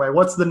 Anyway,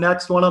 what's the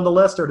next one on the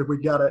list, or did we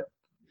get it?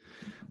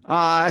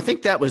 I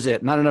think that was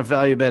it. Not enough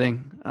value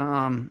betting.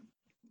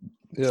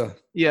 Yeah.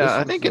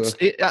 I think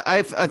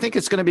I think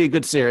it's going to be a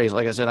good series.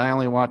 Like I said, I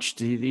only watched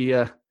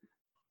the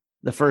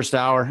first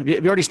hour. Have you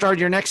already started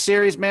your next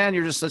series, man?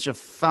 You're just such a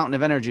fountain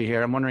of energy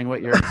here. I'm wondering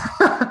what you're.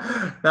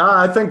 No,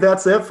 I think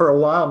that's it for a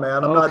while,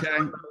 man. I'm not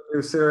doing a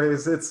new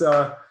series. It's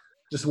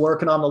just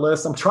working on the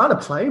list. I'm trying to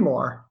play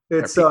more.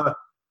 It's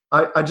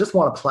I just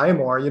want to play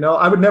more.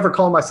 I would never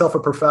call myself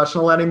a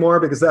professional anymore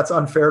because that's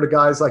unfair to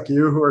guys like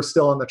you who are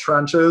still in the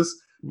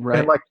trenches. Right.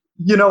 And like,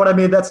 you know what I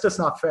mean? That's just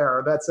not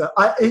fair.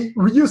 It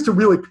used to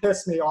really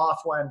piss me off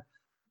when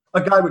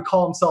a guy would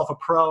call himself a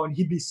pro and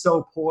he'd be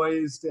so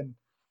poised and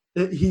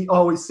he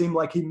always seemed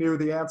like he knew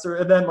the answer.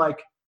 And then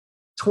like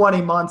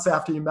 20 months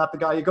after you met the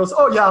guy, he goes,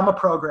 oh yeah, I'm a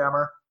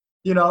programmer.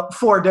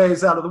 4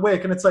 days out of the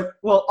week. And it's like,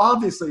 well,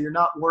 obviously you're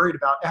not worried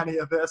about any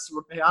of this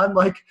with me. I'm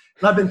like,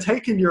 I've been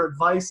taking your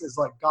advice as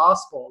like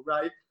gospel,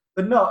 right?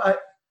 But no, I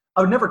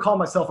would never call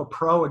myself a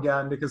pro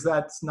again, because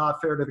that's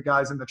not fair to the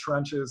guys in the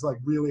trenches, like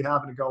really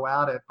having to go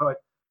at it. But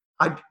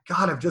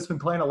I've just been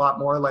playing a lot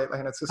more lately,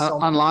 and it's just so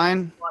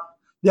online.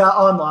 Yeah,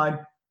 online,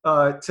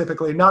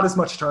 typically. Not as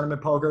much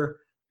tournament poker.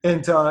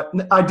 And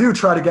I do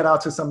try to get out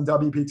to some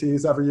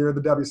WPTs every year,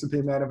 the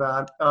WCP main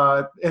event,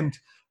 and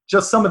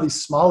just some of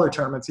these smaller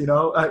tournaments,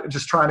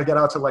 just trying to get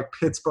out to like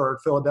Pittsburgh,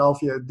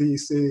 Philadelphia,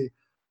 DC,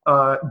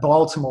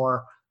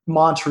 Baltimore,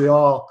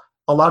 Montreal,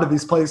 a lot of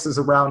these places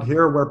around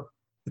here where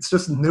it's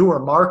just newer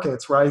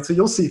markets, right? So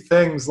you'll see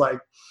things like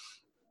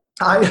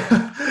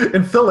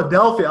in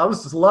Philadelphia, I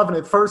was just loving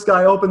it. First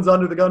guy opens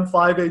under the gun,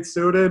 5-8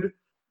 suited,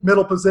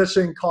 middle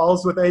position,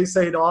 calls with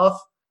ace-8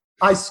 off.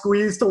 I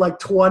squeeze to like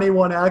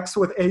 21x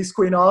with ace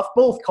queen off,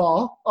 both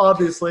call,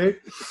 obviously.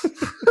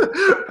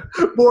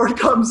 Board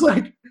comes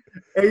like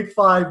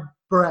 8-5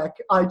 break.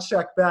 I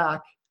check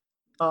back.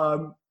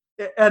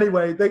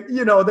 Anyway, they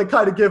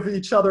kind of give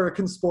each other a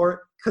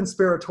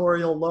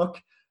conspiratorial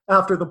look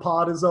after the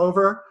pot is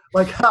over.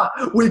 Like,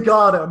 we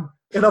got him.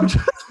 And I'm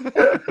just,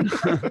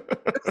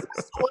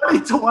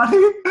 2020?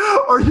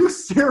 Are you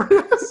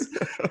serious?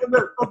 And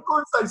then, of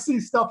course, I see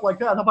stuff like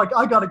that. And I'm like,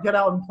 I got to get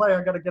out and play.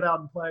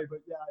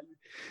 But yeah.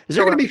 Is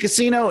there going to be a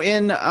casino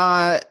in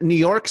New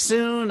York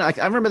soon? I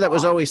remember that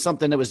was always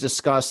something that was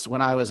discussed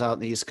when I was out in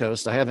the East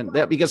Coast. I haven't,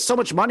 because so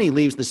much money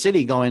leaves the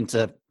city going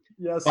to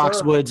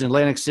Foxwoods and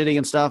Atlantic City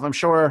and stuff. I'm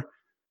sure,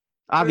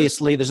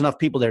 obviously, there's enough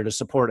people there to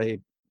support a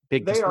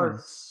big casino.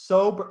 Are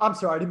so, I'm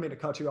sorry, I didn't mean to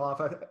cut you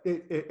off.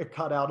 It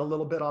cut out a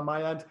little bit on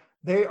my end.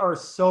 They are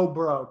so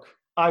broke.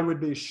 I would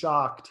be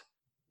shocked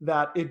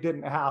that it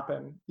didn't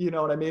happen. You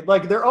know what I mean?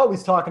 Like, they're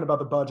always talking about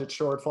the budget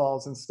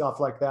shortfalls and stuff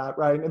like that,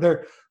 right? And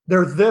they're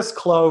this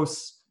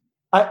close.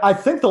 I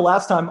think the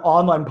last time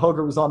online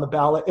poker was on the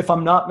ballot, if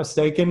I'm not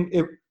mistaken,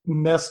 it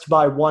missed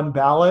by one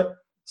ballot.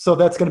 So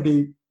that's going to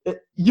be,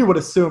 you would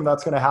assume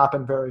that's going to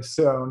happen very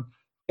soon.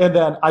 And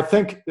then I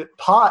think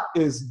pot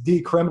is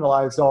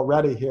decriminalized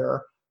already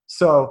here.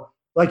 So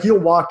like, you'll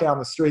walk down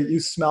the street, you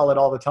smell it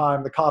all the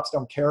time. The cops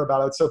don't care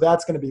about it. So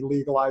that's going to be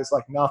legalized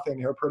like nothing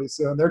here pretty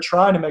soon. They're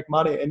trying to make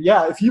money. And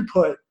yeah, if you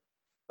put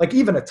like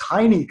even a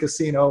tiny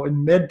casino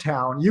in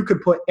Midtown, you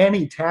could put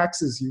any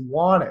taxes you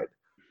wanted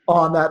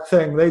on that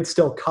thing. They'd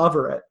still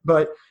cover it.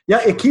 But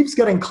yeah, it keeps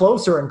getting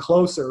closer and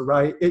closer,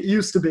 right? It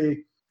used to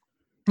be,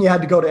 you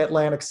had to go to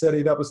Atlantic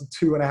City. That was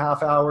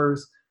 2.5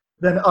 hours.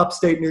 Then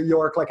upstate New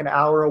York, like an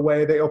hour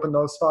away, they opened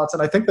those spots.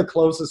 And I think the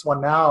closest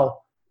one now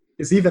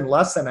is even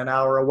less than an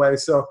hour away.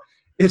 So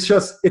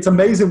it's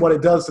amazing what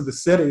it does to the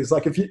cities.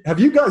 Like, have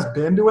you guys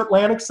been to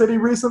Atlantic City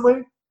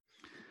recently?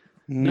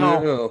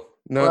 No,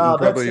 not in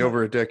probably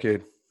over a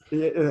decade.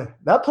 Yeah,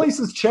 that place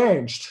has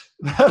changed.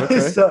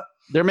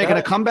 They're making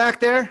a comeback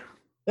there?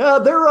 Yeah,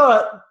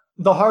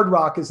 the Hard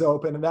Rock is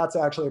open, and that's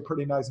actually a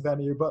pretty nice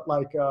venue. But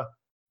like,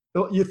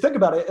 you think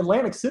about it,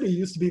 Atlantic City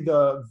used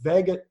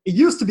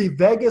to be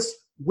Vegas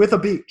with a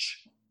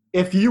beach.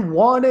 If you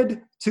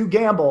wanted to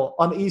gamble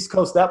on the East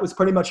Coast, that was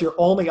pretty much your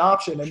only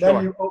option. And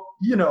then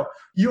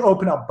you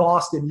open up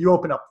Boston, you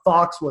open up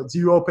Foxwoods,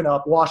 you open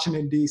up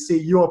Washington, D.C.,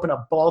 you open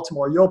up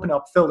Baltimore, you open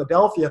up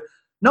Philadelphia.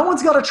 No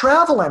one's got to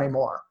travel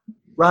anymore,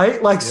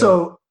 right? Like,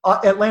 so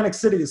Atlantic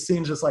City has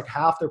seen just like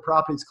half their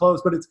properties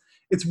closed. But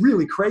it's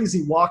really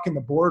crazy walking the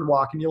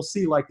boardwalk, and you'll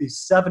see like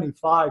these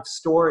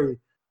 75-story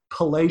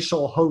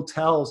palatial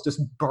hotels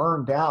just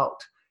burned out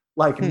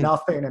like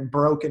nothing and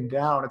broken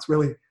down. It's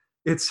really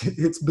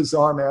it's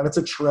bizarre, man. It's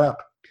a trip.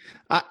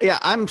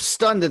 I'm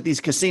stunned that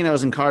these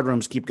casinos and card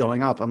rooms keep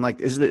going up. I'm like,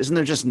 isn't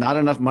there just not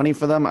enough money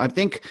for them? I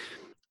think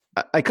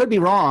I could be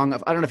wrong.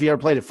 I don't know if you ever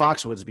played at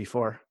Foxwoods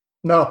before.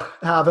 Nope,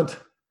 haven't.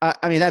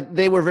 I mean, that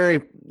they were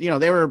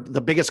they were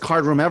the biggest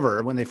card room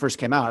ever when they first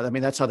came out. I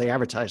mean, that's how they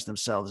advertised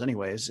themselves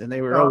anyways. And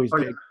they were always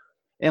big.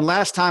 And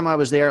last time I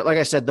was there, like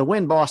I said, the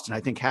win Boston,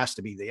 I think, has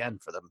to be the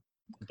end for them.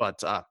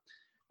 But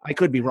I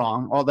could be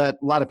wrong. A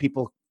lot of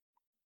people,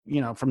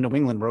 from New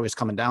England were always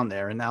coming down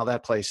there, and now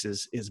that place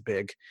is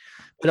big.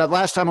 But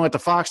last time I went to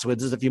Foxwoods,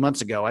 this is a few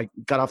months ago, I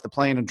got off the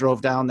plane and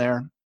drove down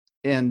there,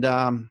 and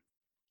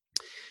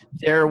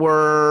there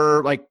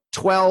were like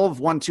 12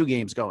 1-2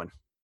 games going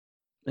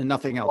and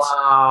nothing else.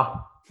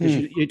 Wow.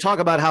 You talk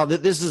about how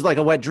this is like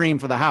a wet dream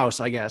for the house,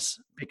 I guess,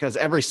 because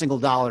every single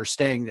dollar is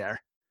staying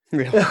there.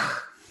 Yeah.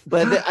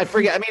 But I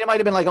forget. I mean, it might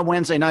have been like a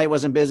Wednesday night,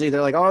 wasn't busy.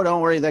 They're like, oh,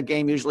 don't worry, that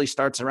game usually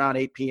starts around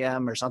 8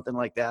 p.m. or something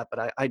like that.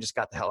 But I just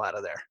got the hell out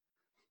of there.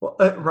 Well,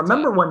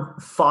 remember when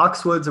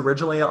Foxwoods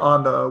originally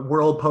on the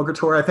World Poker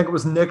Tour, I think it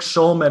was Nick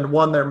Schulman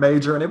won their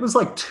major, and it was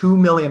like $2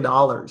 million.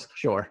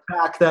 Sure.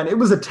 Back then, it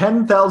was a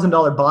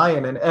 $10,000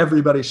 buy-in, and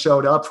everybody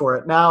showed up for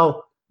it.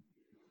 Now,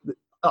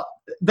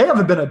 they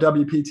haven't been a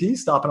WPT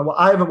stop in a while.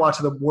 I haven't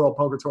watched the World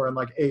Poker Tour in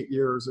like 8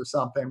 years or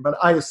something, but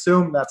I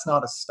assume that's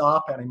not a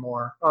stop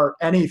anymore or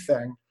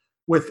anything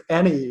with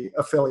any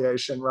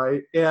affiliation,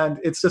 right? And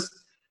it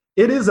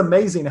is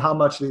amazing how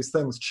much these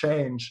things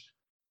change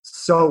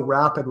so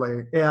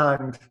rapidly.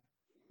 And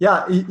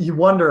Yeah, you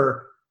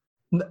wonder.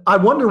 I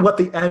wonder what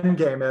the end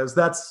game is.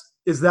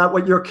 Is that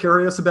what you're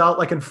curious about?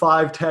 Like in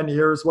 5, 10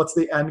 years, what's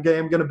the end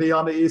game going to be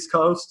on the East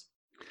Coast?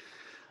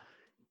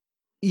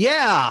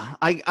 Yeah,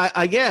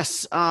 I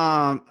guess.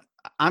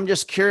 I'm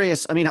just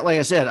curious. I mean, like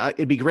I said,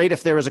 it'd be great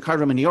if there was a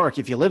card room in New York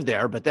if you lived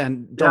there, but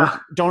then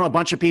don't a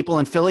bunch of people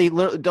in Philly,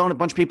 don't a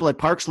bunch of people at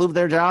Parks lose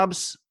their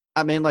jobs?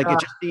 I mean, like it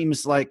just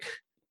seems like.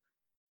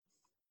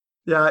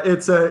 Yeah,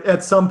 it's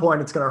at some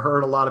point it's going to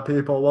hurt a lot of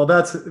people. Well,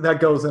 that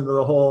goes into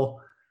the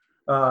whole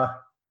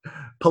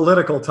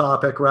political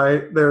topic,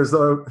 right? There's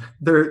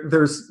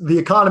the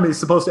economy is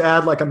supposed to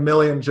add like 1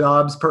 million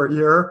jobs per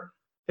year,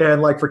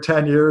 and like for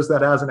 10 years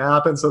that hasn't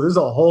happened. So there's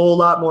a whole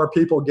lot more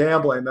people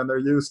gambling than there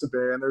used to be,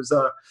 and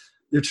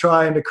you're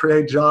trying to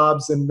create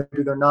jobs and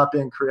maybe they're not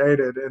being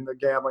created in the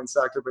gambling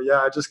sector. But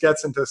yeah, it just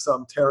gets into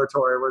some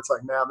territory where it's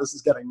like, man, this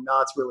is getting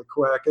nuts really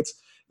quick.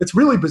 It's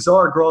really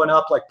bizarre growing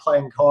up like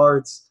playing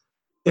cards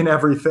in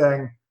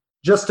everything,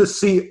 just to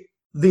see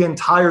the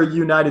entire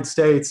United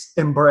States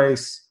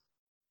embrace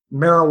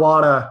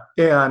marijuana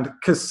and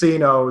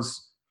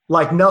casinos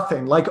like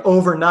nothing, like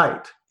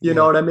overnight. You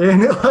know what I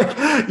mean? Like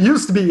it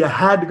used to be you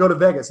had to go to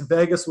Vegas.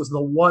 Vegas was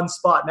the one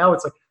spot. Now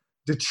it's like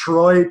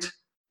Detroit,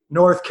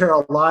 North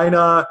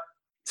Carolina,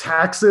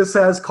 Texas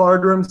has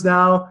card rooms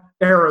now.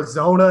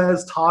 Arizona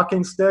has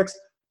talking sticks.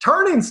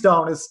 Turning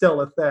Stone is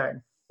still a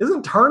thing.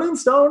 Isn't Turning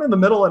Stone in the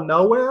middle of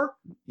nowhere?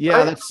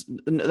 Yeah, right?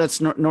 that's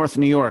North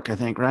New York, I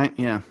think, right?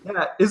 Yeah.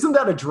 Yeah, isn't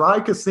that a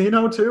dry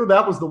casino too?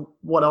 That was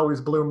what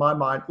always blew my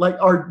mind. Like,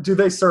 do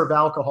they serve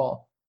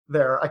alcohol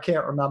there? I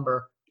can't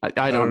remember.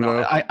 I don't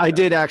know. I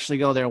did actually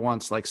go there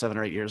once, like 7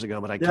 or 8 years ago,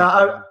 but I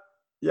can't.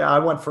 I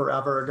went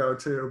forever ago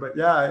too. But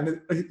yeah,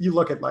 and you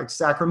look at like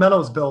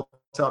Sacramento's built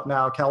up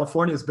now,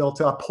 California's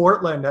built up,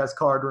 Portland has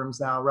card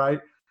rooms now, right?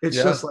 It's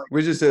just like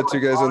we just had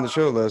 2 guys on the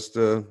show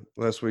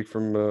last week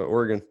from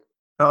Oregon.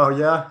 Oh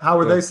yeah, how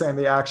were they saying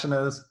the action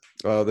is?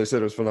 They said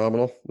it was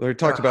phenomenal. They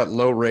talked about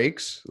low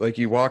rakes, like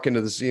you walk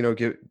into the casino,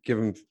 give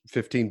them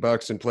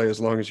 $15 and play as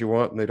long as you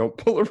want, and they don't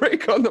pull a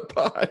rake on the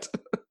pot.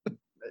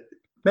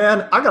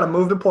 Man, I gotta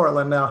move to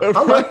Portland now.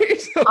 I like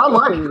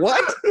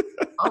what?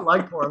 I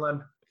like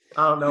Portland.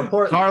 I don't know.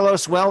 Portland.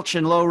 Carlos Welch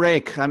and low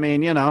rake. I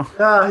mean, you know.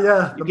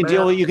 Yeah. You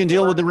can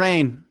deal with the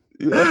rain.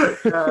 Yeah,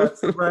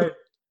 that's right.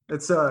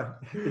 It's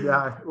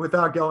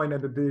without going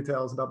into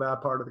details about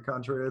that part of the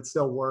country, it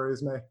still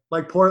worries me.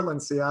 Like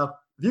Portland, Seattle.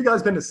 Have you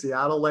guys been to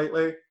Seattle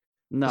lately?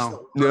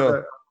 No.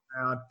 No.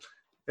 Man.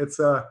 It's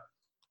the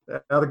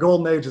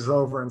golden age is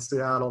over in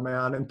Seattle,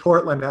 man. And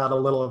Portland had a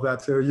little of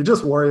that too. You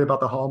just worry about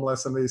the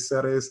homeless in these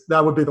cities.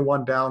 That would be the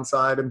one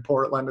downside in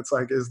Portland. It's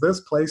like, is this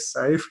place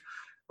safe?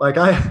 Like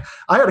I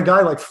had a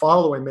guy like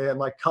following me and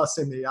like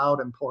cussing me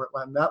out in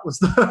Portland. That was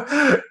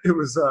that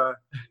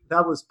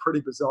was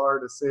pretty bizarre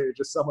to see.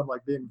 Just someone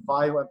like being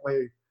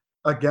violently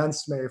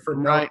against me for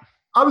right.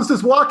 I was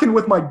just walking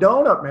with my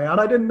donut, man.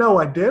 I didn't know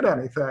I did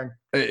anything.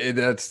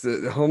 That's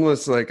the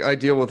homeless. Like I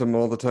deal with them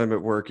all the time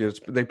at work.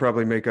 They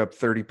probably make up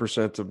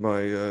 30% of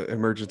my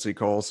emergency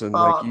calls, and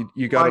like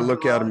you got to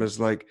look at them as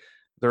like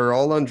they're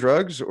all on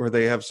drugs or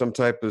they have some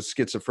type of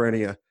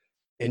schizophrenia,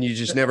 and you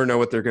just never know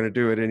what they're going to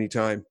do at any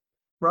time.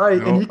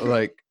 Right. You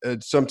know,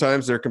 and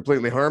sometimes they're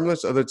completely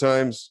harmless. Other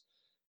times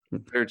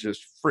they're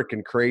just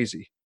freaking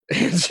crazy.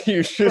 And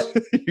you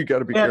got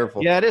to be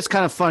careful. Yeah, it is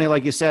kind of funny.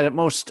 Like you said, at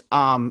most,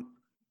 I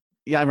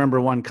remember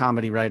one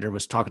comedy writer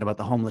was talking about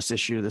the homeless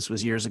issue. This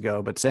was years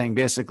ago, but saying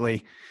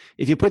basically,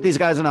 if you put these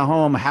guys in a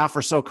home, half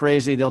are so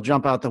crazy, they'll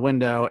jump out the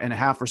window, and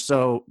half are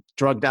so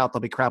drugged out, they'll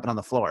be crapping on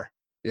the floor.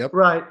 Yep.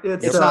 Right.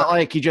 It's not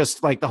like you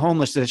just like the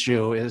homeless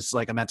issue is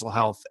like a mental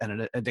health and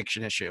an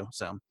addiction issue.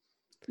 So,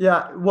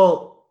 yeah,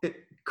 well,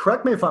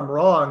 correct me if I'm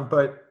wrong,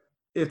 but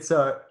it's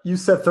you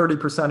said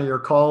 30% of your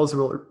calls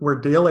we're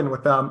dealing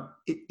with them.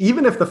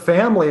 Even if the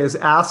family is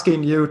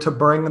asking you to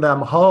bring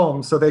them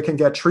home so they can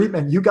get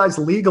treatment, you guys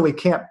legally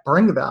can't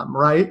bring them,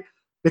 right?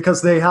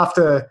 Because they have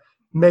to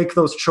make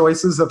those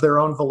choices of their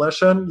own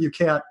volition. You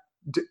can't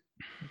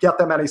get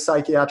them any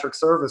psychiatric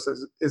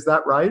services. Is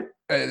that right?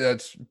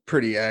 That's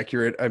pretty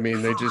accurate. I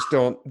mean, they just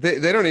don't.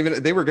 They don't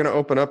even. They were going to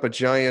open up a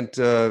giant.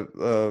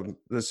 The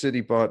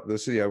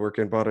city I work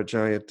in bought a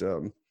giant.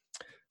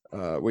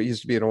 What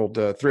used to be an old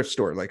thrift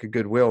store, like a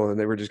Goodwill, and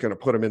they were just going to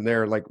put them in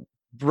there, like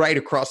right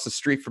across the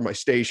street from my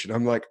station.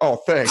 I'm like, oh,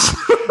 thanks.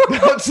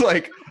 That's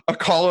like a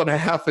call and a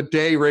half a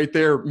day right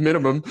there,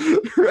 minimum,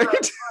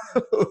 right?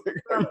 Like,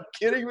 are you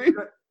kidding me?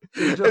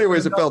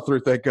 Anyways, it fell through,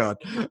 thank God.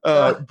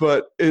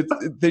 But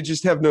they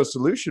just have no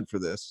solution for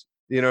this.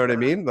 You know what I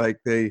mean? Like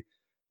they're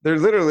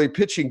literally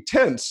pitching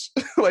tents.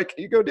 Like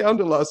you go down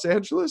to Los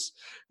Angeles,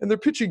 and they're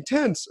pitching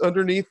tents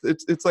underneath.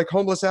 It's like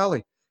homeless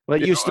alley. Well,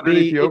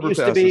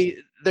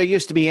 there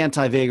used to be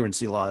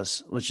anti-vagrancy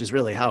laws, which is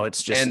really how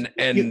it's just.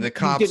 And the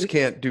cops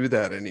can't do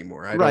that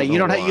anymore. You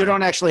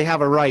don't actually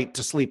have a right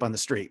to sleep on the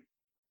street.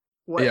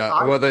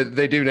 Well,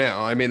 they do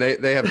now. I mean,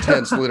 they have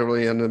tents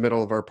literally in the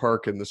middle of our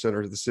park in the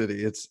center of the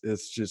city.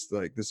 It's just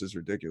like, this is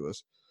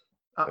ridiculous.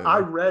 I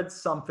read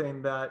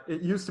something that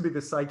it used to be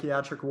the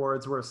psychiatric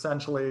wards were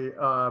essentially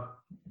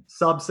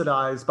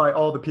subsidized by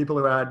all the people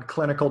who had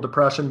clinical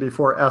depression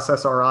before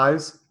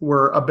SSRIs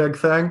were a big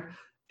thing.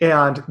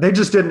 And they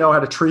just didn't know how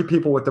to treat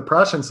people with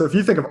depression. So if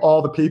you think of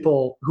all the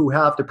people who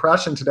have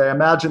depression today,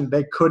 imagine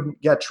they couldn't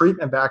get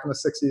treatment back in the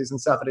 60s and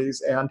 70s.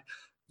 And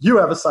you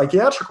have a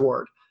psychiatric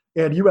ward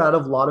and you had a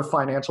lot of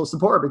financial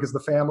support because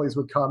the families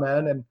would come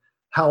in and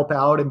help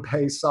out and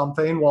pay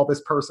something while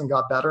this person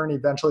got better. And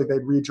eventually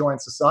they'd rejoin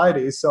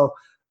society. So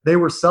they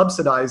were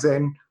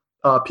subsidizing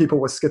people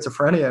with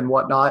schizophrenia and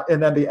whatnot.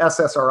 And then the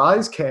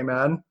SSRIs came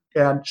in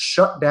and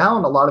shut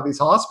down a lot of these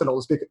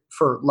hospitals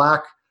for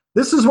lack.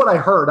 This is what I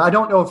heard. I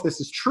don't know if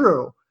this is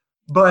true,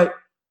 but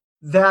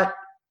that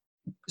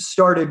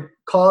started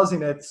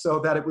causing it so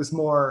that it was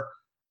more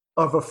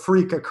of a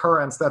freak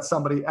occurrence that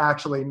somebody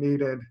actually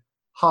needed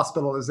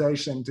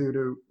hospitalization due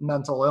to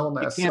mental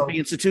illness. It can't be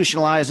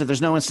institutionalized if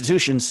there's no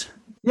institutions.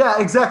 Yeah,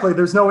 exactly.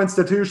 There's no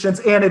institutions,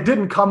 and it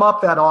didn't come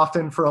up that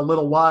often for a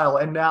little while,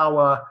 and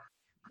now,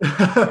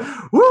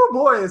 whoo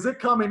boy, is it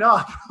coming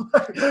up?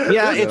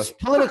 Yeah, it's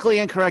politically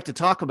incorrect to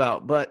talk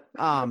about, but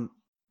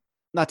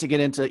not to get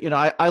into,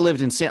 I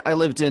lived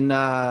in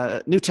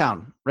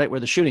Newtown, right where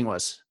the shooting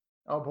was.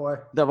 Oh boy.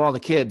 Of all the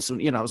kids,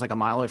 it was like a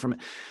mile away from it.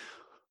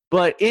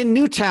 But in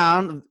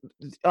Newtown,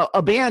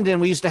 abandoned,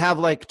 we used to have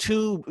like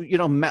two,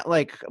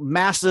 like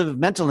massive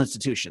mental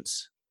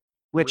institutions,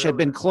 which had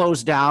been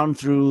closed down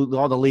through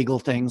all the legal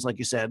things, like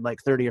you said, like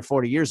 30 or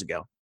 40 years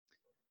ago.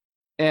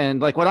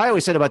 And like what I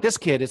always said about this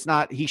kid,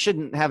 he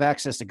shouldn't have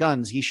access to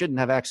guns. He shouldn't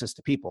have access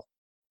to people.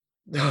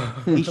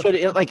 He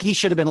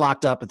should have been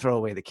locked up and throw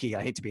away the key.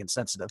 I hate to be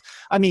insensitive.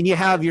 I mean, you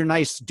have your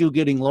nice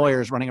do-gooding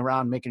lawyers running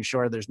around making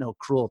sure there's no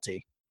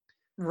cruelty.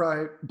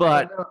 Right.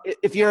 But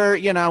if you're,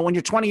 when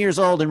you're 20 years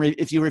old and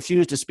if you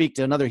refuse to speak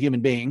to another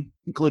human being,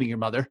 including your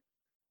mother,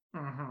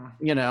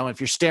 if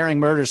you're staring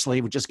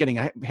murderously with just getting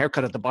a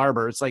haircut at the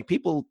barber, it's like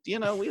people,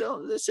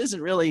 this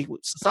isn't really,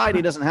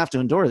 society doesn't have to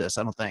endure this,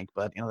 I don't think.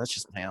 But, that's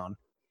just my own.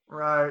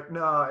 Right.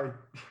 No,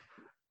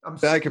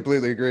 I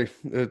completely agree.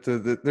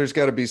 There's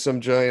got to be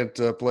some giant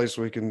place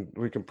we can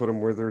put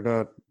them where there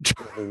not.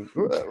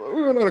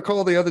 We went on a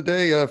call the other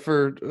day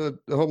for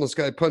a homeless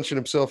guy punching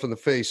himself in the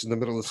face in the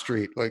middle of the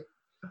street. Like,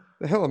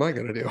 the hell am I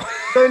going to do?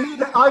 They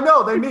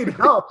need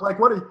help. Like,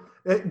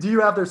 do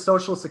you have their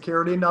social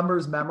security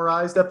numbers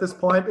memorized at this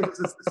point? Because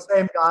it's the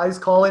same guys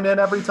calling in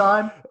every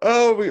time.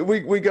 Oh,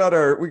 we got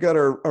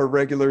our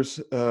regulars.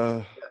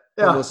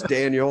 Almost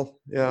Daniel.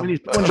 Yeah. When he's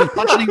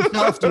punching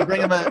himself, do you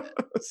bring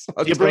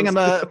him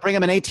an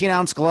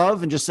 18-ounce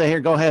glove and just say,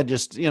 here, go ahead.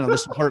 Just,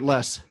 this will hurt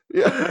less.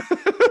 Yeah.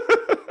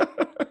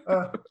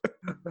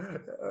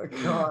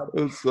 God.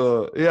 It's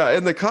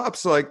and the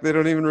cops, like, they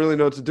don't even really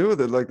know what to do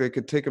with it. Like, they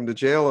could take him to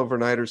jail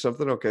overnight or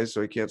something. Okay,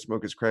 so he can't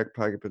smoke his crack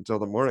pipe until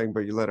the morning,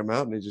 but you let him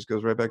out and he just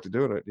goes right back to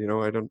doing it.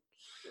 I don't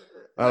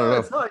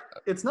know.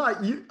 It's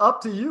not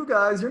up to you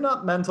guys. You're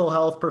not mental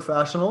health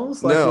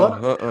professionals. Like,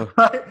 no.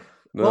 Right?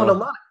 No.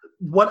 Well,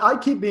 what I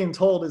keep being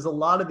told is a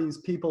lot of these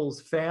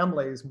people's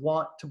families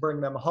want to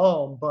bring them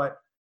home, but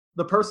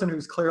the person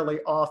who's clearly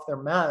off their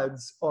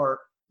meds or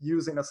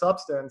using a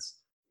substance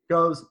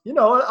goes,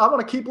 I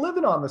want to keep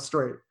living on the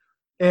street.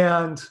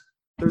 And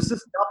there's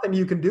just nothing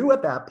you can do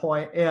at that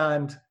point.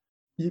 And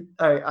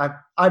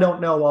I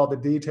don't know all the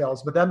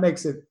details, but that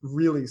makes it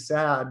really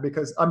sad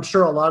because I'm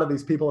sure a lot of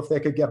these people, if they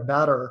could get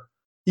better,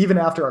 even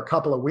after a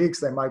couple of weeks,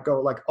 they might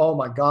go like, oh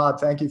my God,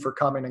 thank you for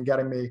coming and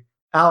getting me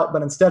out.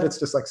 But instead it's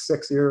just like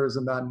 6 years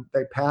and then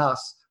they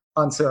pass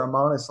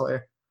unceremoniously.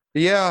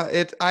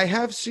 Yeah, I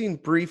have seen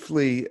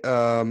briefly,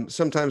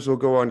 sometimes we'll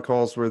go on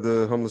calls where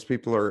the homeless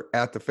people are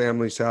at the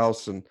family's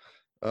house and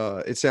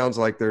it sounds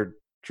like they're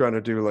trying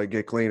to do like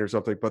get clean or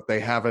something, but they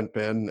haven't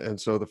been.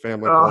 And so the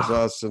family calls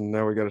us and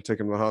now we got to take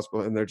them to the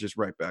hospital and they're just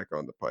right back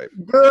on the pipe.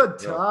 Good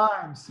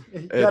times.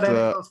 You got any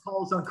of those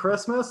calls on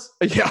Christmas?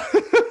 Yeah.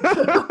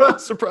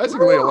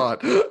 Surprisingly a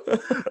lot.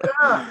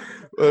 Yeah.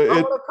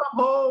 I want to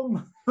come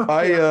home.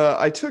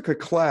 I took a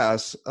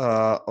class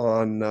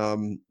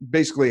on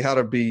basically how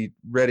to be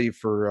ready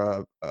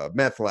for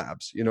meth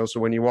labs. So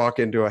when you walk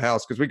into a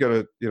house, because we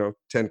go to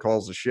 10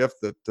 calls a shift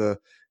that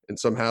in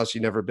some house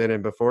you've never been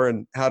in before,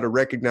 and how to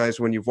recognize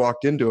when you've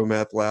walked into a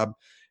meth lab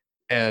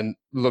and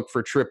look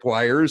for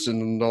tripwires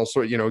and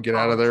also get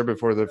out of there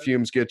before the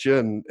fumes get you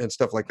and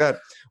stuff like that.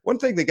 One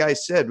thing the guy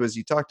said was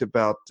he talked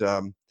about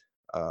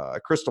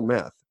crystal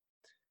meth.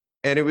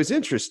 And it was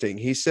interesting.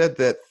 He said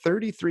that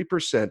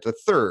 33%, a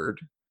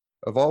third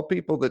of all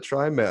people that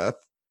try meth,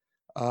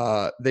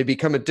 they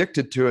become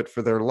addicted to it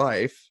for their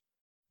life,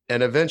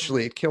 and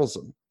eventually it kills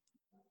them.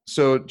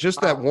 So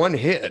just that one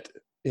hit,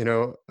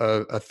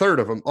 a third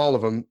of them, all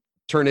of them,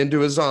 turn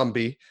into a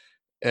zombie,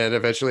 and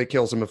eventually it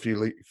kills them a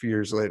few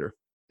years later.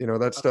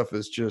 That stuff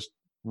is just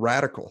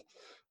radical.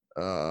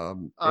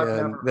 And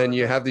then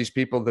you have these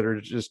people that are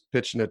just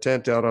pitching a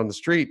tent out on the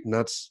street, and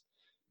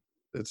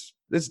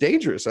it's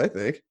dangerous, I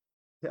think.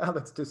 Yeah,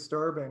 that's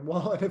disturbing.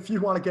 Well, and if you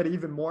want to get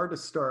even more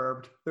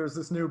disturbed, there's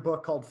this new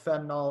book called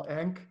Fentanyl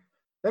Inc.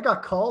 they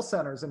got call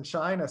centers in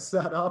China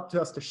set up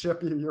just to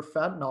ship you your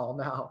fentanyl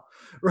now,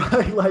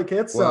 right? Like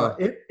it's Wow.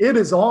 it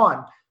is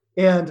on,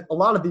 and a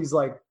lot of these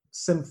like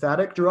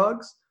synthetic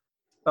drugs,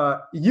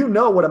 you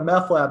know what a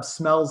meth lab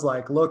smells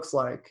like, looks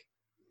like.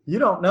 You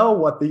don't know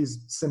what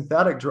these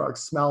synthetic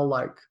drugs smell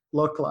like,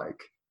 look like.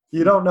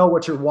 You don't know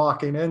what you're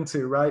walking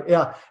into, right?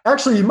 Yeah.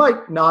 Actually, you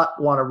might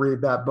not want to read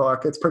that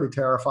book. It's pretty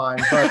terrifying.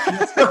 But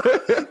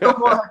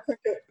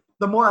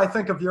the more I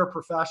think of your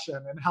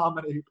profession and how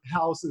many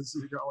houses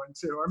you go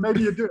into, or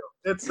maybe you do.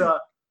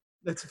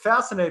 It's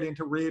fascinating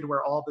to read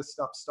where all this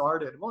stuff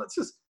started. Well,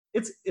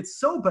 it's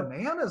so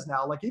bananas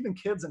now. Like even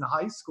kids in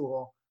high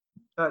school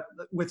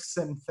with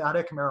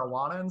synthetic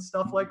marijuana and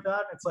stuff like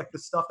that. It's like the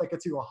stuff that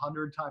gets you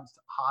 100 times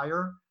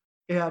higher.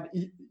 And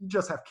you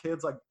just have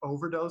kids like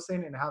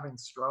overdosing and having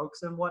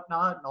strokes and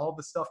whatnot. And all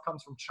this stuff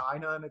comes from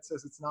China. And it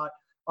says it's not,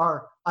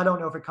 or I don't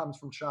know if it comes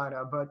from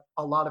China, but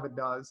a lot of it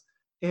does.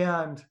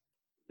 And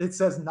it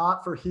says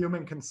not for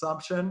human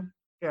consumption.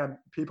 And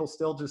people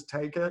still just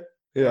take it.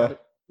 Yeah.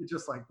 You're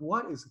just like,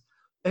 what is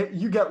it?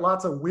 You get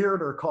lots of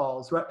weirder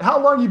calls, right? How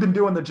long you been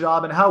doing the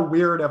job and how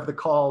weird have the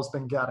calls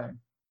been getting?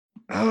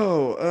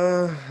 Oh,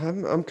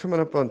 I'm coming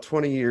up on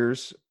 20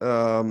 years.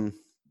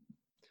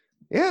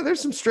 Yeah, there's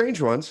some strange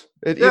ones.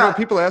 You know,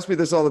 people ask me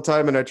this all the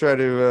time, and I try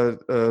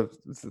to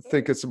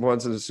think of some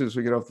ones. And as soon as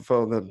we get off the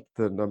phone, then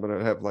I'm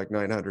gonna have like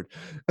 900.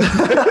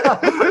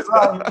 That's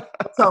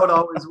how it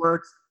always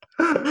works.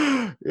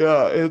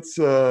 Yeah, it's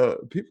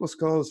people's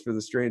calls for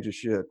the strangest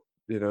shit.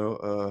 You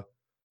know,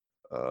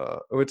 I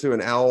went to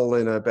an owl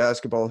in a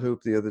basketball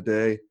hoop the other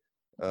day.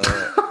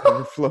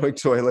 Overflowing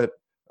toilet.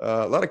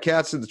 A lot of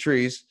cats in the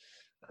trees.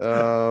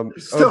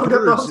 Birds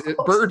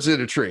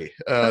in a tree.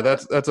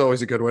 That's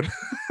always a good one.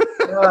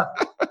 Yeah,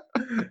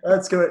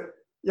 that's good.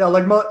 Yeah,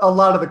 like a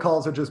lot of the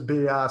calls are just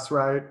BS,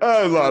 right?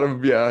 A lot of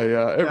them, yeah.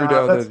 Every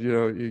now and then, you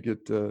know, you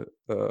get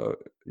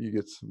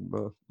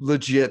some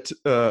legit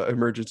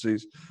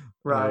emergencies.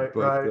 Right,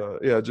 right.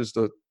 Yeah, just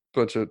a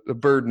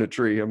bird in a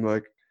tree. I'm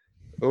like,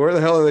 well, where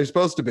the hell are they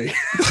supposed to be?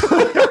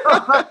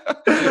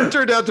 It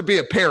turned out to be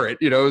a parrot,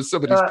 you know,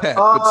 somebody's pet,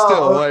 but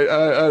still, I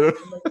don't.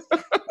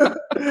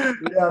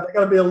 Yeah, they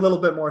got to be a little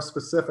bit more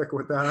specific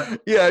with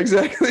that. Yeah,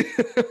 exactly.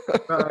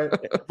 Right.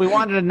 If we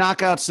wanted to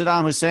knock out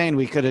Saddam Hussein,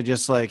 we could have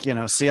just like, you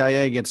know,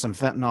 CIA get some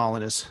fentanyl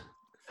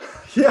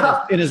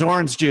in his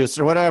orange juice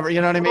or whatever.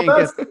 You know what I mean?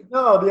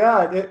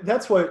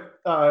 That's what.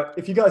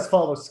 If you guys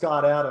follow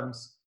Scott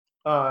Adams,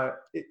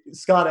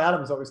 Scott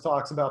Adams always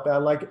talks about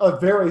that. Like a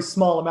very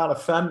small amount of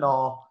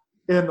fentanyl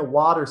in the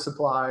water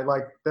supply,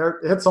 like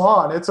it's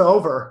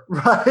over,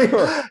 right?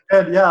 Sure.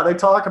 And yeah, they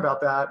talk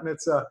about that, and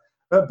it's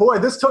boy,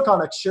 this took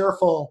on a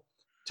cheerful.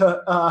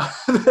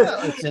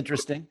 It's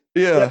interesting.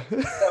 Yeah.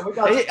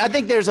 I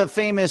think there's a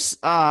famous.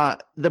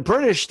 The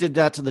British did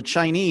that to the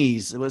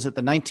Chinese. Was it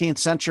the 19th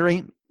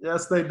century?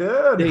 Yes, they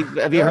did.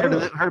 Have you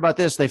heard about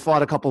this? They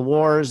fought a couple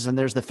wars, and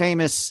there's the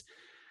famous.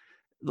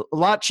 A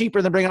lot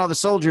cheaper than bringing all the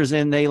soldiers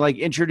in. They like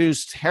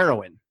introduced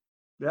heroin.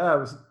 Yeah, it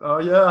was. Oh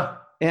yeah.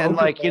 And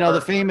like, you know,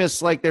 the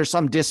famous, like there's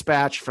some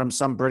dispatch from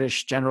some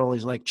British general.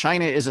 He's like,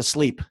 China is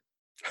asleep.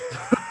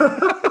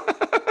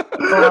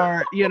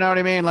 Or, you know what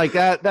I mean? Like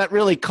that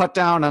really cut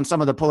down on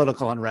some of the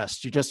political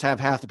unrest. You just have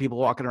half the people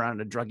walking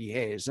around in a druggy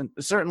haze. And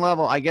a certain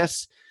level, I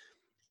guess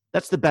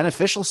that's the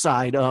beneficial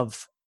side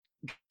of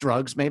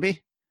drugs,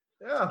 maybe.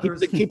 Yeah.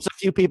 It keeps a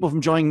few people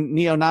from joining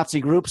neo-Nazi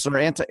groups or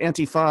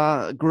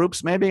Antifa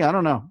groups, maybe. I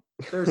don't know.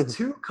 There's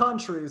 2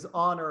 countries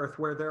on earth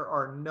where there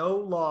are no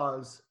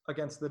laws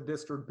against the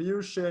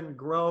distribution,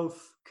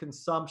 growth,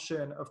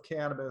 consumption of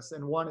cannabis.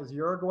 And one is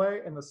Uruguay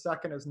and the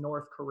second is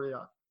North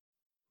Korea.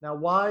 Now,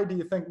 why do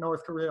you think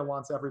North Korea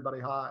wants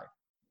everybody high?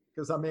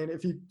 Because, I mean,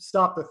 if you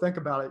stop to think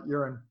about it,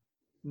 you're in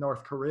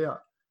North Korea,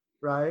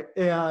 right?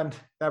 And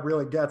that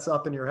really gets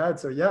up in your head.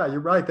 So, yeah,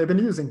 you're right. They've been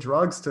using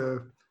drugs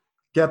to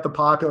get the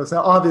populace.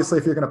 Now, obviously,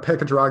 if you're going to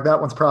pick a drug,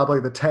 that one's probably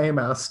the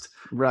tamest.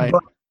 Right.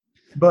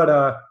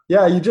 But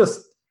yeah, you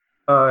just,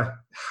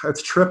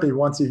 it's trippy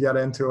once you get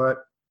into it.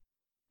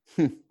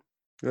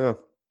 Yeah.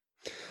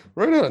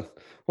 Right on.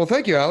 Well,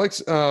 thank you,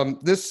 Alex.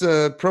 This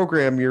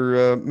program,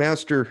 your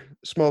Master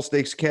Small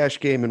Stakes Cash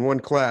Game in One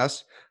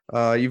Class,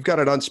 you've got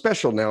it on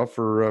special now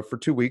for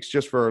 2 weeks,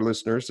 just for our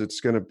listeners.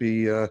 It's going to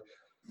be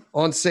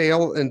on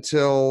sale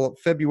until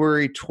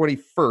February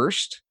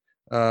 21st.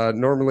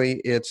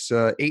 Normally it's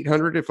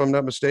 $800 if I'm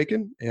not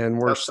mistaken, and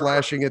we're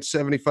slashing it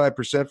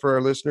 75% for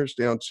our listeners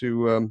down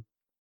to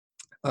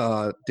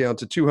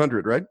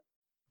 $200, right?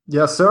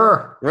 Yes,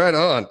 sir. Right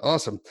on.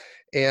 Awesome.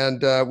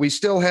 And we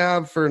still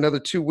have, for another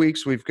 2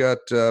 weeks, we've got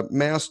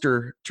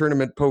Master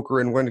Tournament Poker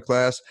in One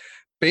Class.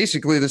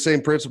 Basically the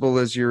same principle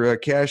as your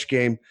cash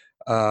game,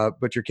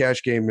 but your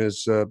cash game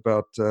is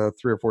about 3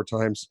 or 4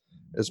 times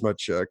as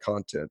much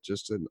content.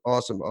 Just an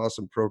awesome,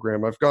 awesome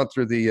program. I've gone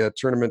through the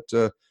tournament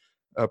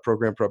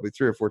program probably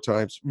 3 or 4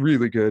 times.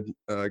 Really good.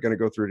 Going to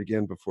go through it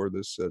again before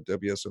this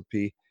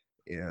WSOP.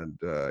 And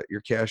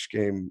your cash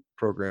game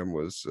program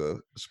was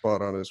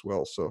spot on as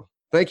well. So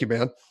Thank you,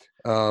 man.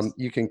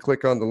 You can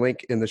click on the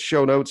link in the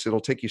show notes. It'll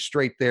take you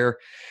straight there,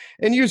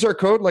 and use our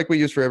code like we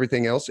use for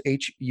everything else,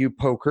 HU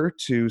Poker,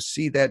 to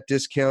see that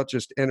discount.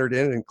 Just enter it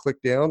in and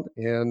click down,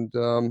 and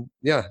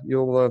yeah,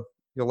 you'll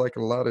like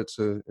it a lot. It's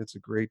a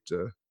great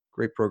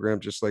program,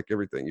 just like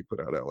everything you put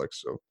out,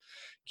 Alex. So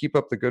keep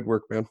up the good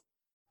work, man.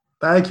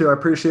 Thank you. I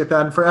appreciate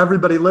that. And for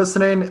everybody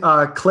listening,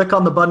 click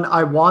on the button,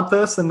 I want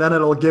this, and then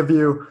it'll give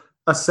you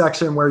a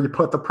section where you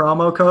put the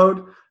promo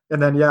code.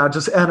 And then, yeah,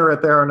 just enter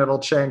it there and it'll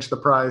change the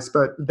price.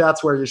 But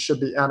that's where you should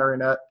be entering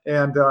it.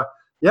 And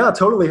yeah,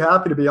 totally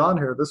happy to be on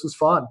here. This was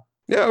fun.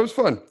 Yeah, it was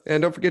fun.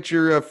 And don't forget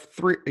your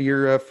free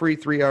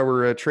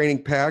 3-hour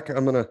training pack.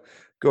 I'm going to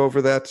go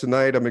over that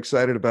tonight. I'm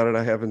excited about it.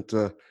 I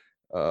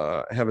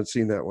haven't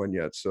seen that one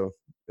yet. So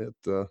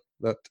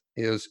that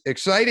is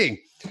exciting.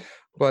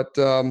 But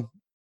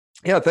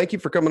yeah, thank you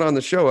for coming on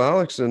the show,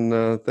 Alex.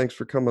 And thanks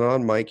for coming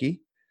on,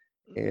 Mikey.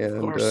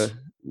 And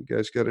you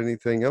guys got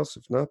anything else?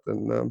 If not,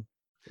 then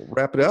we'll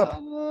wrap it up.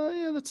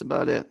 Yeah, that's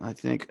about it, I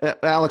think.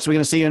 Alex, we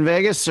going to see you in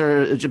Vegas,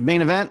 or is it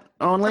main event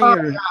only?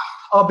 Yeah,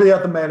 I'll be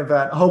at the main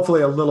event,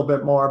 hopefully a little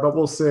bit more, but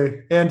we'll see.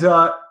 And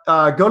go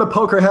to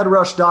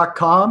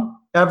pokerheadrush.com,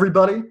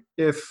 everybody,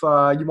 if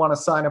you want to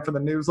sign up for the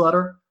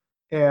newsletter,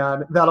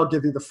 and that'll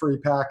give you the free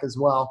pack as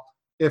well.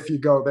 If you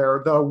go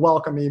there, the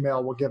welcome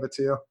email will give it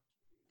to you.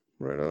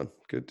 Right on.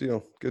 Good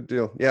deal. Good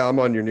deal. Yeah, I'm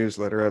on your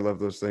newsletter. I love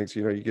those things.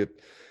 You know, you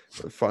get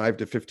 5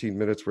 to 15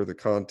 minutes worth of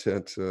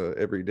content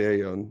every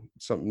day on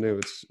something new.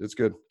 It's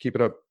good. Keep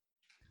it up.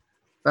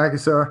 Thank you,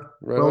 sir.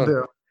 Right Will on.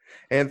 do.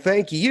 And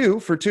thank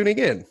you for tuning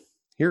in.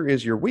 Here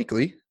is your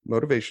weekly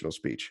motivational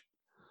speech.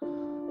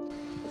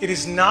 It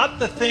is not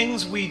the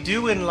things we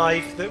do in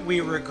life that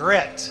we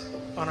regret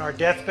on our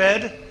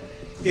deathbed.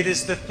 It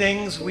is the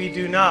things we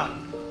do not.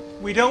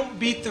 We don't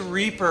beat the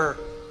reaper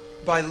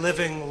by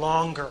living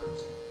longer.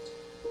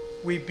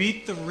 We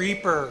beat the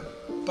reaper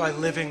by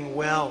living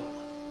well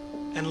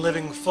and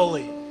living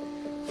fully.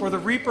 For the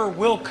reaper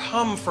will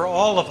come for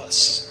all of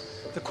us.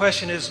 The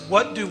question is,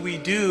 what do we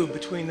do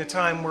between the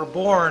time we're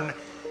born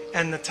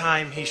and the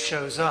time he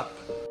shows up?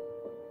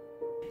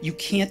 You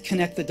can't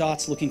connect the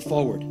dots looking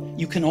forward.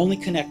 You can only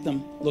connect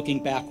them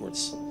looking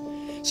backwards.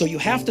 So you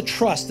have to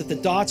trust that the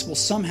dots will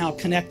somehow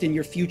connect in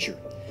your future.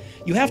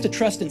 You have to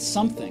trust in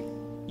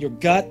something, your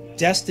gut,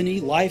 destiny,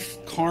 life,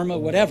 karma,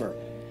 whatever.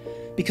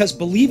 Because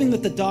believing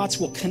that the dots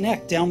will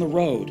connect down the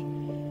road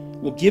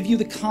will give you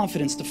the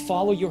confidence to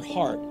follow your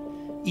heart,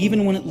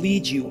 even when it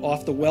leads you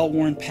off the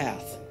well-worn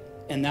path.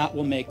 And that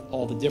will make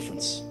all the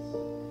difference.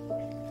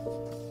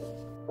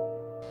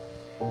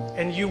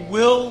 And you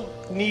will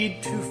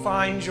need to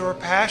find your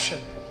passion.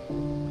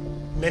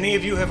 Many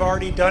of you have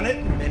already done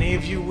it. Many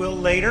of you will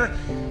later.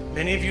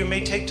 Many of you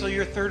may take till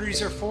your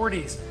 30s or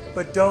 40s.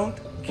 But don't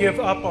give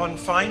up on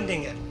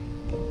finding it,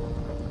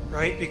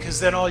 right? Because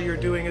then all you're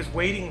doing is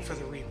waiting for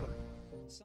the